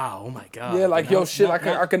like, wow, oh my god. Yeah, like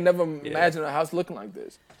I could never imagine a house looking like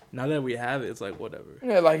this. Now that we have it, it's like whatever.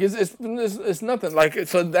 Yeah, like it's nothing. Like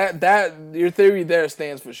so that your theory there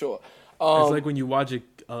stands for sure. It's like when you watch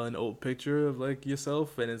an old picture of like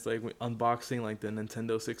yourself, and it's like unboxing like the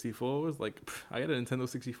Nintendo 64. It's like I got a Nintendo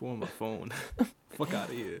 64 on my phone. Fuck out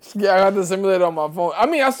of here. Yeah, I got the simulator on my phone. I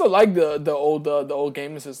mean, I still like the old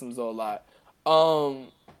gaming systems though a lot.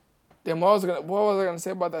 Then what was I gonna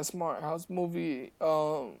say about that Smart House movie?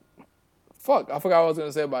 Fuck, I forgot what I was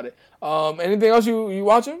gonna say about it. Anything else you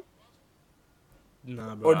watching?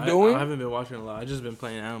 Nah, bro. Or doing? I haven't been watching a lot. I just been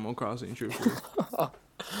playing Animal Crossing, truthfully.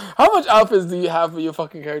 How much outfits do you have for your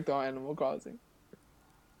fucking character on Animal Crossing?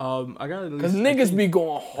 I got at least. Cause niggas be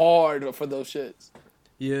going hard for those shits.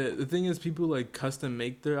 Yeah, the thing is, people like custom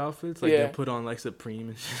make their outfits. Like they put on like Supreme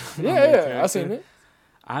and shit. Yeah, I seen it.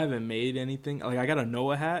 I haven't made anything. Like I got a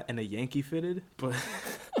Noah hat and a Yankee fitted, but.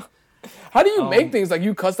 How do you make things? Like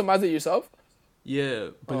you customize it yourself?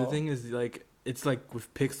 Yeah, but the thing is, like, it's like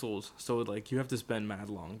with pixels, so like you have to spend mad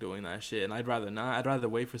long doing that shit, and I'd rather not. I'd rather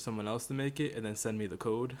wait for someone else to make it and then send me the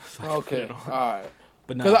code. So okay, all right.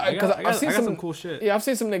 But no, I got some cool shit. Yeah, I've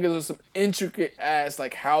seen some niggas with some intricate ass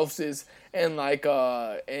like houses and like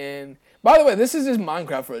and by the way, this is just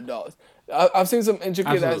Minecraft for adults. I've seen some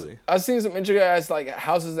intricate ass like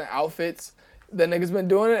houses and outfits that niggas been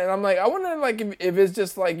doing it, and I'm like, I wonder like if it's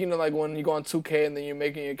just like, you know, like when you go on 2K and then you're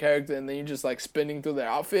making your character and then you're just like spinning through their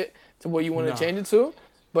outfit to what you want to change it to.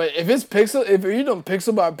 But if you're doing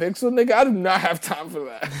pixel by pixel, nigga, I do not have time for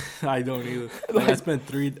that. I don't either. Like, I spent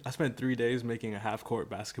 3 days making a half court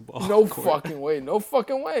basketball. No fucking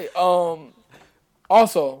way.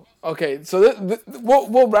 Also, okay, so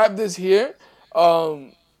we'll wrap this here.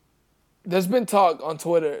 There's been talk on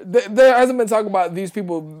Twitter. There hasn't been talk about these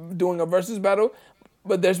people doing a versus battle.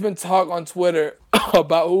 but there's been talk on Twitter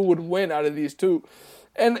about who would win out of these two.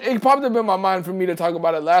 And it popped up in my mind for me to talk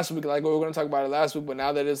about it last week. Like, we were going to talk about it last week, but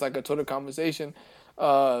now that it's like a Twitter conversation,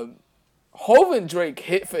 Hov and Drake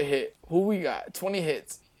hit for hit. Who we got? 20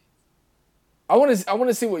 hits. I want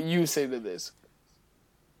to see what you say to this.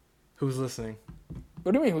 Who's listening?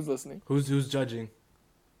 What do you mean who's listening? Who's judging?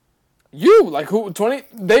 You. Like, who? 20?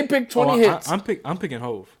 They picked 20 hits. I'm picking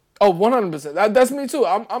Hov. Oh, 100%. That's me too.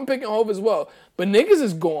 I'm picking Hov as well. But niggas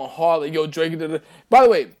is going hard. Like, yo, Drake did it. By the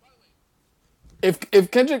way, if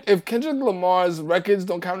Kendrick Lamar's records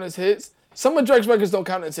don't count as hits, some of Drake's records don't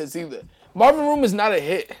count as hits either. Marvin Room is not a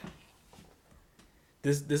hit.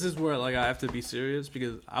 This is where like I have to be serious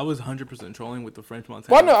because I was 100% trolling with the French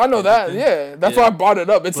Montana. Well, I know that. Yeah, that's why I brought it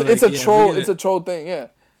up. It's a troll. It's a troll thing. Yeah.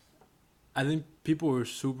 I think people were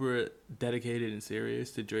super dedicated and serious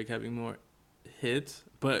to Drake having more hits,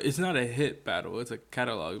 but it's not a hit battle. It's a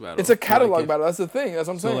catalog battle. It's a catalog battle. That's the thing. That's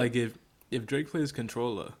what I'm saying. So like if Drake plays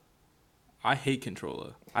Controller, I hate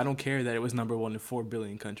Controller. I don't care that it was number 1 in 4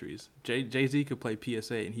 billion countries. Jay-Z could play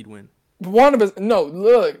PSA and he'd win. No,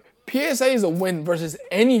 look. PSA is a win versus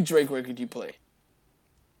any Drake record you play.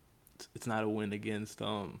 It's not a win against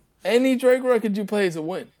any Drake record you play is a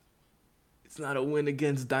win. It's not a win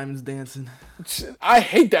against Diamonds Dancing. I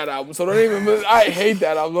hate that album, so I hate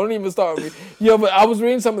that album. Don't even start with me. Yo, but I was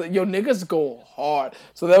reading something. Yo, niggas go hard.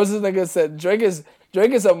 So that was this nigga said Drake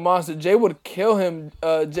is a monster. Jay would kill him.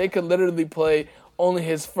 Jay could literally play only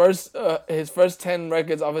his first 10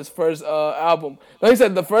 records off his first album. Like I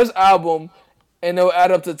said, the first album. And it'll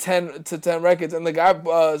add up to 10 records. And the guy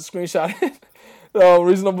screenshotted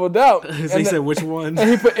Reasonable Doubt. So he said which one? And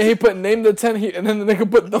he put name the 10. And then the nigga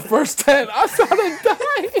put the first 10. I started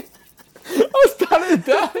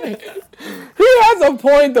dying. He has a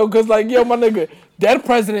point though, cause like yo, my nigga, Dead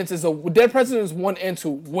Presidents 1 and 2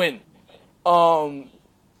 win.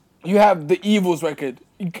 You have the Evils record.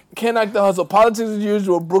 You Can't Act the Hustle. Politics as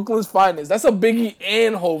Usual. Brooklyn's Finest. That's a Biggie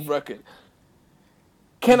and Hov record.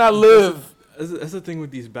 Can I Live? That's the thing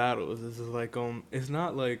with these battles. It's like it's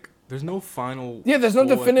not like there's no final. Yeah, there's no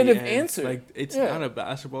definitive answer. Like it's not a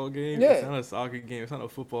basketball game. Yeah. It's not a soccer game. It's not a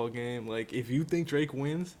football game. Like if you think Drake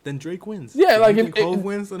wins, then Drake wins. Yeah, if like you think Hov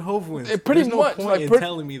wins, then Hov wins. There's no much, point in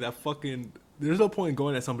telling me that fucking. There's no point in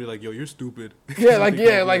going at somebody like, yo, you're stupid. Yeah, like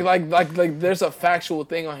there's a factual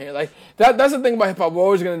thing on here. Like that's the thing about hip hop. We're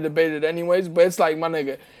always gonna debate it anyways, but it's like, my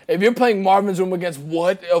nigga, if you're playing Marvin's Room against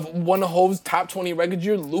one of Hov's top 20 records,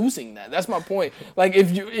 you're losing that. That's my point. Like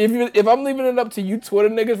if I'm leaving it up to you Twitter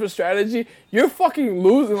niggas for strategy, you're fucking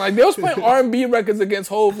losing. Like they was playing R&B records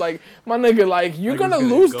against Hov, like my nigga, like you're gonna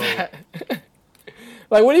lose that.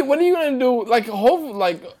 Like what are you gonna do? Like Hov,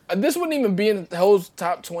 like this wouldn't even be in Hov's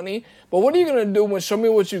top 20. But what are you gonna do when Show Me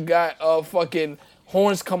What You Got? Fucking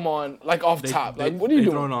horns come on like off top. Like what are you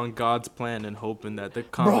doing? Throwing on God's Plan and hoping that the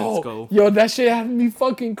comments go. Yo, that shit had me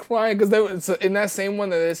fucking crying because in that same one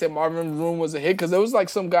that they said Marvin Room was a hit because there was like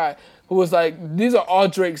some guy who was like, these are all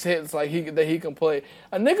Drake's hits like that he can play.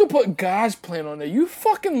 A nigga put God's Plan on there. You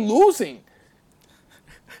fucking losing.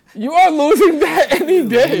 You are losing that any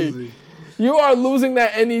day. You are losing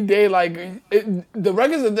that any day. Like the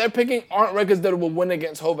records that they're picking aren't records that will win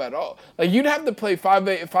against Hov at all. Like you'd have to play 5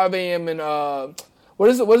 a.m. in what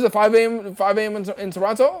is it 5 a.m. in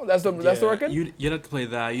Toronto? That's the record. You'd have to play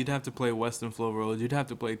that. You'd have to play Western Flow Road. You'd have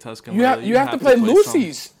to play Tuscan. You have to play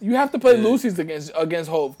Lucy's. You have to play Lucy's against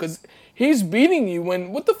Hov because he's beating you.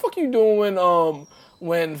 What the fuck are you doing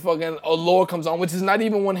when fucking Allure comes on, which is not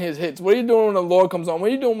even one of his hits? What are you doing when Allure comes on? What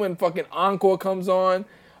are you doing when fucking Encore comes on?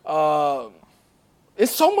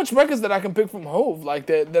 It's so much records that I can pick from Hov, like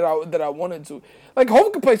that I wanted to. Like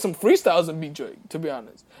Hov could play some freestyles and beat Drake. To be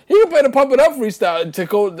honest, he could play the Pump It Up freestyle to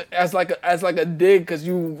go as like a dig because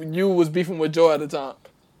you was beefing with Joe at the time.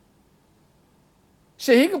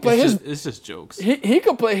 Shit, he could play it's just jokes. He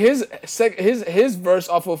could play his verse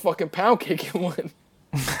off of fucking Pound Cake and win.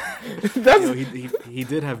 He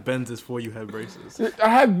did have Benzes before you had braces. I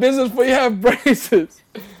had business before you had braces.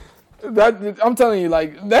 That I'm telling you,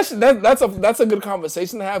 like that's a good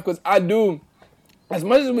conversation to have because I do, as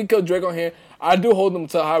much as we kill Drake on here, I do hold him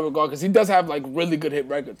to a high regard because he does have like really good hit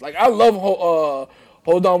records. Like I love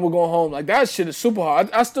Hold On We're Going Home. Like that shit is super hard.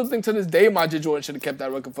 I still think to this day Major Jordan should have kept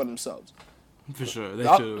that record for themselves. For sure,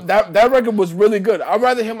 they should. That record was really good. I'd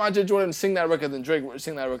rather hear Major Jordan sing that record than Drake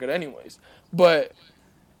sing that record anyways. But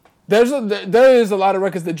There is a lot of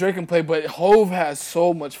records that Drake can play, but Hove has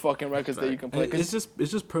so much fucking records that you can play. It's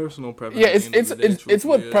just personal preference. Yeah, it's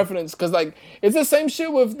with preference, because like it's the same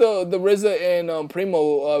shit with the RZA and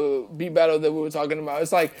Primo beat battle that we were talking about.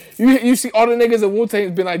 It's like you see all the niggas in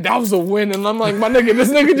Wu-Tang been like, that was a win, and I'm like, my nigga, this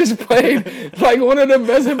nigga just played like one of the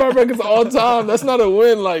best hip hop records of all time. That's not a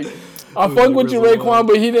win. Like, I fuck with you, Raekwon,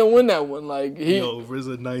 but he didn't win that one. Like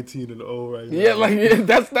RZA 19-0 right now. Yeah, like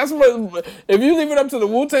that's what. If you leave it up to the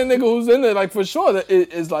Wu-Tang nigga who's in there, like for sure,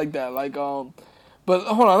 it's like that. Like but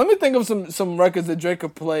hold on, let me think of some records that Drake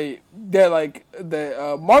could play.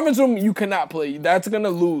 Marvin's Room you cannot play. That's gonna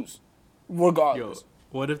lose, regardless. Yo,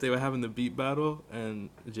 what if they were having the beat battle and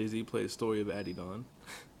Jay-Z played Story of Adidon?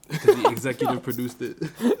 Because the executive produced it.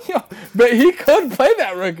 Yo, but he could play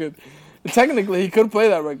that record. Technically, he could play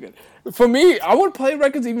that record. For me, I would play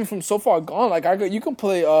records even from So Far Gone. Like you can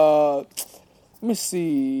play. Let me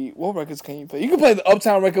see, what records can you play? You can play the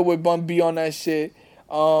Uptown record with Bun B on that shit.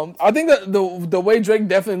 I think that the way Drake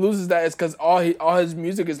definitely loses that is because all his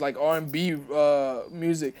music is like R&B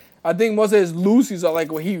music. I think most of his Lucy's are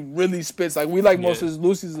like what he really spits. Like we like most of his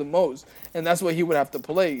Lucy's the most, and that's what he would have to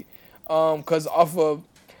play. Because off of.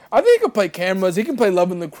 I think he can play Cameras. He can play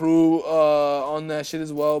Lovin' the Crew on that shit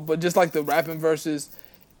as well. But just like the rapping verses,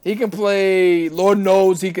 he can play. Lord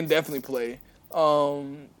knows he can definitely play.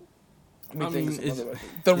 The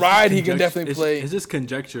Ride he can definitely play. It's just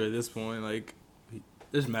conjecture at this point. Like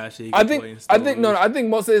there's mad shit. I think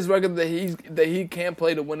most of his records that he can't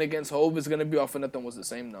play to win against Hove is gonna be off of Nothing Was the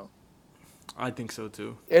Same though. I think so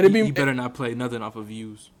too. He better not play nothing off of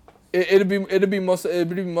Views. It'd be most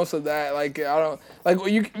of that. Like I don't like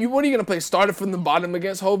you. What are you gonna play? Started from the bottom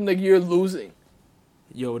against Hope, nigga. You're losing.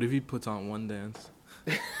 Yo, what if he puts on One Dance?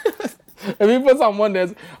 If he puts on One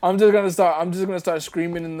Dance, I'm just gonna start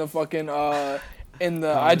screaming in the fucking in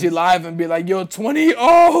the IG live and be like, yo, 20.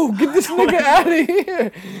 Oh, get this nigga out of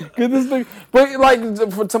here. Get this nigga. But like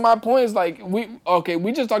to my point is like we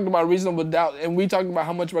just talked about Reasonable Doubt and we talked about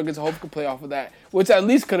how much records Hope could play off of that, which at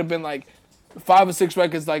least could have been like 5 or 6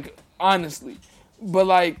 records, like, honestly. But,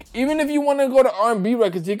 like, even if you want to go to R&B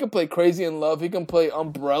records, he can play Crazy in Love. He can play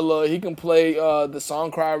Umbrella. He can play the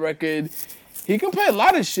Song Cry record. He can play a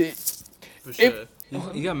lot of shit. For sure.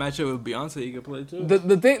 He got matched up with Beyonce. He can play, too.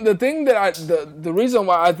 The reason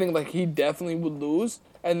why I think, like, he definitely would lose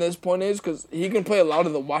at this point is because he can play a lot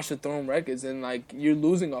of the Watch the Throne records, and, like, you're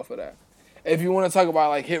losing off of that. If you want to talk about,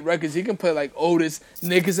 like, hit records, he can play, like, Otis.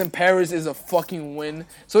 Niggas in Paris is a fucking win.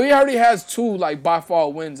 So he already has 2, like, by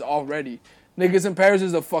far wins already. Niggas in Paris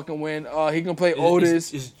is a fucking win. He can play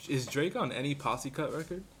Otis. Is Drake on any Posse Cut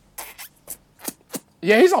record?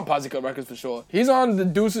 Yeah, he's on Posse Cut records for sure. He's on the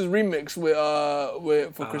Deuces remix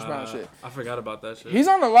for Chris Brown shit. I forgot about that shit. He's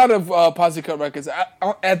on a lot of Posse Cut records.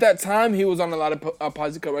 At that time, he was on a lot of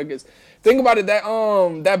Posse Cut records. Think about it.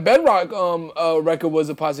 That Bedrock record was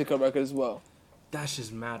a Posse Cut record as well. That's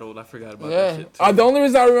just mad old. I forgot about that shit too. The only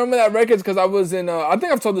reason I remember that record is because I was in. I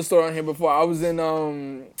think I've told the story on here before. I was in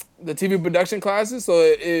the TV production classes. So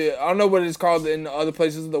I don't know what it's called in other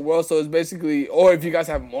places of the world. So it's basically, or if you guys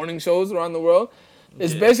have morning shows around the world,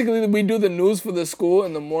 it's basically we do the news for the school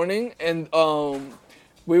in the morning, and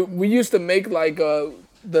we used to make like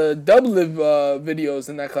the double live videos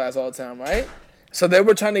in that class all the time, right? So they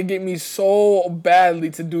were trying to get me so badly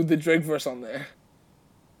to do the Drake verse on there.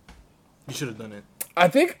 You should have done it. I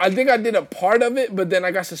think I did a part of it, but then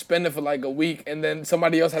I got suspended for like a week, and then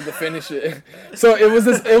somebody else had to finish it. So it was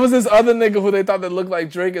this other nigga who they thought that looked like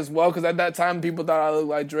Drake as well, because at that time people thought I looked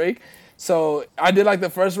like Drake. So I did like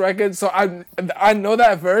the first record. So I know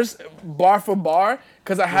that verse bar for bar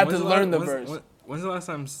because I had to learn the verse. When's the last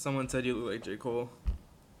time someone said you look like J. Cole?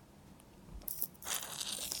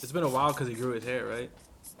 It's been a while because he grew his hair, right?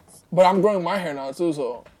 But I'm growing my hair now too,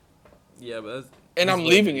 so. Yeah, but I'm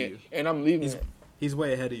leaving it. And I'm leaving it. He's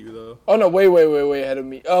way ahead of you, though. Oh, no, way ahead of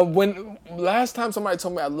me. When last time somebody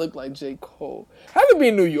told me I looked like J. Cole, I had to be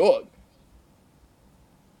in New York.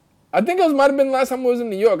 I think it might have been the last time I was in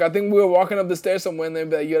New York. I think we were walking up the stairs somewhere, and they'd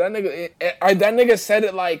be like, yo, that nigga said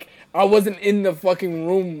it like I wasn't in the fucking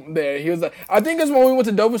room there. He was like, I think it's when we went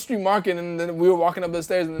to Dover Street Market, and then we were walking up the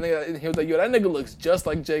stairs, and he was like, yo, that nigga looks just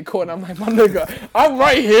like J. Cole. And I'm like, my nigga, I'm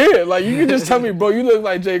right here. Like, you can just tell me, bro, you look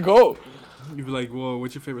like J. Cole. You'd be like, whoa,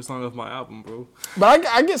 what's your favorite song off my album, bro? But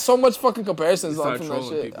I get so much fucking comparisons from that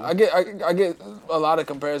shit. People. I get a lot of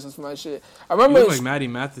comparisons from that shit. I remember you look like Maddie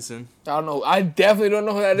Matheson. I don't know. I definitely don't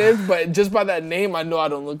know who that is, but just by that name, I know I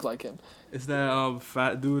don't look like him. It's that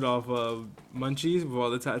fat dude off Munchies with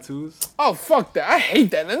all the tattoos. Oh, fuck that. I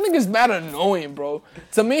hate that. That nigga's mad annoying, bro.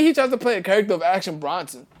 To me, he tries to play a character of Action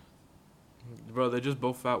Bronson. Bro, they're just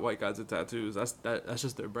both fat white guys with tattoos. That's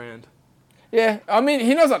just their brand. Yeah, I mean,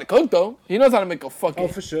 he knows how to cook, though. He knows how to make a fucking... Oh,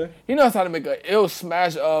 for sure. He knows how to make a ill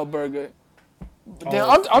smash burger. Damn,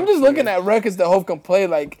 Oh, I'm just looking at records that Hov can play.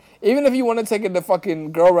 Like, even if you want to take it to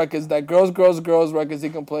fucking girl records, that girls records he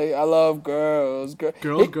can play. I love girls.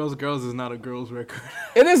 Girls is not a girls record.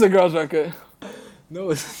 It is a girls record. No,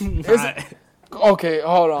 it's not. Okay,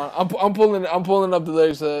 hold on. I'm pulling up the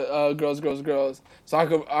lyrics of girls. So I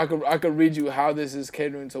could read you how this is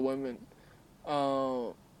catering to women.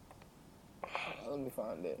 Let me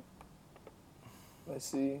find it. Let's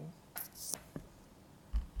see.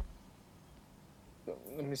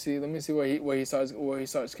 Let me see where he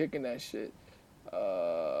starts kicking that shit.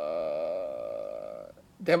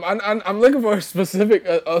 Damn, I'm looking for a specific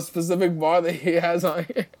bar that he has on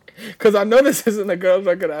here, cause I know this isn't a girl's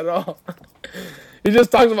record at all. He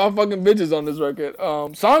just talks about fucking bitches on this record.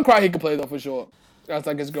 Song Cry he can play though for sure. That's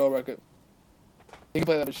like his girl record. He can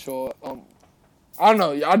play that for sure. I don't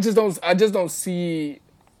know. I just don't see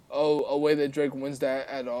a way that Drake wins that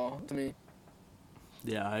at all to me.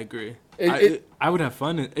 Yeah, I agree. I would have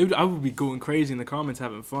fun. I would be going crazy in the comments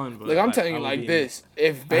having fun. But like I'm telling you like this: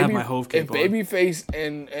 if Babyface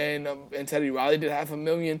and Teddy Riley did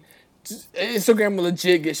 500,000, Instagram would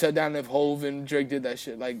legit get shut down if Hov and Drake did that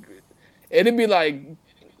shit. Like it'd be like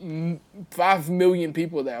 5 million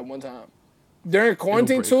people there at one time during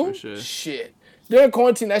quarantine too. Sure. Shit. During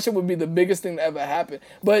quarantine, that shit would be the biggest thing that ever happened.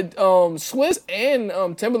 But Swizz and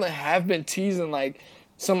Timbaland have been teasing like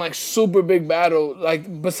some like super big battle,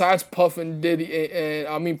 like besides Puff and Diddy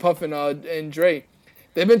and Puff and Dre,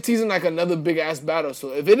 they've been teasing like another big ass battle.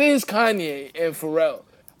 So if it is Kanye and Pharrell,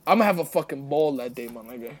 I'm gonna have a fucking ball that day, my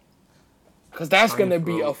nigga. Cause that's gonna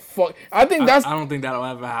be a fuck. I don't think that'll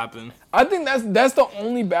ever happen. I think that's the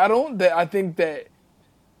only battle that I think that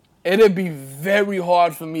it'd be very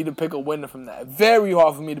hard for me to pick a winner from that. Very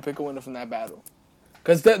hard for me to pick a winner from that battle.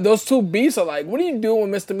 Cause those two beats are like, what do you do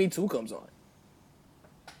when Mr. Me Too comes on?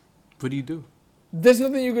 What do you do? There's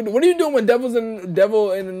nothing you can do. What are you doing when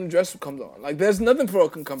Devil in the Dress comes on? Like, there's nothing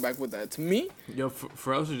Pharrell can come back with that. To me, yo,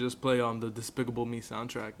 Pharrell should just play on the Despicable Me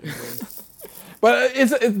soundtrack. But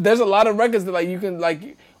there's a lot of records that like you can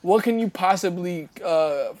like. What can you possibly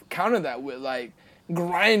counter that with? Like,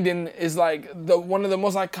 Grinding is like one of the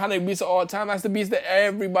most iconic beats of all time. That's the beats that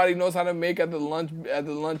everybody knows how to make at the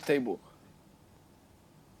lunch table.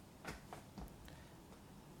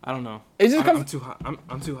 I don't know. It just I'm too high.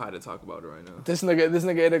 I'm too high to talk about it right now. This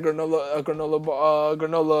nigga ate a granola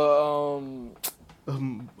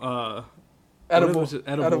edible.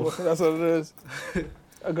 Edible. That's what it is.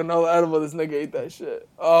 A granola edible. This nigga ate that shit.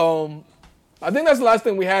 I think that's the last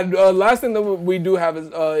thing we had. Last thing that we do have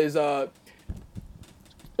is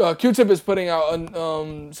Q-Tip is putting out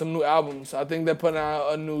some new albums. I think they're putting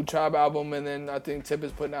out a new Tribe album, and then I think Tip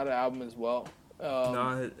is putting out an album as well.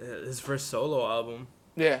 His first solo album.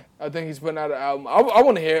 Yeah, I think he's putting out an album. I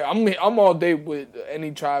want to hear. I'm all day with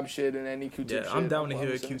any Tribe shit and any Q-Tip shit. Yeah, I'm down to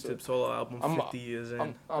hear a Q-Tip solo album 50 years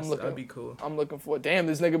in. That'd be cool. I'm looking for it. Damn,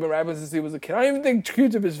 this nigga been rapping since he was a kid. I don't even think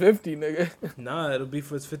Q-Tip is 50, nigga. Nah, it'll be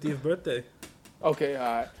for his 50th birthday. Okay,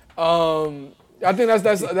 all right. I think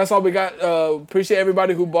that's all we got. Appreciate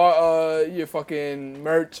everybody who bought your fucking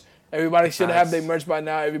merch. Everybody should have their merch by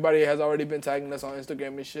now. Everybody has already been tagging us on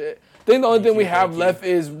Instagram and shit. I think the only thing we have left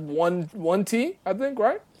is one tee, I think,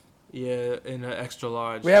 right? Yeah, in an extra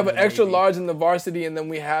large. We have an extra large in the varsity, and then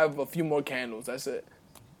we have a few more candles. That's it.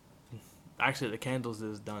 Actually, the candles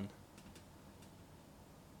is done.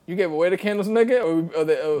 You gave away the candles,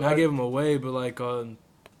 nigga? I gave them away, but like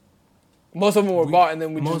most of them were bought, and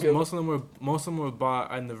then most of them were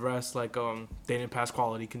bought, and the rest like they didn't pass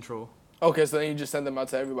quality control. Okay, so then you just send them out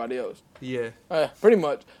to everybody else. Yeah. Pretty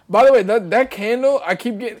much. By the way, that candle, I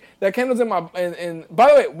keep getting that candle's in my and by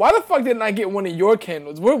the way, why the fuck didn't I get one of your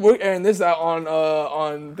candles? We're airing this out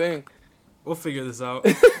on thing. We'll figure this out.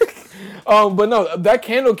 But no, that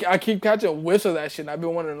candle, I keep catching whiffs of that shit. And I've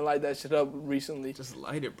been wanting to light that shit up recently. Just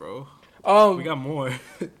light it, bro. We got more.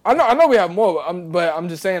 I know we have more, but I'm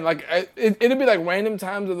just saying, like, it'll be like random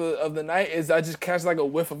times of the night is I just catch like a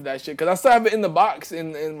whiff of that shit because I still have it in the box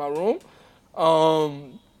in my room.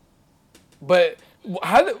 But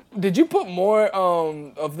how did you put more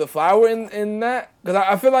of the flour in that? Because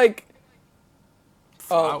I feel like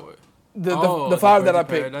flour. The flour that I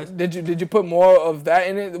picked. Paradise? Did you put more of that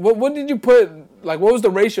in it? What did you put? Like, what was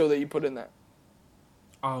the ratio that you put in that?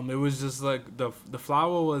 It was just like the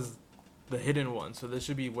flour was the hidden one, so there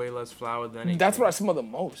should be way less flour than anything. That's what I smell the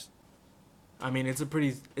most. I mean, it's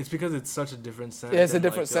because it's such a different scent. Yeah, it's a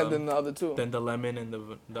different scent than the other two. Than the lemon and the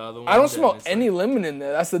other one. I don't smell any lemon in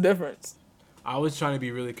there. That's the difference. I was trying to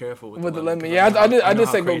be really careful with the lemon. 'cause Yeah, I did how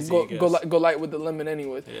say crazy it go gets. light with the lemon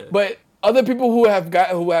anyways. Yeah. But other people who have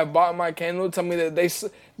bought my candle tell me that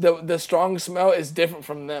the strong smell is different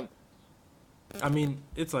from them. I mean,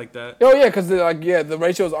 it's like that. Oh yeah, because they're like the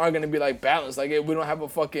ratios aren't gonna be like balanced. Like we don't have a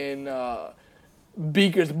fucking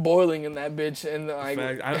beakers boiling in that bitch, and like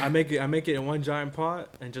Fact, I make it in one giant pot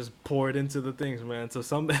and just pour it into the things, man. So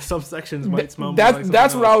some sections might smell more like something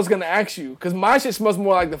that's what I else. was gonna ask you, because my shit smells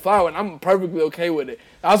more like the flour, and I'm perfectly okay with it.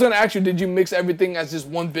 I was gonna ask you, did you mix everything as just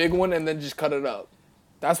one big one and then just cut it up?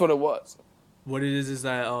 That's what it was. What it is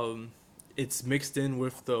that it's mixed in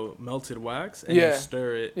with the melted wax and Yeah. you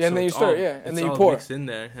stir it. Yeah, and then you it's stir it, all- yeah, and it's then you all pour. mixed in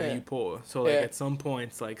there and Yeah. you pour. So like Yeah. at some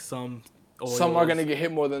points, like some oils, Some are gonna get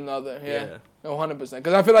hit more than the other. Yeah, Yeah. 100%.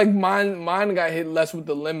 Because I feel like mine got hit less with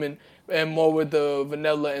the lemon and more with the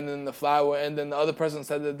vanilla and then the flour, and then the other person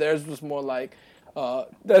said that theirs was more like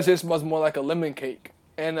that just was more like a lemon cake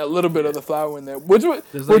and a little bit of the flour in there, which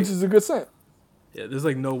is a good scent. Yeah, there's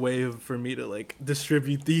like no way for me to like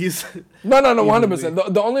distribute these. No, Evenly.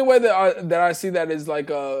 100%. The only way that I see that is like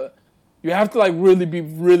you have to like really be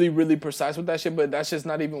really precise with that shit, but that's just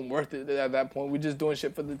not even worth it at that point. We're just doing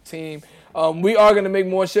shit for the team. We are gonna make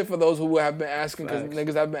more shit for those who have been asking, because Facts.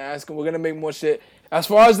 niggas have been asking. We're gonna make more shit. As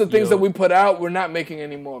far as the things Yo. that we put out, we're not making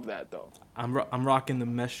any more of that though. I'm rocking the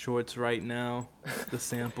mesh shorts right now. The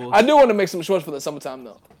samples. I do want to make some shorts for the summertime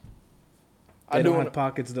though. They I do don't want have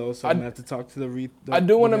pockets though, so I- I'm gonna have to talk to the I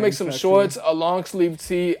do want to the make some manufacturer. shorts, a long sleeve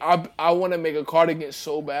tee. I want to make a cardigan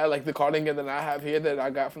so bad, like the cardigan that I have here that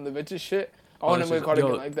I got from the vintage shit. I want to this make a is-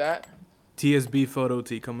 cardigan yo. like that. TSB photo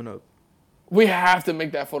tee coming up. We have to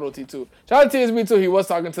make that photo tee too. Shout out to TSB too. He was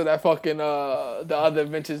talking to that fucking the other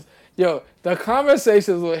vintage. Yo, the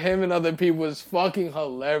conversations with him and other people was fucking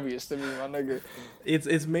hilarious to me, my nigga.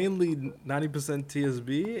 It's mainly 90%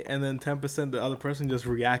 TSB and then 10% the other person just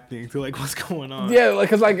reacting to like what's going on. Yeah, like,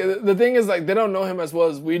 cause like the thing is like they don't know him as well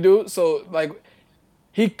as we do, so like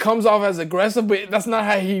he comes off as aggressive, but that's not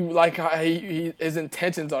how he his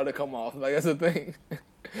intentions are to come off. Like that's the thing.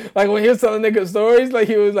 Like when he was telling niggas stories, like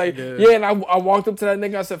he was like, yeah, and I walked up to that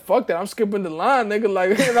nigga, I said, fuck that, I'm skipping the line, nigga,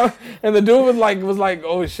 like, you know, and the dude was like,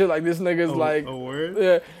 oh shit, like this nigga's like, a word.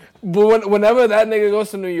 yeah. But whenever that nigga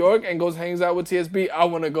goes to New York and hangs out with TSB, I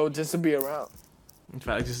want to go just to be around. In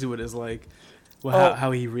fact, just see what it's like,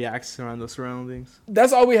 how he reacts around the surroundings.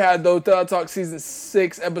 That's all we had though. Thug Talk season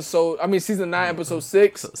 9, episode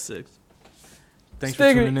 6. So 6. Thanks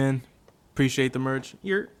Stiggy. for tuning in. Appreciate the merch.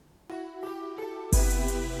 You're